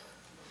organic.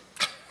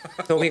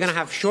 So we're going to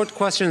have short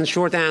questions,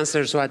 short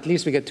answers, so at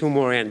least we get 2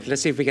 more in.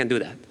 Let's see if we can do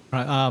that.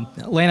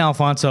 Right, Lane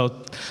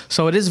Alfonso,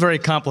 so it is very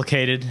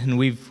complicated, and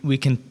we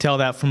can tell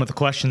that from the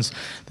questions.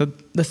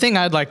 The thing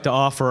I'd like to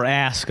offer or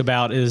ask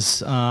about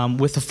is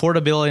with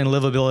affordability and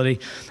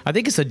livability, I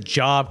think it's a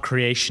job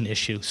creation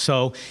issue.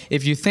 So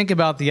if you think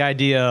about the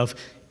idea of,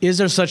 is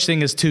there such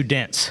thing as too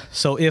dense?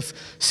 So if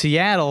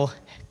Seattle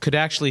could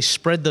actually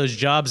spread those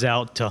jobs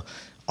out to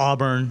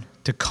Auburn,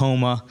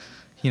 Tacoma,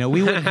 you know,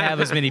 we wouldn't have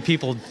as many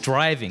people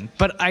driving.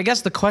 But I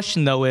guess the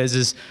question, though,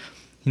 is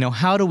you know,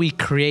 how do we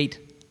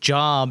create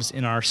jobs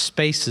in our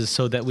spaces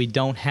so that we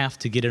don't have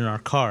to get in our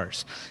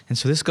cars? And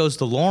so this goes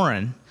to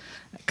Lauren,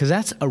 because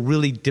that's a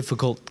really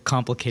difficult,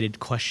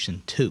 complicated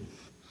question, too.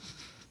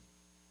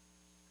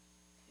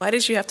 Why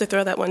did you have to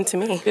throw that one to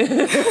me?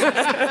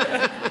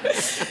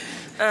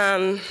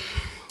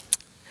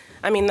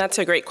 I mean, that's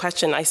a great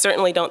question. I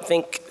certainly don't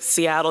think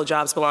Seattle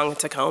jobs belong in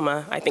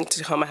Tacoma. I think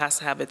Tacoma has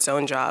to have its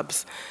own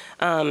jobs.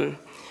 I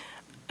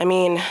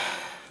mean,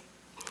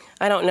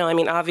 I don't know. I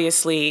mean,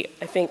 obviously,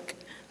 I think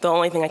the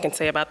only thing I can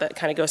say about that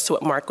kind of goes to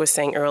what Mark was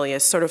saying earlier,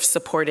 is sort of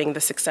supporting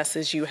the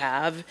successes you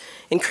have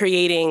and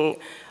creating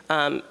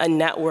a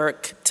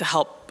network to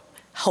help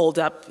hold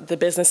up the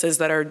businesses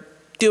that are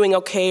doing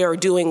okay or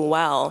doing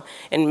well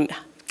and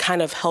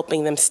kind of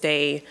helping them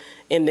stay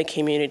in the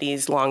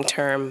communities long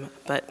term.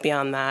 But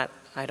beyond that,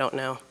 I don't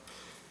know.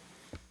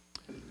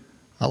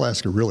 I'll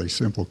ask a really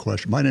simple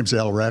question. My name's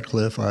Al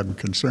Ratcliffe. I'm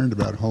concerned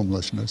about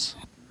homelessness,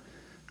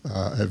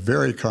 a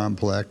very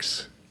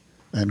complex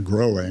and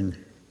growing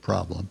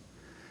problem.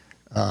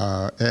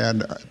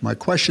 And my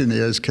question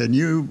is, can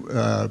you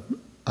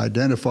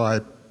identify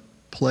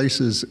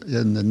places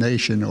in the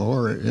nation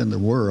or in the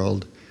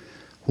world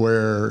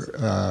where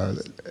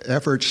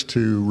efforts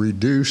to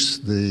reduce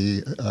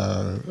the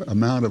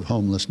amount of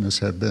homelessness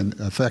have been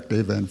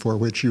effective and for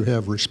which you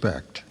have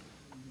respect?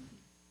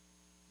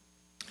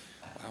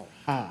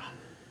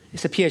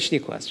 It's a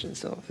PhD question,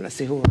 so let's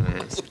see who will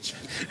answer.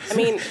 I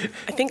mean,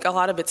 I think a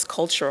lot of it's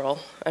cultural.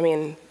 I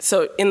mean,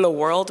 so in the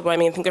world, I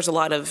think there's a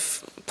lot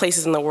of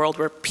places in the world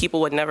where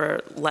people would never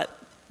let,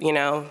 you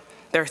know,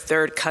 their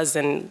third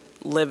cousin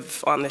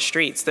live on the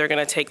streets. They're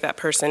going to take that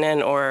person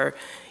in, or,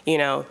 you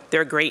know,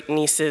 their great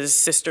niece's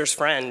sister's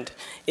friend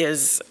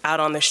is out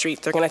on the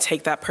street. They're going to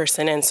take that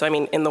person in. So, I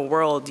mean, in the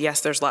world,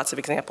 yes, there's lots of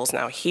examples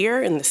now.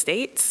 Here in the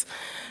States,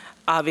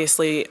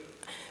 obviously,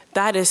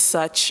 that is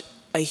such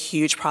a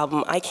huge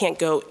problem. I can't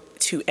go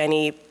to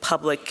any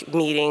public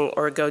meeting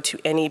or go to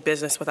any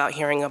business without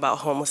hearing about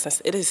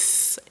homelessness. It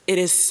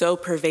is so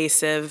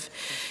pervasive.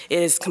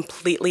 It is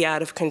completely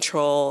out of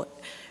control.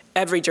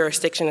 Every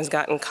jurisdiction has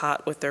gotten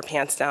caught with their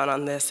pants down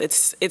on this.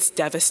 It's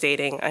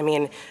devastating. I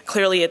mean,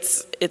 clearly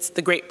it's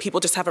the great, people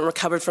just haven't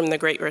recovered from the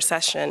Great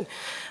Recession.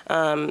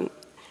 And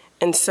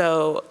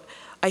so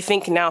I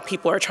think now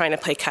people are trying to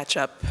play catch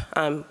up.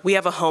 We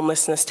have a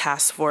homelessness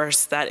task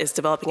force that is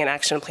developing an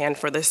action plan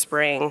for this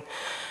spring.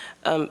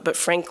 But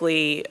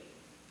frankly,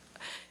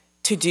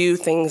 to do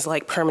things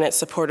like permanent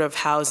supportive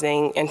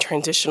housing and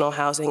transitional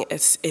housing,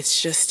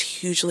 it's just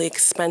hugely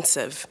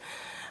expensive.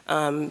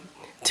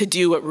 to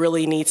do what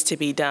really needs to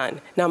be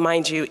done. Now,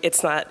 mind you,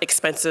 it's not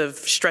expensive,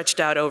 stretched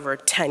out over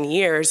 10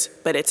 years,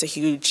 but it's a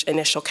huge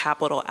initial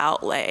capital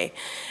outlay.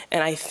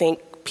 And I think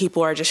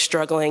people are just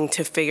struggling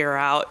to figure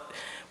out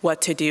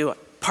what to do.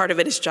 Part of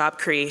it is job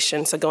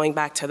creation, so going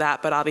back to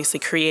that, but obviously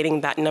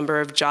creating that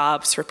number of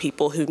jobs for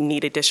people who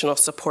need additional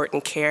support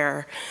and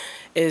care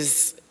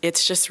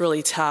it's just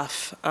really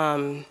tough.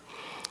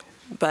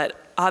 But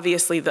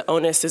obviously the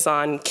onus is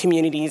on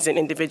communities and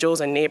individuals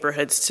and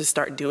neighborhoods to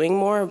start doing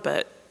more,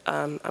 but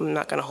I'm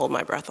not going to hold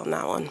my breath on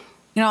that one.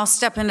 You know, I'll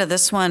step into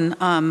this one.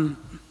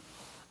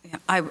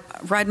 I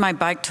ride my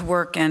bike to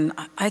work, and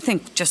I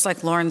think just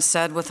like Lauren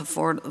said,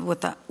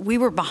 we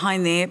were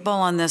behind the 8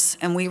 ball on this,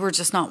 and we were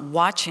just not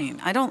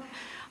watching.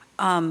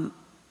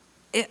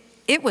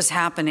 It was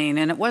happening,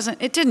 and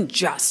it didn't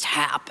just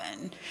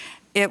happen.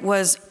 It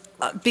was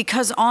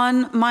because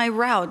on my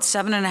route,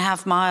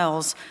 7.5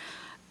 miles,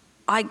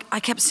 I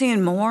kept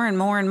seeing more and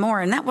more and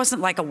more, and that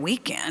wasn't like a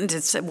weekend.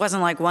 It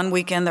wasn't like one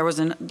weekend there was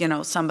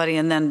somebody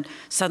and then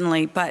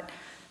suddenly, but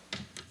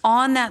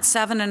on that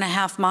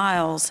 7.5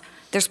 miles,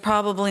 there's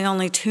probably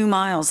only 2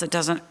 miles that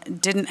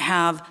didn't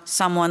have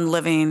someone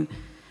living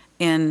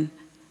in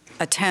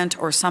a tent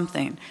or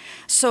something.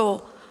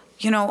 So,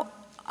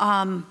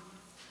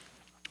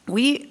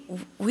 we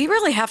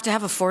really have to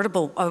have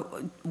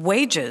affordable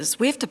wages.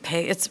 We have to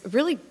pay. It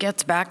really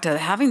gets back to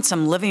having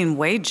some living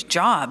wage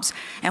jobs,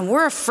 and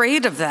we're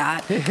afraid of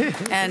that.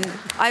 And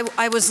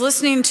I was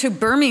listening to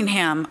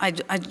Birmingham.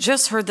 I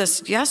just heard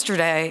this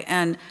yesterday,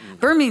 and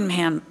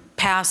Birmingham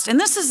passed, and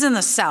this is in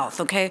the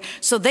South, okay?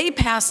 So they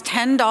passed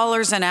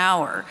 $10 an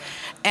hour,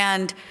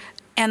 and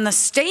the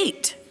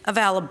state of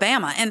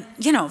Alabama, and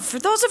for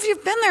those of you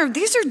who've been there,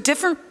 these are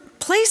different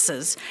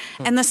places,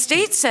 and the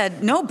state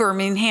said, no,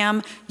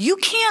 Birmingham, you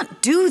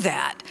can't do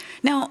that.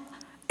 Now,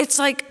 it's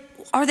like,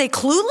 are they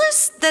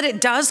clueless that it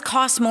does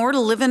cost more to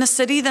live in a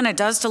city than it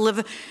does to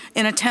live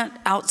in a tent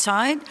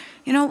outside?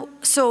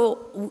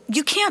 So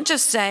you can't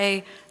just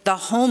say the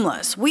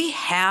homeless. We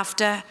have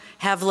to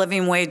have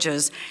living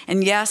wages.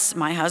 And yes,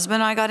 my husband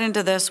and I got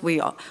into this. We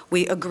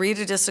agree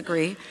to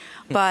disagree,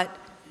 but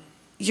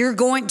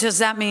does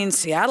that mean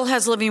Seattle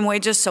has living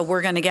wages, so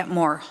we're going to get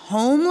more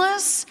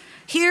homeless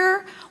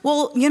here?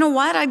 Well, you know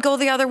what? I'd go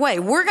the other way.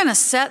 We're going to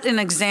set an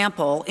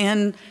example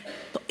in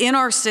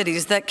our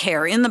cities that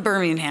care, in the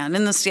Birmingham,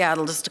 in the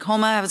Seattle. Has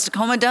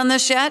Tacoma done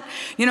this yet?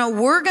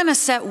 We're going to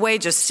set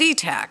wages,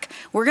 CTAC.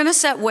 We're going to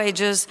set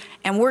wages,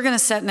 and we're going to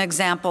set an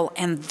example,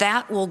 and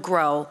that will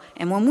grow.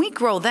 And when we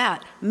grow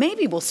that,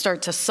 maybe we'll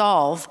start to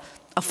solve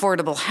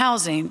affordable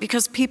housing,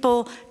 because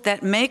people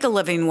that make a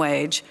living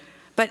wage,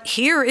 but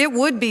here it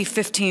would be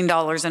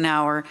 $15 an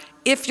hour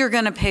if you're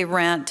going to pay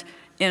rent.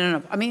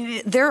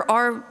 There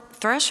are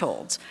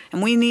thresholds,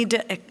 and we need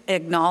to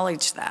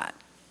acknowledge that.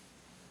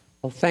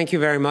 Well, thank you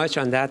very much.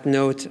 On that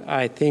note,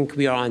 I think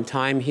we are on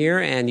time here,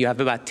 and you have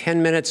about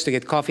 10 minutes to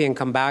get coffee and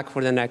come back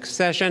for the next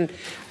session.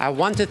 I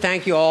want to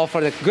thank you all for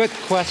the good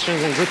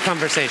questions and good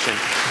conversation.